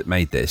 15-year-old kid that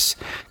made this,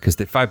 because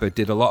the Firebird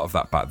did a lot of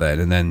that back then,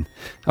 and then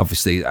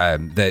obviously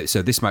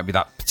so this might be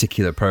that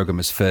particular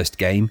programmer's first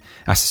game.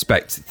 I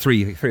suspect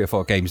three or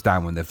four games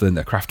down, when they've learned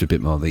their craft a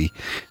bit more,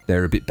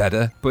 they're a bit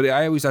better. But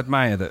I always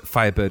admire that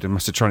Firebird and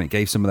Mastertronic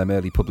gave some of them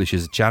early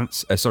publishers a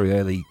chance,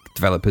 early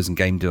developers and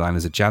game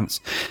designers a chance,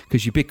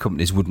 because your big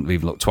companies wouldn't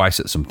even look twice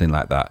at something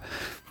like that.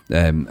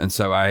 And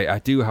so I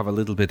do have a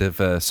little bit of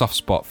a soft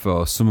spot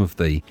for some of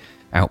the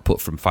output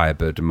from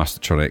Firebird and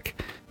Mastertronic,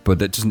 but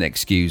that doesn't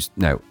excuse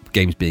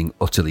games being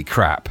utterly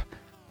crap.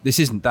 This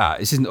isn't that.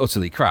 This isn't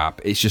utterly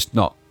crap. It's just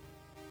not.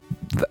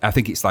 I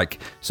think it's like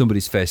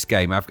somebody's first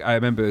game. I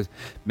remember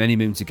many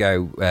moons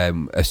ago,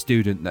 a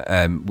student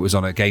that was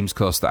on a games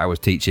course that I was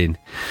teaching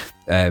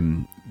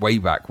way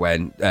back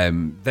when.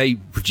 They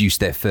produced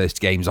their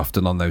first games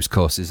often on those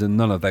courses, and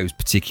none of those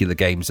particular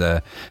games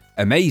are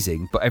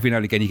amazing, but every now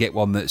and again you get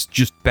one that's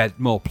just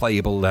more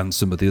playable than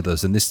some of the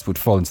others, and this would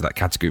fall into that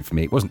category for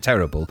me. It wasn't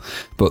terrible,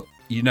 but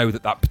you know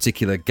that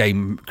particular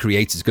game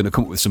creator is going to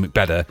come up with something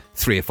better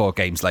 3 or 4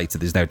 games later.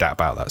 There's no doubt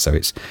about that. So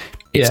it's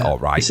all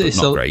right, but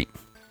not great.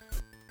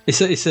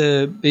 It's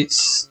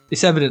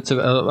evidence of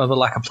a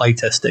lack of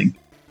playtesting.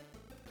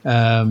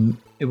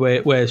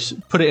 Where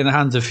put it in the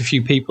hands of a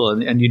few people,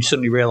 and you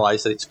suddenly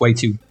realise that it's way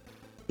too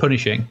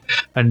punishing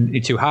and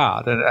it's too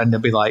hard, and they'll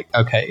be like,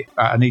 okay,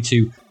 I need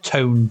to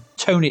tone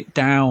it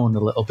down a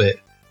little bit.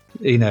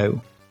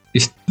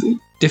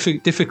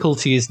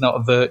 Difficulty is not a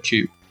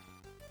virtue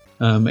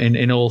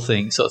in all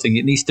things, sort of thing.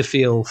 It needs to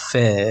feel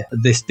fair.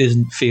 This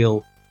doesn't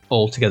feel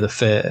altogether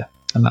fair,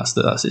 and that's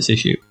its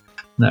issue.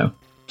 No.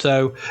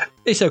 So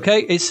it's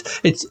okay.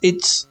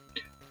 It's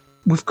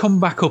we've come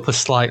back up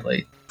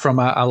slightly from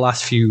our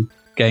last few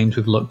games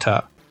we've looked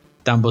at.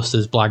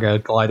 Dambusters,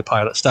 Blackguard, Glider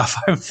Pilot,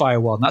 Starfire, and Fire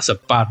 1. That's a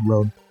bad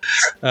run.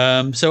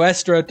 So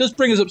Estra does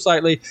bring us up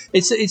slightly.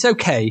 It's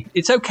okay.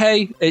 It's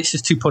okay. It's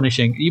just too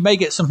punishing. You may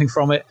get something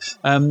from it.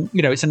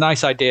 It's a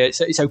nice idea.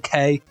 It's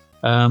okay.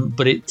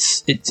 But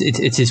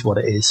it is what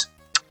it is.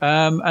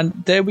 And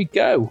there we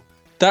go.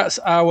 That's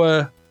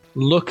our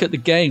look at the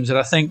games. And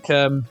I think,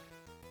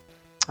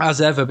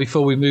 as ever,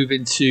 before we move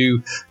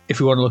into, if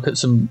we want to look at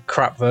some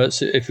crap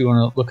verts, if we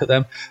want to look at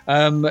them,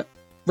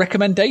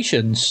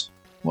 recommendations.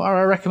 What are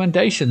our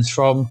recommendations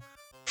from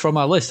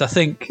our list? I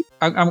think,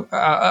 if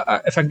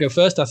I can go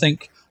first, I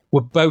think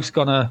we're both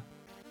gonna.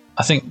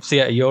 I think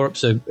Theatre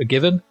Europe's a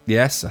given.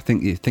 Yes, I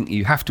think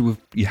you have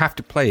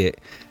to play it.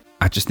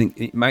 I just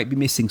think it might be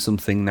missing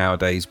something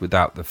nowadays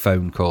without the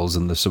phone calls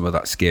and some of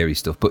that scary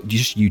stuff. But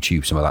just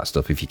YouTube some of that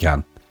stuff if you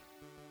can.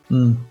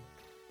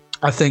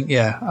 I think,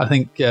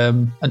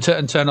 and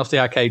turn off the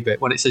arcade bit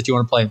when it says, "Do you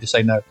want to play?" and just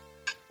say no.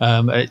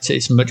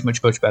 It's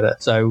much better.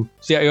 So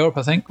Theatre Europe,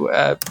 I think.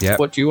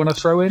 What do you want to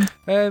throw in?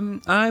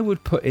 I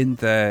would put in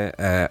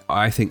there.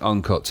 I think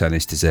On-Court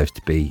Tennis deserves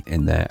to be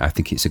in there. I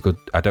think it's a good.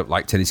 I don't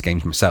like tennis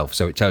games myself,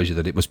 so it tells you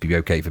that it must be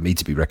okay for me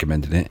to be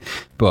recommending it.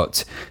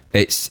 But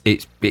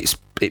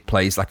it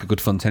plays like a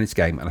good fun tennis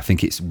game, and I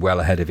think it's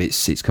well ahead of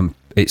its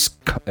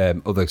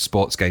other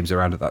sports games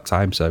around at that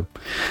time. So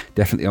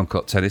definitely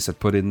On-Court Tennis. I'd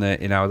put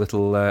in our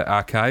little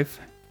archive.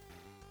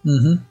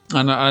 Mm-hmm.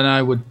 And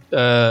I would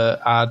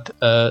add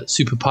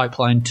Super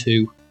Pipeline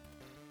 2.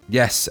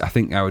 Yes, I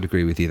think I would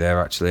agree with you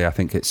there, actually. I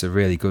think it's a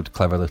really good,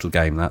 clever little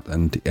game, that,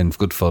 and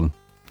good fun.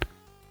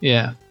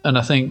 Yeah, and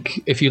I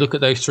think if you look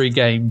at those 3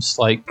 games,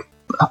 like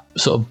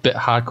sort of bit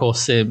hardcore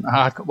sim,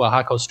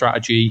 hardcore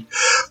strategy,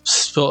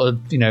 sort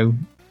of,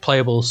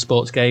 playable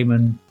sports game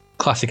and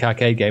classic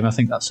arcade game, I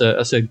think that's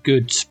a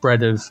good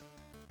spread of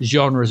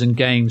genres and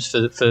games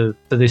for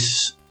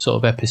this sort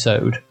of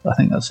episode. I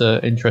think that's an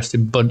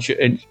interesting bunch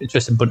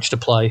to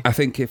play. I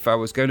think if I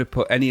was going to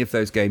put any of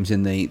those games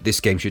in this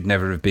game should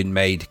never have been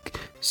made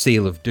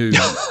seal of doom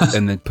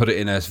and then put it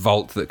in a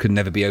vault that could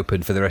never be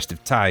opened for the rest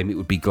of time, it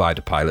would be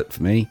Glider Pilot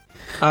for me.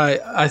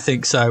 I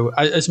think so.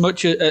 As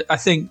much as I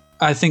think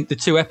the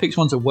 2 Epics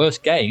ones are worse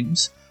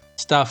games,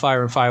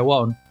 Starfire and Fire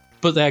 1,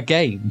 but they're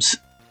games.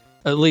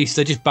 At least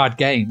they're just bad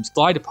games.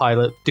 Glider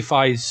Pilot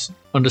defies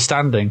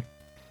understanding.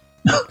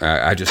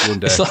 I just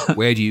wonder,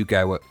 where do you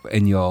go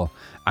in your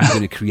I'm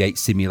going to create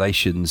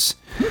simulations?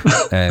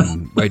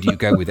 Where do you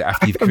go with it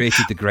after you've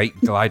created the great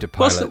Glider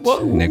Pilot?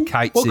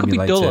 Kite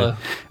simulator.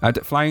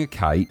 Flying a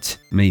kite,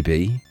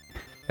 maybe.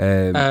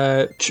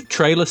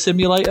 Trailer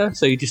simulator,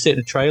 so you just sit in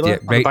a trailer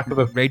on the back of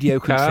a radio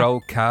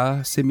controlled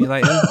car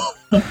simulator.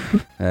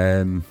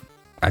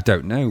 I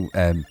don't know.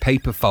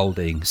 Paper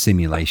folding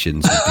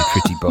simulations would be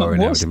pretty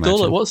boring, I would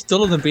imagine. What's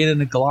duller than being in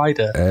a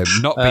glider?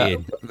 Not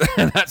being.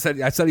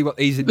 I tell you what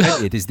he's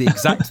invented is the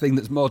exact thing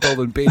that's more dull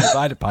than being a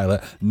glider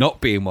pilot,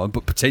 not being one,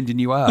 but pretending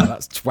you are.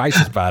 That's twice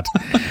as bad.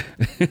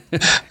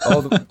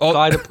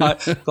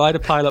 Glider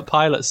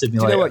pilot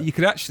simulator. Do you know what? You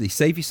could actually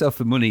save yourself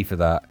the money for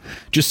that.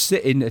 Just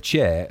sit in a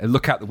chair and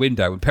look out the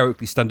window and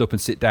periodically stand up and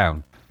sit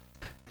down.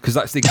 Because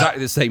that's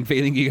exactly the same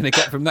feeling you're going to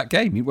get from that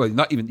game. Well,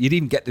 you'd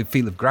even get the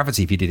feel of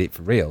gravity if you did it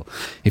for real.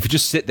 If you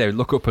just sit there and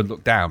look up and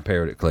look down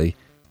periodically,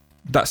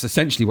 that's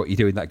essentially what you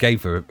do in that game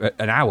for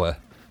an hour.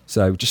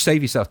 So just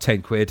save yourself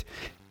 10 quid,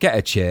 get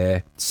a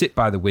chair, sit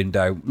by the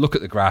window, look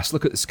at the grass,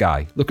 look at the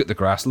sky, look at the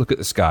grass, look at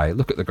the sky,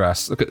 look at the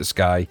grass, look at the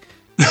sky.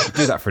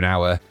 Do that for an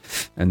hour,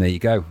 and there you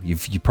go.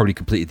 You've probably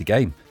completed the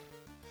game.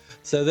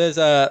 So there's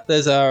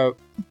our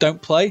don't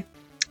play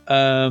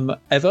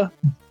ever.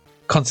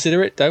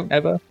 Consider it, don't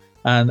ever.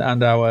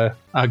 And our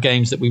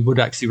games that we would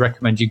actually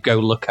recommend you go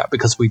look at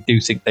because we do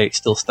think they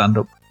still stand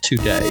up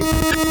today.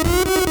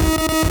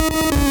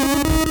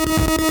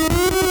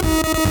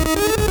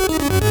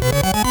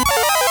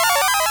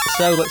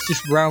 So let's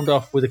just round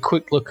off with a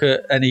quick look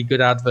at any good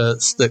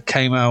adverts that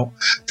came out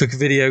for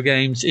video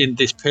games in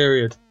this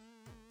period.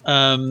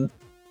 I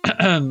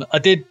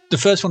did the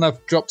first one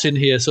I've dropped in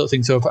here, sort of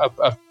thing. So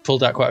I've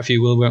pulled out quite a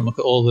few. We won't look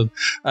at all of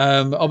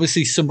them.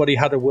 Obviously, somebody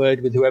had a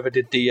word with whoever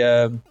did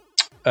the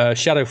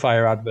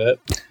Shadowfire advert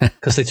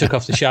because they took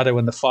off the shadow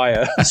and the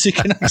fire, so you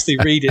can actually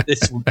read it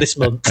this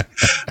month,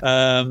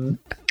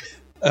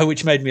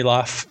 which made me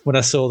laugh when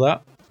I saw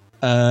that.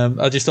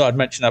 I just thought I'd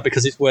mention that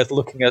because it's worth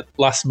looking at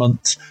last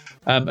month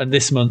and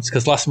this month,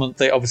 because last month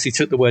they obviously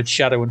took the word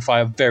shadow and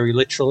fire very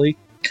literally.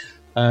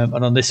 And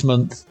on this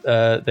month,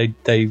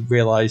 they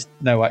realised,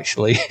 no,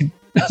 actually,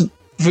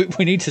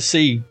 we need to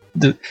see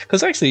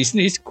because actually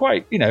it's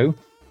quite,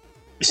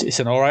 it's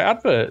an all right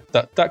advert.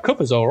 That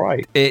cover's all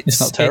right.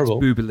 It's not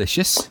terrible. It's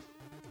boobalicious.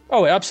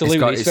 Oh,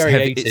 absolutely! It's very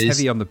heavy, 80s. It's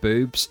heavy on the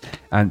boobs,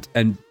 and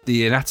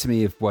the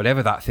anatomy of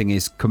whatever that thing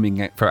is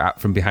coming out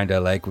from behind her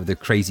leg with the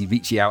crazy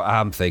reachy out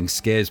arm thing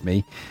scares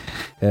me.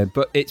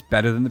 But it's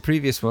better than the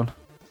previous one.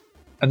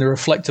 And the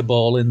reflector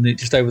ball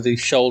just over the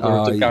shoulder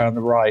of the guy on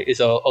the right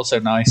is also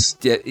nice.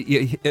 Yeah,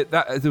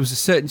 there was a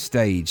certain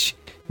stage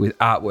with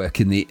artwork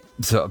in the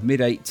sort of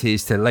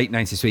mid-80s to late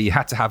 90s where you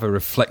had to have a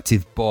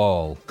reflective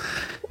ball.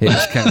 It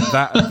was kind of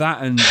that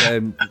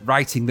and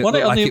writing that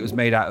looked like it was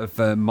made out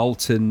of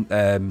molten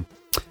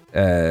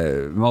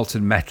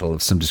metal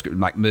of some description,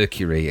 like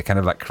mercury, a kind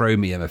of like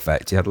chromium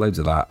effect. You had loads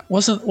of that.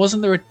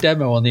 Wasn't there a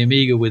demo on the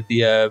Amiga with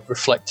the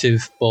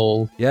reflective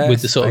ball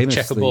with the sort of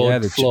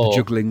checkerboard floor?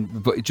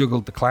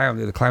 Juggled the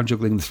clown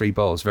juggling the three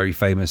balls. Very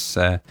famous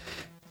first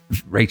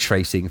ray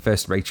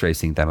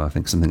tracing demo, I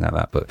think, something like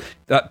that. But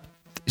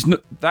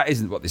that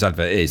isn't what this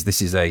advert is.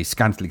 This is a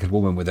scantily clad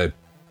woman with her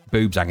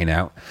boobs hanging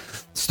out,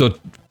 stood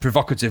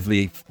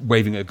provocatively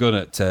waving a gun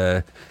at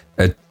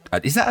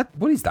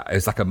what is that?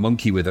 It's like a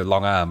monkey with a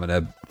long arm and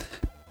a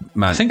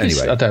man. I think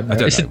anyway, I don't know.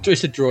 It's a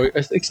droid.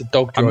 It's a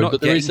dog droid. I'm not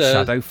but there is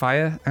a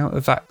Shadowfire out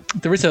of that.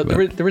 There is a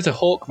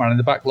Hawkman in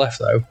the back left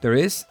though. There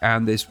is,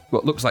 and there's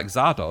what looks like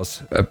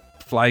Zardoz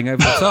flying over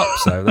the top.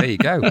 So there you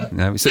go.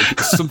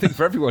 It's something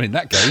for everyone in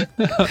that game.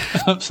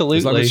 Absolutely.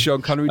 As long as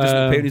Sean Connery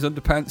doesn't appear in his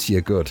underpants,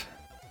 you're good.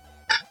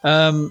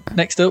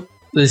 Next up,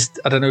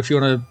 I don't know if you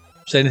want to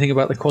say anything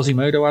about the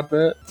Quasimodo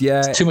advert.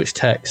 Yeah, it's too much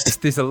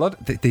text. There's a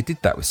lot. They did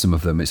that with some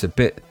of them. It's a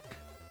bit.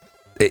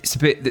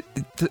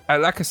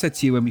 Like I said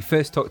to you when we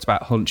first talked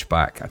about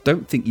Hunchback, I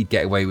don't think you'd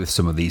get away with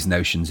some of these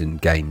notions in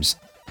games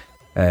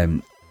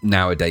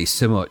nowadays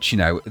so much.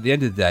 At the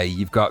end of the day,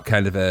 you've got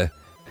kind of a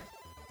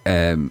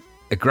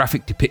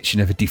graphic depiction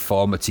of a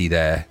deformity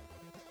there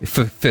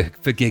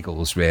for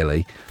giggles,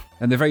 really.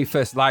 And the very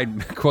first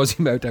line,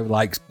 Quasimodo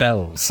likes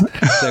bells.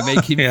 They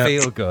make him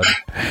feel good.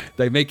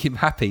 They make him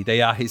happy.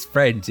 They are his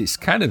friends. It's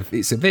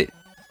a bit.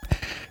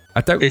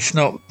 It's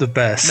not the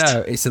best.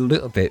 No, it's a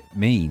little bit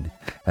mean.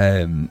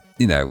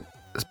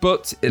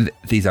 But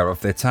these are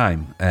of their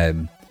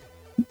time.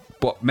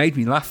 What made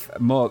me laugh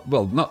more,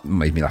 well, not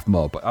made me laugh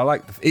more, but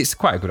it's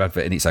quite a good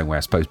advert in its own way, I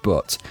suppose,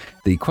 but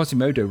the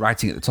Quasimodo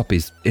writing at the top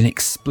is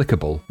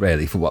inexplicable,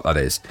 really, for what that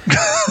is.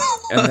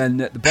 And then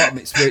at the bottom,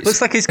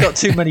 looks like he's got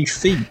too many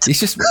feet. It's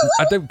just,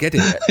 I don't get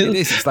it. It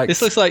is. It's like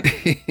this looks like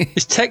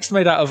it's text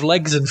made out of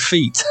legs and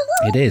feet.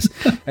 It is.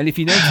 And if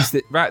you notice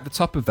that right at the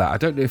top of that, I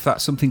don't know if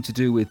that's something to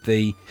do with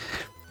the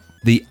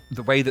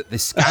way that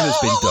this scan has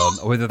been done,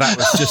 or whether that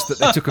was just that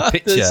they took a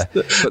picture.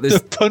 There's a little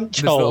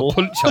punch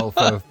hole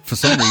for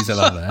some reason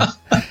on there.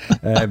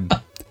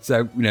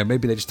 So,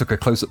 maybe they just took a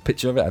close-up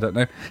picture of it, I don't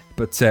know.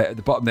 But at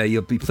the bottom there,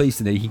 you'll be pleased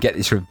to know you can get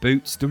this from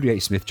Boots,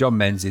 W.H. Smith, John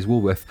Menzies,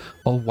 Woolworth,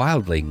 or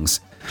Wildlings.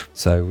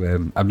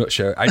 So I'm not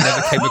sure. I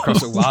never came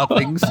across a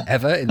Wildlings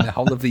ever in the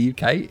whole of the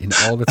UK in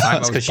all the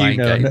time I was buying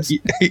games.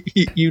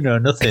 You know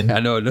nothing. I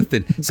know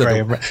nothing.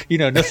 You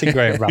know nothing,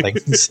 Graham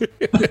Rallings.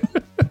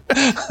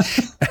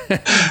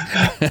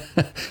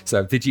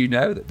 So did you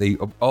know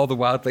that all the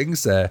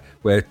Wildlings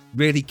were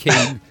really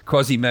keen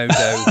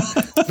Quasimodo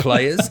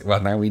players?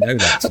 Well, now we know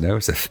that.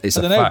 It's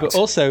a fact. But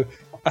also,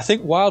 I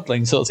think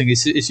Wildling sort of thing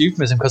is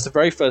euphemism because the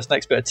very first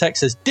next bit of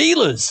text says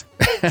dealers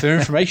for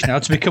information how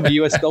to become a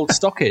US gold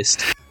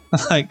stockist.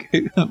 So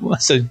we've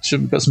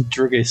got some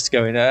druggists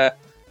going, I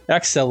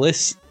can sell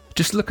this.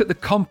 Just look at the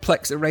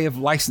complex array of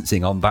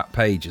licensing on that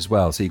page as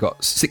well. So you've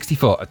got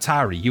 64,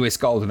 Atari, US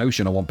Gold, and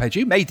Ocean on one page.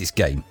 Who made this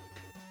game?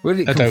 Where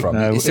did it come from?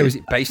 Know. Is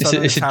it based on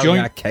an Atari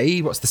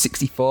arcade? What's the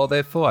 64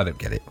 there for? I don't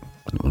get it.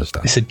 I don't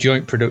understand. It's a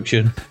joint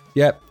production.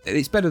 Yeah,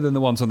 it's better than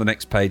the ones on the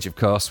next page, of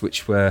course,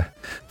 which were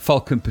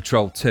Falcon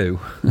Patrol 2.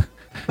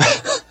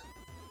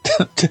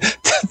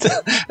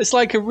 It's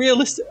like a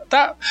realistic.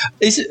 That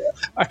is.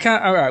 I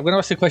can't. All right. I'm going to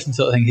ask a question,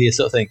 sort of thing here.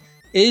 Sort of thing.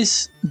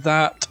 Is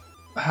that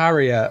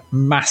Harrier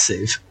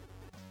massive,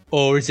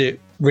 or is it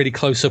really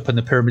close up and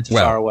the pyramids are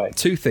far away?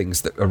 Two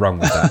things that are wrong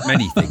with that.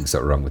 Many things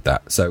that are wrong with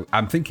that. So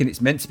I'm thinking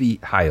it's meant to be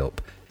high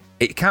up.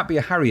 It can't be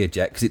a Harrier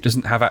jet because it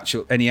doesn't have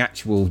any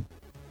actual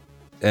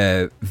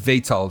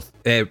VTOL.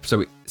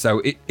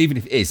 Even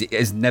if it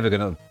is never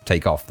going to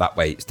take off that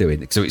way it's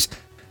doing. So it's.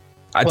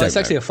 It's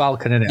actually a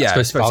Falcon, isn't it? Yeah,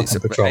 I suppose it's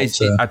Falcon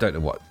Patrol. I don't know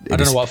what. I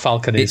don't know what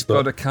Falcon is. It's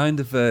got a kind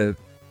of the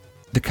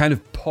kind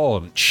of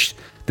paunch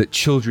that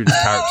children's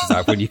characters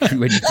have when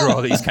you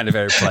draw these kind of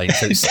airplanes.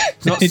 So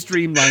it's not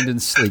streamlined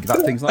and sleek.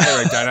 That thing's not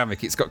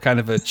aerodynamic. It's got kind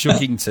of a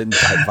Chuggington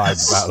type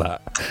vibe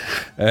about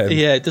that.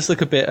 It does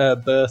look a bit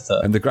Bertha.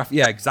 And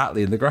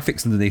exactly. And the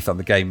graphics underneath on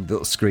the game, the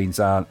little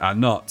screens are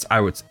not. I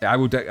would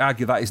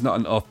argue that is not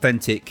an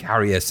authentic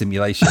Harrier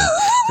simulation.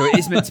 So it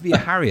is meant to be a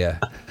Harrier.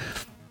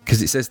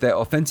 Because it says they're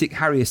authentic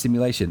Harrier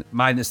simulation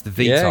minus the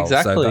VTOL. Yeah,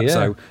 exactly.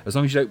 So as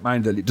long as you don't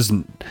mind that it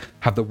doesn't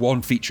have the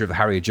one feature of the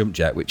Harrier jump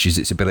jet, which is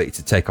its ability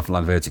to take off and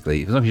land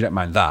vertically, as long as you don't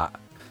mind that,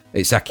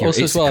 it's accurate.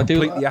 Also, it's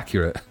completely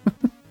accurate.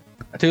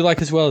 I do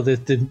like as well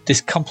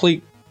this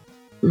complete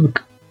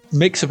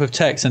mix-up of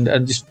text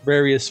and just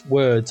various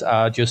words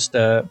are just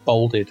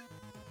bolded.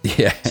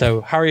 Yeah.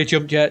 So Harrier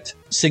jump jet,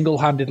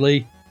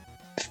 single-handedly,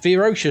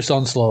 ferocious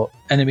onslaught,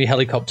 enemy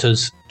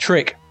helicopters,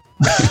 trick,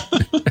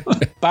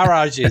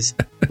 barrages,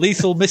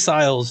 lethal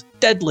missiles,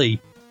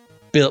 deadly,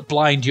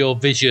 blind your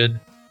vision.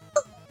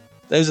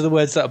 Those are the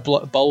words that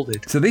are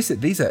bolded. So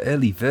these are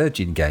early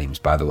Virgin games,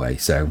 by the way.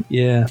 So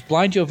yeah,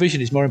 blind your vision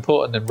is more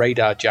important than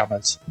radar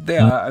jammers. They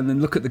are, and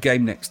then look at the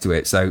game next to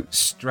it. So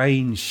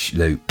Strange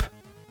Loop.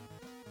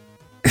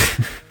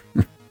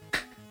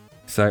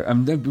 So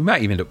we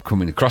might even end up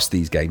coming across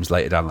these games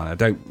later down the line.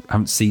 I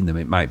haven't seen them.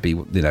 It might be,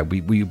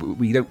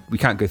 we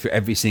can't go through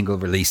every single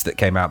release that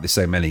came out. There's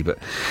so many, but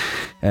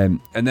and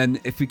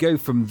then if we go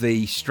from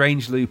the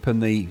Strange Loop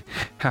and the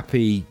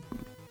happy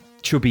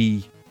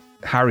chubby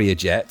Harrier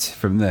jet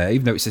from there,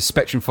 even though it says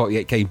Spectrum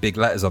 48K in big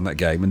letters on that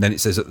game, and then it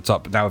says at the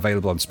top now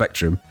available on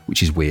Spectrum,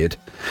 which is weird.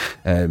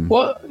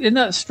 What in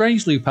that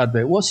Strange Loop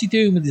advert? What's he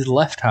doing with his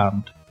left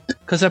hand?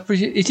 Because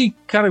is he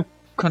kind of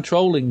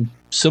controlling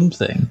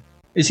something?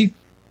 Is he?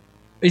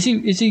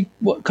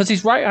 Because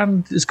his right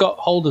hand has got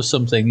hold of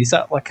something. Is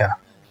that like a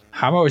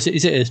hammer? Or is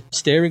it a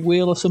steering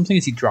wheel or something?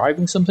 Is he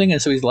driving something?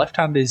 And so his left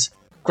hand is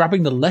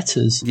grabbing the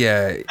letters.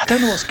 Yeah. I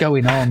don't know what's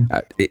going on.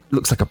 It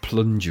looks like a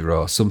plunger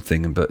or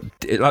something, but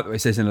like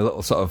it says in a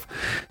little sort of,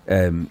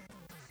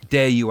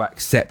 dare you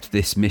accept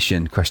this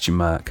mission, ?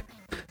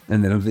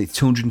 And then the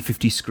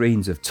 250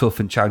 screens of tough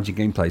and challenging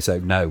gameplay. So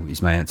no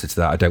is my answer to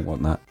that. I don't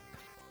want that.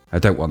 I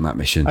don't want that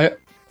mission.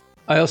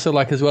 I also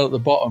like as well at the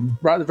bottom,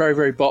 right at the very,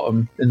 very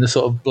bottom, in the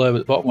sort of blurb at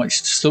the bottom,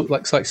 which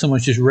looks like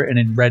someone's just written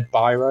in red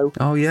biro.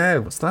 Oh yeah,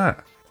 what's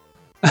that?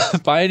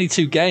 Buy any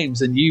 2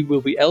 games and you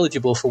will be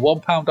eligible for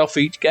 £1 off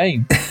each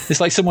game.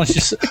 It's like someone's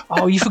just,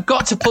 you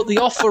forgot to put the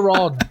offer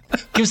on.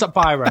 Give us that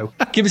biro.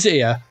 Give us it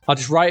here. I'll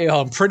just write it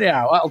on, print it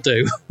out. That'll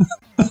do.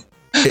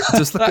 It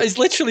does look that is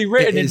literally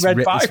written in red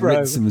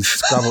biro.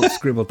 Someone's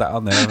scribbled that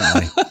on there,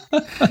 haven't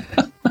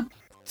they?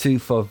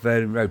 24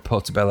 Vernon Road,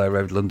 Portobello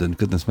Road, London.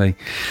 Goodness me.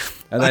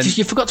 And then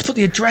you forgot to put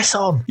the address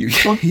on.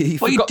 What are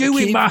you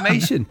doing, man?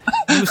 You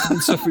must have been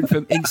suffering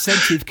from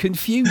incentive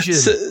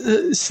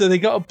confusion. So they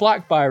got a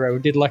black biro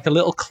and did like a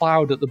little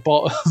cloud at the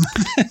bottom.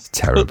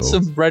 Terrible. Put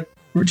some red,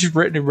 which is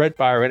written in red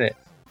biro in it.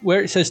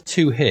 Where it says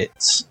 2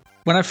 hits.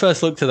 When I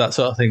first looked at that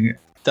sort of thing,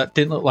 that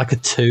didn't look like a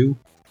 2.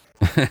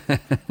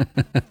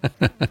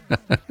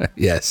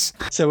 Yes.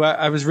 So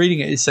I was reading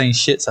it, it's saying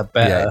shits are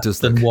better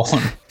than 1.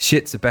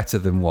 Shits are better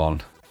than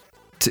 1.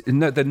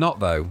 No, they're not,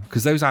 though,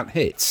 because those aren't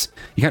hits.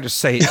 You can't just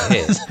say it's a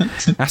hit.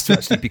 It has to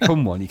actually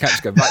become one. You can't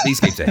just go, right, these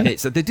games are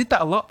hits. So they did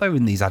that a lot, though,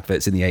 in these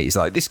adverts in the 80s.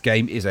 Like, this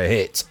game is a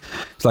hit.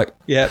 It's like,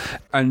 yeah.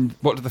 And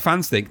what do the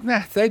fans think?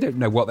 Nah, they don't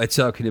know what they're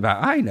talking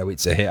about. I know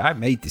it's a hit. I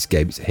made this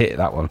game. It's a hit,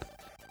 that one.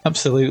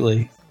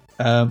 Absolutely.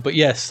 But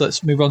yes,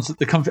 let's move on to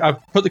I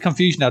put the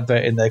confusion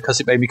advert in there because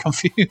it made me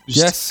confused.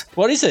 Yes.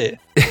 What is it?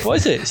 What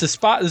is it?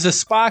 There's a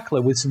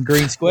sparkler with some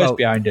green squares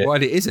behind it.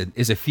 What it isn't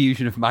is a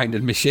fusion of mind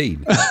and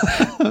machine.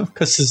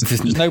 Because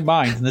there's no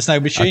mind and there's no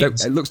machine.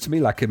 It looks to me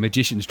like a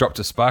magician's dropped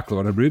a sparkler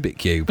on a Rubik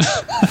cube.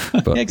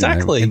 But,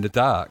 exactly. In the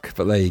dark.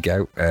 But there you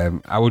go.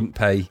 I wouldn't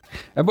pay.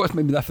 And what's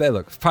made me laugh there?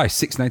 Look, price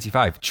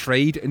 $6.95.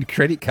 Trade and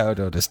credit card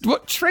orders.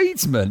 What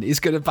tradesman is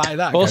going to buy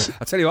that? Also,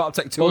 I'll tell you what, I'll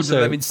take 200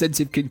 of them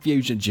incentive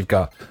confusions you've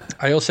got.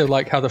 I also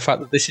like how the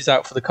fact that this is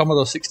out for the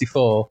Commodore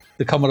 64,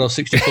 the Commodore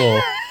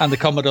 64, and the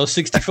Commodore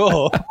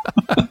 64.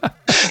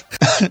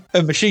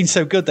 A machine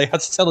so good they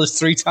had to tell us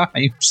 3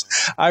 times.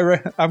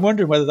 I'm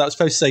wondering whether that's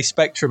supposed to say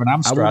Spectrum and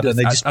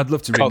Amstrad. I'd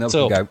love to ring them up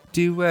and go,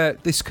 do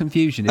this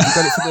confusion, have you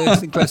got it for the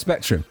Sinclair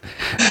Spectrum?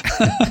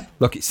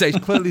 Look, it says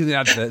clearly in the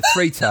advert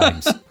 3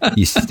 times.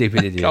 You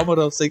stupid idiot.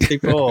 Commodore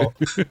 64.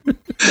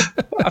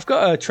 I've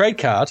got a trade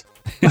card.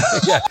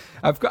 Yeah,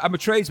 I'm a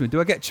tradesman. Do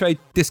I get trade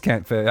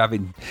discount for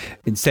having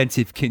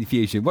incentive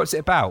confusion? What's it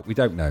about? We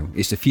don't know.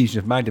 It's a fusion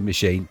of mind and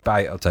machine.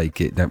 Buy it, I'll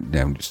take it.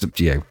 No, it's up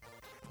to you.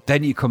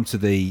 Then you come to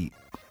the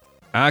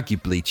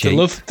arguably cheap.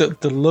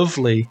 The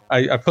lovely.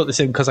 I put this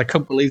in because I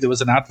couldn't believe there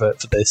was an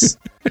advert for this.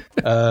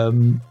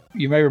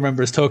 You may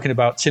remember us talking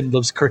about Tim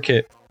Loves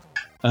Cricket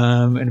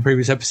in a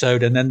previous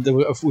episode, and then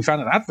we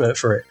found an advert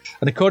for it.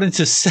 And according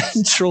to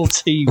Central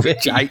TV,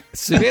 which I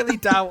severely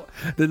doubt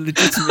the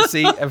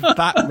legitimacy of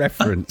that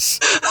reference,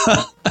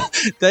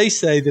 they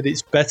say that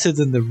it's better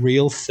than the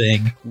real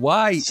thing.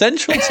 Why?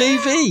 Central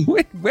TV.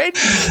 When?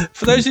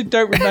 For those who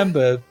don't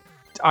remember,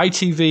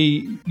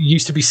 ITV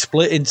used to be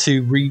split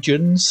into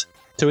regions.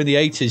 So in the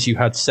 80s, you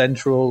had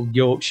Central,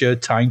 Yorkshire,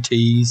 Tyne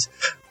Tees,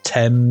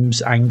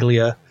 Thames,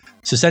 Anglia.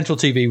 So Central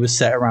TV was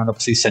set around,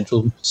 obviously,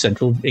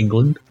 central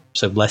England.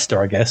 So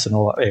Leicester, I guess, and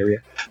all that area.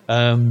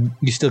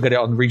 You still get it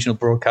on regional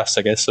broadcasts,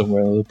 I guess,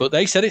 somewhere. But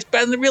they said it's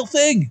better than the real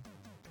thing.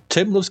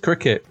 Tim Loves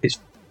Cricket. It's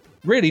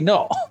really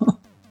not.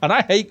 And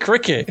I hate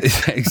cricket.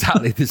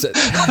 Exactly.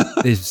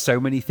 There's so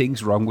many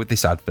things wrong with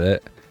this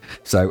advert.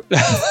 So,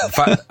 in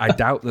fact, I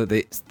doubt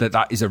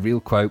that is a real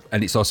quote,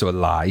 and it's also a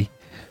lie.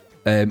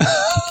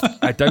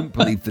 I don't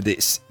believe that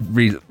it's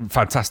real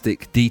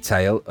fantastic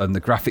detail and the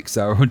graphics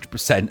are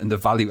 100% and the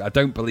value. I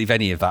don't believe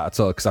any of that at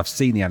all because I've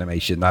seen the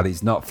animation. That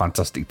is not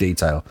fantastic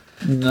detail.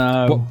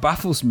 No. What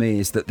baffles me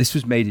is that this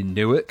was made in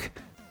Newark,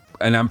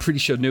 and I'm pretty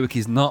sure Newark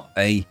is not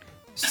a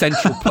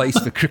central place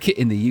for cricket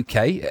in the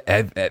UK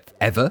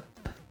ever.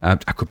 I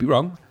could be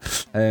wrong,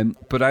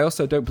 but I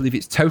also don't believe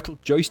it's total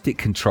joystick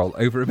control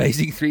over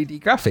amazing 3D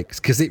graphics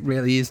because it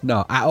really is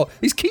not at all.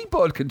 It's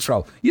keyboard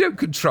control. You don't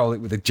control it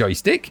with a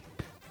joystick.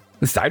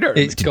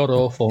 It's god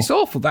awful. It's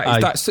awful.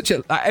 That's such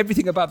a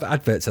everything about the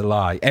advert's a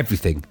lie.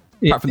 Everything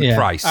apart from the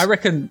price. I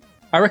reckon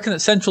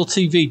that Central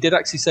TV did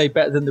actually say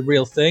better than the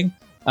real thing,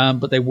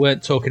 but they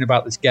weren't talking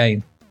about this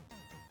game.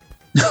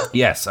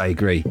 Yes, I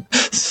agree.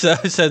 So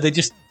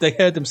they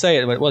heard them say it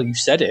and went, well, you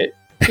said it.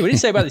 We didn't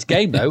say about this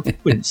game though.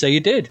 We didn't say you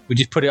did. We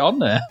just put it on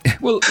there.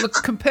 Well, look,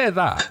 compare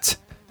that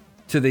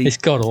to the. It's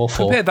god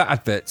awful. Compare that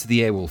advert to the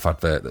Airwolf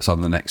advert that's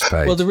on the next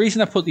page. Well, the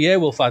reason I put the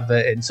Airwolf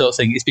advert in sort of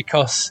thing is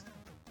because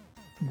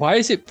why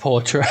is it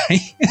portrait?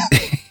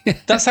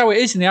 That's how it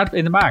is in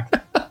the mag.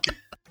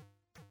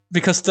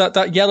 Because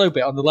that yellow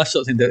bit on the left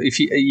sort of thing, that if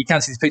you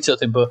can't see the picture sort of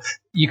thing, but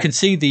you can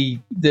see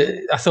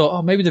the. I thought,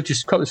 oh, maybe they've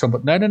just cropped this one,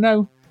 but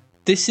no.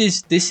 This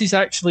is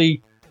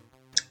actually.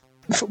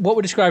 What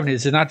we're describing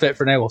is an advert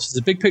for an Airwolf. So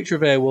there's a big picture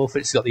of Airwolf.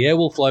 It's got the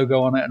Airwolf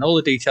logo on it and all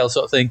the details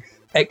sort of thing,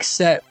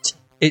 except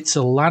it's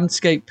a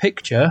landscape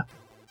picture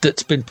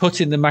that's been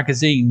put in the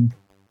magazine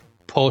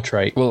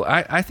portrait. Well,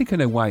 I think I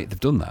know why they've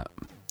done that.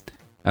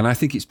 And I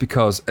think it's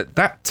because at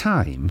that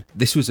time,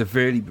 this was a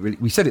very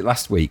we said it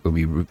last week when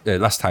we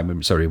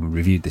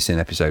reviewed this in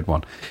episode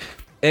 1.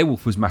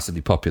 Airwolf was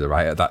massively popular,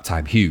 right, at that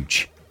time,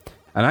 huge.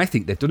 And I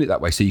think they've done it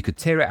that way so you could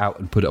tear it out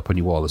and put it up on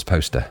your wall as a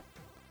poster.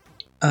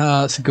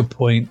 That's a good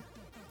point.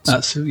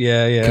 That's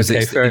because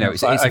okay,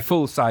 it's a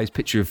full-size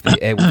picture of the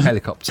Airwolf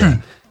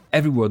helicopter.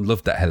 Everyone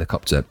loved that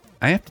helicopter.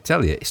 I have to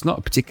tell you, it's not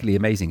a particularly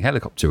amazing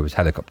helicopter as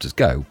helicopters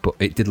go, but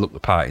it did look the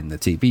part in the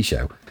TV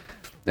show,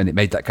 and it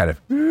made that kind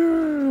of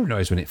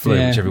noise when it flew,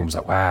 which everyone was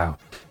like, "Wow!"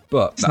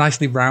 But it's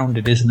nicely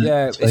rounded, isn't it?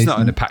 Yeah, it's not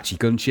an Apache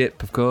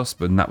gunship, of course,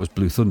 but that was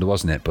Blue Thunder,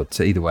 wasn't it? But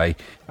either way,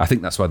 I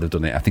think that's why they've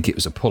done it. I think it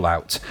was a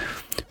pull-out,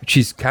 which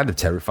is kind of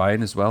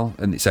terrifying as well,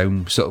 in its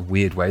own sort of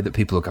weird way that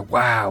people will go,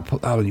 wow,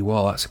 put that on your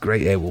wall, that's a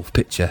great Airwolf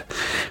picture.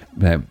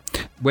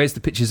 Where's the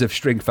pictures of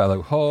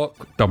Stringfellow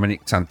Hawk,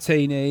 Dominic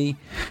Tantini,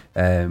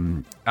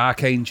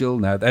 Archangel?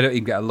 No, they don't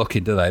even get a look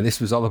in, do they? This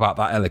was all about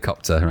that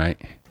helicopter, right?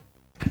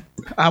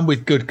 And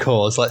with good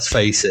cause, let's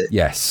face it.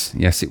 Yes,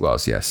 it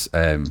was, yes.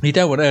 You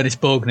don't want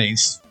Ernest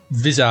Borgne's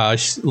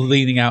visage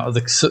leaning out of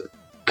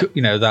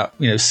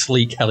the,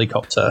 sleek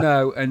helicopter.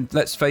 No, and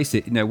let's face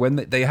it, when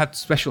they had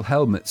special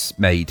helmets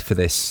made for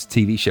this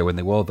TV show when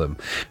they wore them,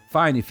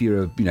 fine if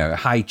you're a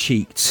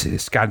high-cheeked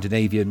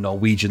Scandinavian,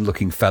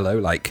 Norwegian-looking fellow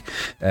like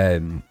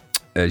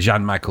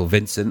Jean-Michael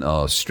Vincent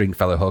or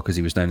Stringfellow Hawk as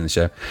he was known in the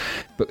show,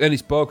 but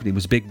Ernest Borgnine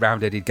was a big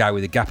round-headed guy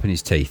with a gap in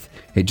his teeth.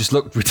 It just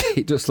looked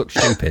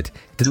stupid.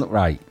 It didn't look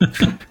right.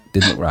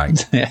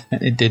 Yeah,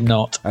 it did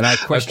not. And I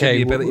question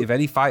the ability of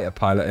any fighter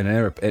pilot in an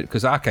aeroplane,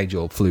 because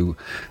Archangel flew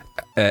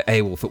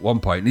Airwolf at one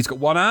point and he's got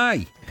one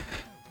eye.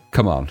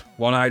 Come on,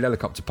 one-eyed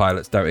helicopter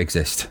pilots don't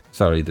exist.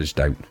 Sorry, they just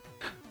don't.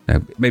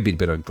 Maybe he'd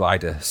been on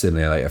glider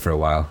simulator for a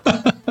while.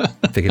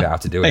 Figured out how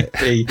to do it.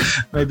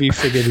 Maybe he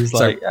figured he's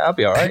like, I'll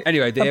be all right.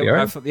 Anyway, the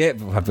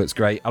Airwolf advert's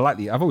great.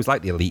 I've always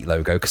liked the Elite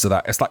logo because of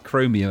that. It's that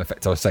chromium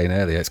effect I was saying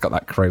earlier. It's got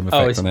that chrome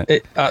effect on it.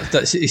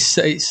 It's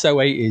so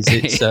 80s.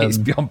 It's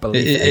beyond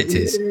belief. It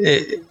is.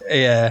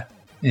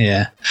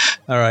 Yeah.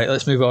 All right,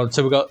 let's move on.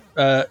 So we've got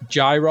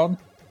Gyron.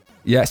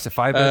 Yes, a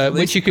Firebird.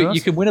 Which you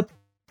can win a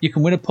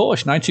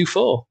Porsche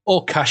 924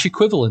 or cash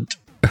equivalent.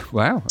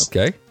 Wow.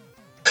 Okay.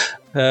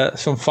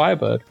 Some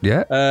Firebird.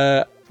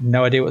 Yeah.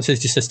 No idea what it says.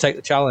 Just says take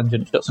the challenge,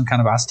 and it's got some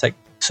kind of Aztec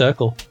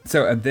circle.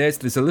 So, and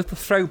there's a little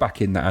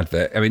throwback in that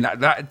advert. I mean,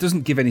 that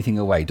doesn't give anything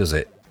away, does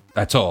it?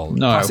 At all.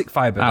 No, Classic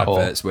Firebird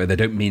adverts where they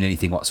don't mean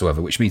anything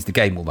whatsoever, which means the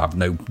game will have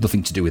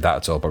nothing to do with that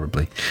at all,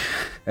 probably.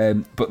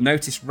 But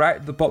notice right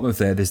at the bottom of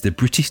there's the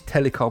British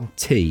Telecom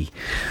T,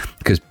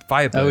 because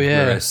Firebird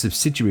were a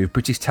subsidiary of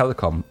British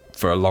Telecom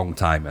for a long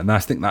time, and I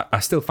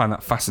still find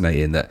that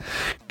fascinating that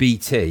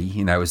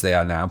BT, as they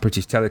are now,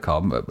 British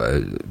Telecom,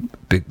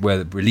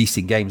 were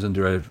releasing games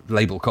under a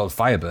label called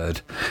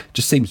Firebird,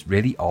 just seems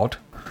really odd.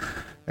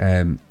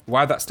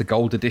 Why that's the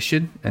gold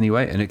edition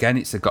anyway, and again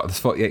it's got this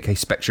 48k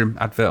Spectrum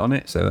advert on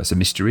it, so that's a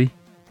mystery.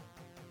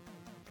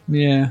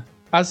 Yeah,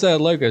 as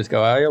logos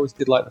go, I always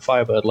did like the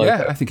Firebird logo.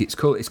 Yeah, I think it's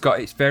cool. It's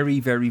very,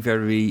 very,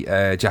 very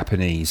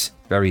Japanese,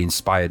 very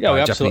inspired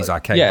by Japanese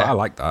arcade. Yeah. But I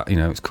like that.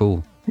 It's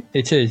cool.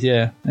 It is,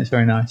 yeah. It's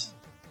very nice.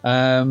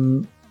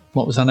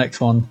 What was our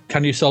next one?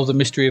 Can you solve the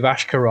mystery of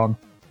Ashkaron?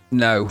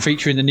 No,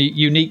 featuring the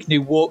unique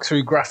new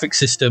walkthrough graphic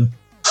system.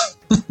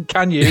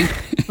 Can you?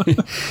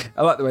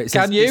 I like the way it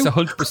says it's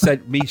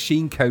 100%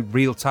 machine code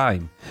real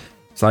time.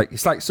 It's like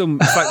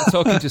they're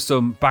talking to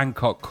some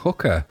Bangkok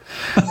hooker.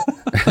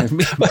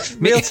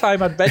 Real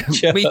time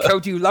adventure. Me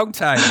code you long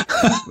time.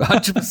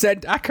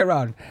 100%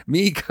 Acheron.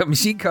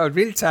 Machine code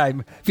real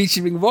time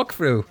featuring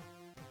walkthrough.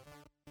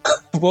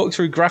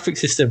 Walkthrough graphic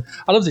system.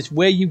 I love this.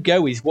 Where you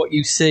go is what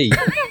you see.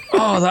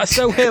 Oh, that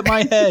so hurt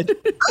my head.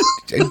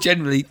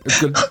 Generally,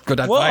 good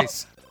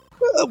advice.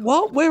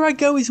 What? Where I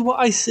go is what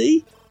I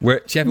see?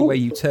 Whichever way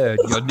you turn,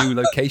 your new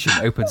location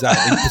opens out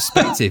in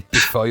perspective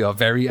before your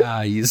very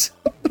eyes.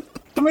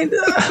 I mean,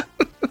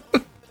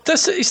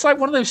 it's like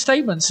one of those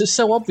statements that's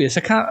so obvious.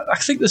 I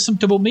think there's some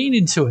double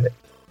meaning to it.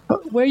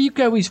 But where you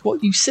go is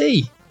what you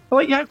see. I'm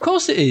like, yeah, of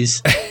course it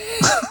is.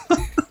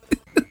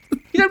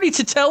 You don't need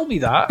to tell me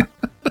that.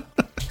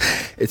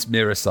 It's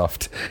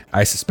Mirrorsoft.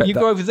 I suspect you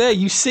go over there,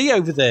 you see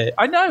over there.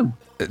 I know.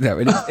 No,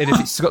 and if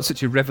it's got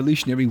such a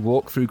revolutionary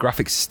walkthrough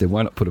graphics system,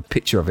 why not put a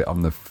picture of it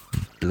on the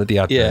bloody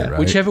advert? Yeah, right?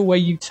 Whichever way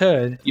you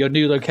turn, your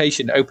new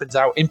location opens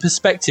out in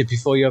perspective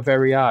before your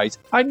very eyes.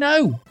 I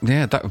know.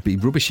 Yeah, that would be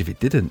rubbish if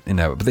it didn't,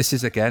 But this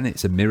is, again,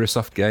 it's a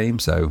Mirrorsoft game,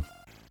 so...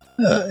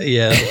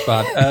 Yeah, that's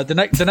bad.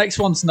 The next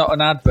one's not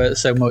an advert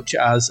so much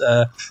as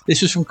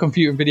this was from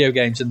Computer and Video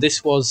Games, and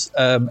this was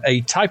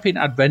a type-in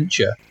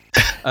adventure.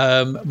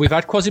 We've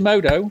had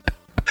Quasimodo,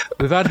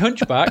 we've had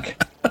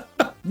Hunchback,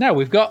 now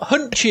we've got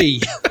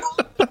Hunchy.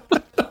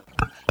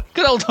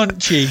 Good old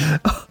Hunchy.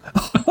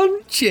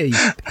 Hunchy.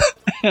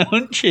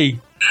 Hunchy.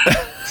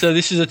 So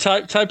this is a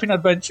type-in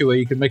adventure where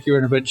you can make your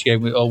own adventure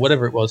game or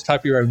whatever it was.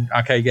 Type your own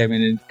arcade game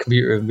in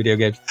Computer and Video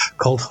Games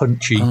called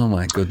Hunchy. Oh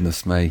my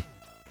goodness me.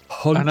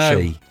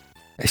 Hunchy.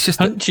 It's just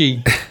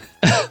Hunchy.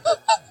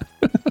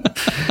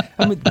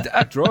 I mean,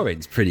 that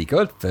drawing's pretty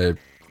good for,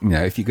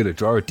 if you're going to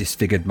draw a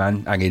disfigured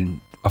man hanging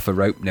off a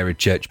rope near a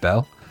church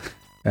bell.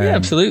 Yeah,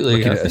 absolutely.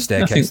 Looking at a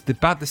staircase.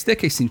 The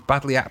staircase seems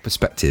badly out of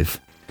perspective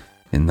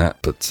in that,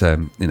 but,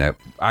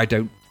 I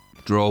don't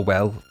draw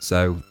well,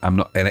 so I'm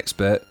not an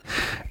expert.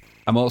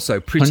 I'm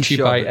also pretty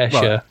sure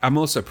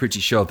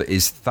that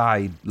his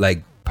thigh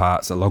leg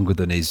parts are longer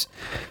than his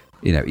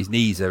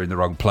knees are in the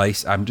wrong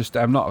place. I'm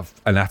not an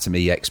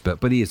anatomy expert,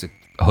 but he is a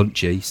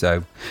Hunchy,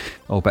 so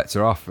all bets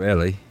are off,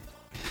 really.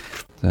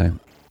 So,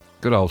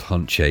 good old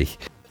Hunchy.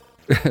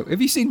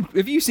 Have you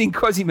seen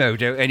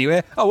Quasimodo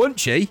anywhere? Oh,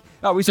 Hunchy.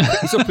 Oh, he's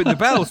up in the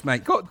bells,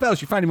 mate. Got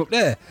bells. You find him up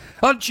there.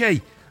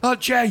 Hunchy.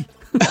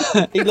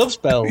 He loves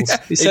bells. Yeah,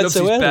 he said loves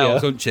so his earlier.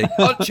 Bells,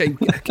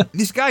 Hunchy.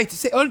 This guy to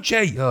say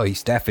Hunchy. Oh,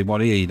 he's deaf in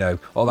one ear,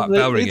 all that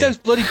bell ringing. Leave those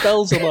bloody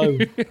bells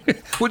alone.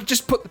 Well,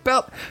 just put the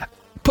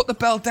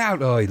bell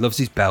down. Oh, he loves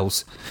his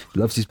bells.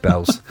 Hunchy.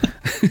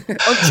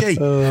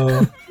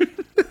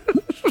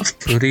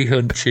 Bloody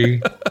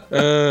Hunchy.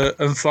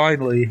 And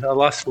finally, our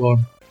last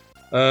one.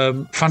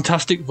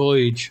 Fantastic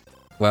Voyage.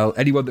 Well,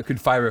 anyone that can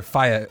fire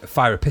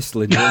a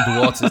pistol in the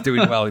underwater is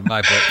doing well in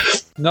my book.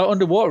 Not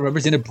underwater, remember,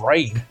 it's in a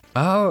brain.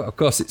 Oh, of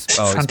course it's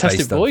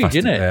Fantastic Voyage,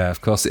 isn't it? Yeah,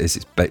 of course it is.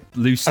 It's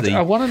loosely.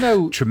 I want to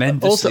know.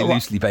 Tremendously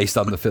loosely based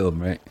on the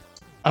film, right?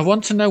 I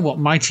want to know what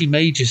Mighty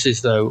Magus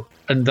is, though,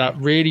 and that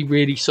really,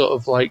 really sort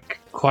of like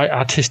quite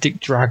artistic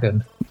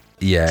dragon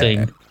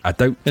thing. I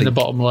don't think in the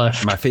bottom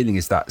left. My feeling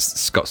is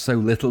that's got so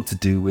little to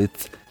do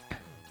with.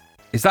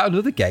 Is that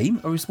another game,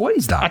 or what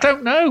is that? I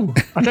don't know.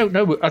 I don't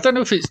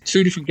know if it's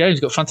two different games.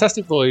 You've got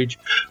Fantastic Voyage,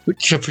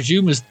 which I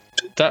presume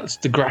that's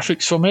the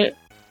graphics from it,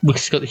 which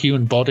has got the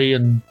human body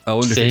and I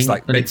wonder if it's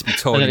like meant to be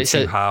torn in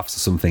two halves or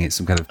something. It's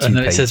some kind of two-pager. And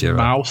then it says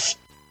mouth.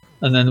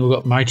 And then we've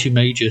got Mighty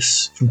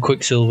Magus from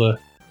Quicksilver.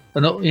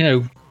 And,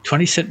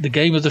 the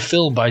game of the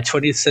film by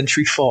 20th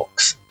Century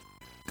Fox.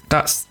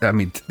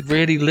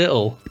 Really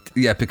little.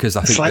 Yeah, because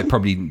I think they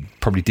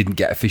probably didn't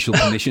get official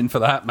permission for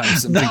that. Man,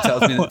 something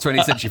tells me that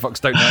 20th Century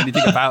Fox don't know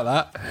anything about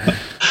that.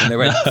 And they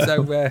went,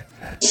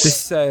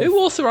 who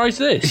authorised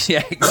this?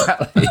 Yeah,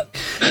 exactly.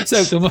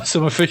 So some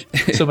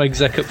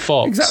exec at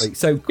Fox. Exactly.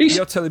 So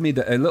you're telling me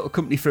that a little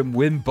company from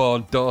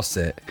Wimborne,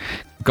 Dorset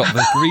got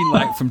the green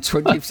light from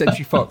 20th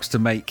Century Fox to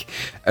make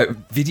a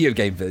video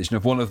game version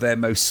of one of their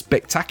most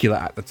spectacular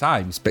at the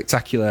time,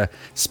 spectacular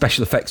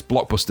special effects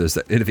blockbusters.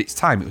 That of its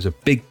time, it was a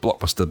big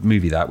blockbuster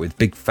movie that with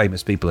big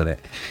famous people in it.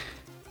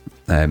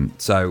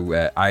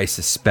 So I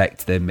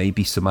suspect there may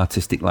be some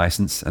artistic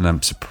license, and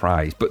I'm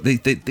surprised. But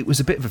it was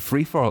a bit of a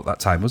free-for-all at that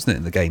time, wasn't it,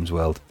 in the games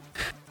world?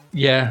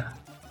 Yeah.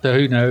 So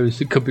who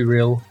knows? It could be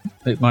real.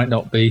 It might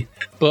not be.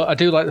 But I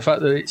do like the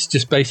fact that it's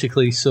just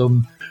basically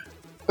some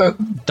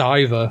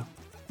diver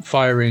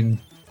firing,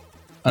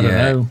 I don't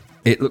know.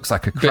 It looks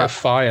like a bit of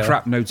fire.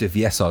 Crap note of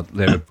yes, or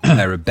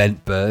they're a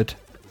bent bird.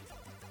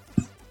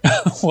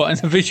 What, in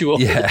the visual?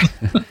 Yeah.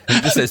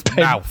 It just says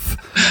mouth.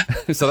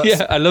 So that's...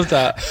 Yeah, I love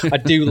that. I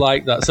do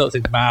like that sort of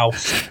thing.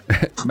 Mouth.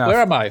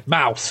 Where am I?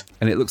 Mouth.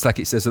 And it looks like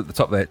it says at the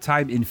top there,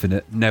 time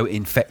infinite, no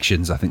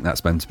infections. I think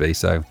that's meant to be.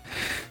 So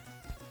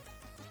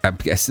I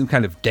guess some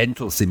kind of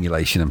dental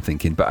simulation, I'm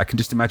thinking. But I can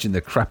just imagine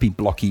the crappy,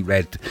 blocky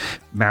red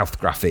mouth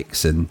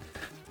graphics and,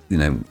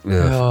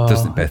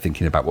 doesn't bear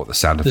thinking about what the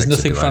sound effects There's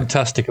nothing would be like.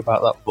 fantastic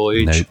about that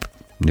voyage.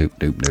 Nope.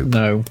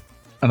 No.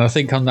 And I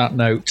think on that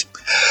note,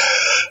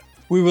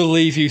 we will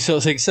leave you sort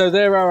of thing. So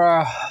there are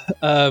our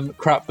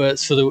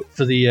crapverts for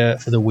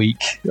the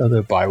week, or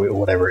the bye week, or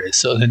whatever it is.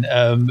 So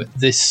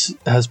this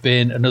has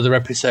been another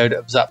episode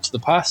of Zapped to the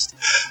Past.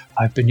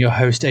 I've been your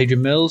host,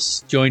 Adrian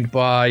Mills, joined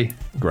by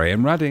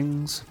Graham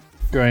Raddings,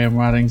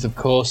 of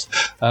course.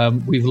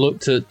 We've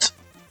looked at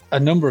a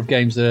number of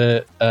games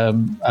there,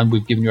 and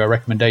we've given you our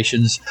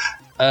recommendations.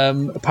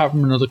 Apart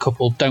from another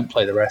couple, don't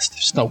play the rest.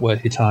 It's not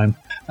worth your time.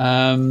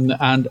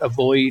 And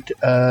avoid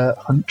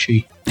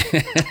Hunchy,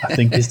 I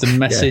think is the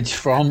message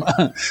from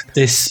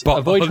this.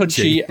 Avoid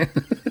Hunchy.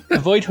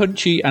 Avoid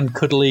Hunchy and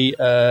cuddly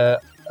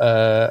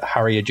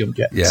Harrier jump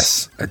jets.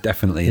 Yes,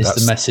 definitely.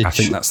 That's the message. I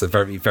think that's a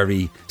very,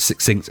 very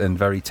succinct and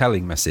very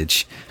telling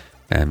message.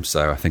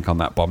 So I think on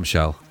that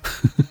bombshell.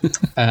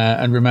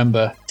 And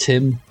remember,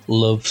 Tim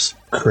loves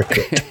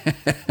cricket.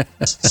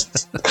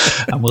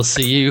 And we'll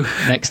see you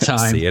next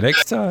time. See you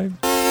next time.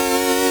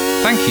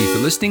 Thank you for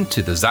listening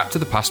to the Zapped to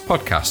the Past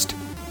podcast.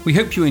 We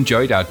hope you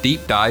enjoyed our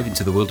deep dive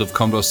into the world of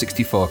Commodore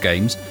 64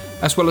 games,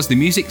 as well as the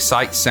music,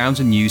 sights, sounds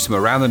and news from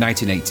around the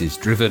 1980s,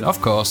 driven,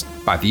 of course,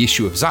 by the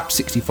issue of Zapped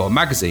 64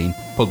 magazine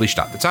published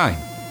at the time.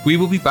 We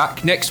will be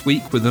back next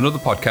week with another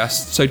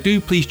podcast, so do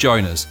please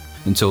join us.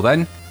 Until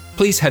then,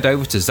 please head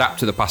over to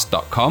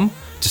zappedtothepast.com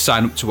to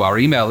sign up to our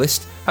email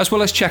list, as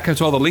well as check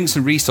out all the links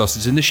and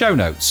resources in the show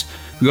notes.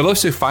 You will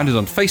also find us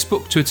on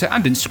Facebook, Twitter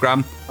and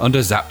Instagram under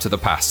Zapped to the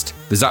Past.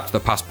 The Zapped to the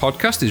Past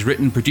podcast is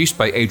written and produced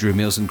by Adrian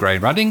Mills and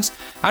Graham Raddings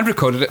and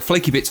recorded at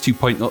Flaky Bits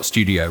 2.0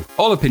 studio.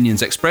 All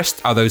opinions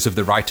expressed are those of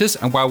the writers,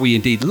 and while we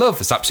indeed love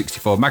Zapped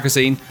 64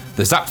 magazine,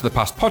 the Zapped to the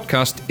Past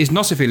podcast is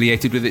not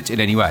affiliated with it in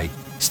any way.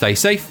 Stay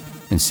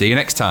safe and see you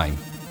next time.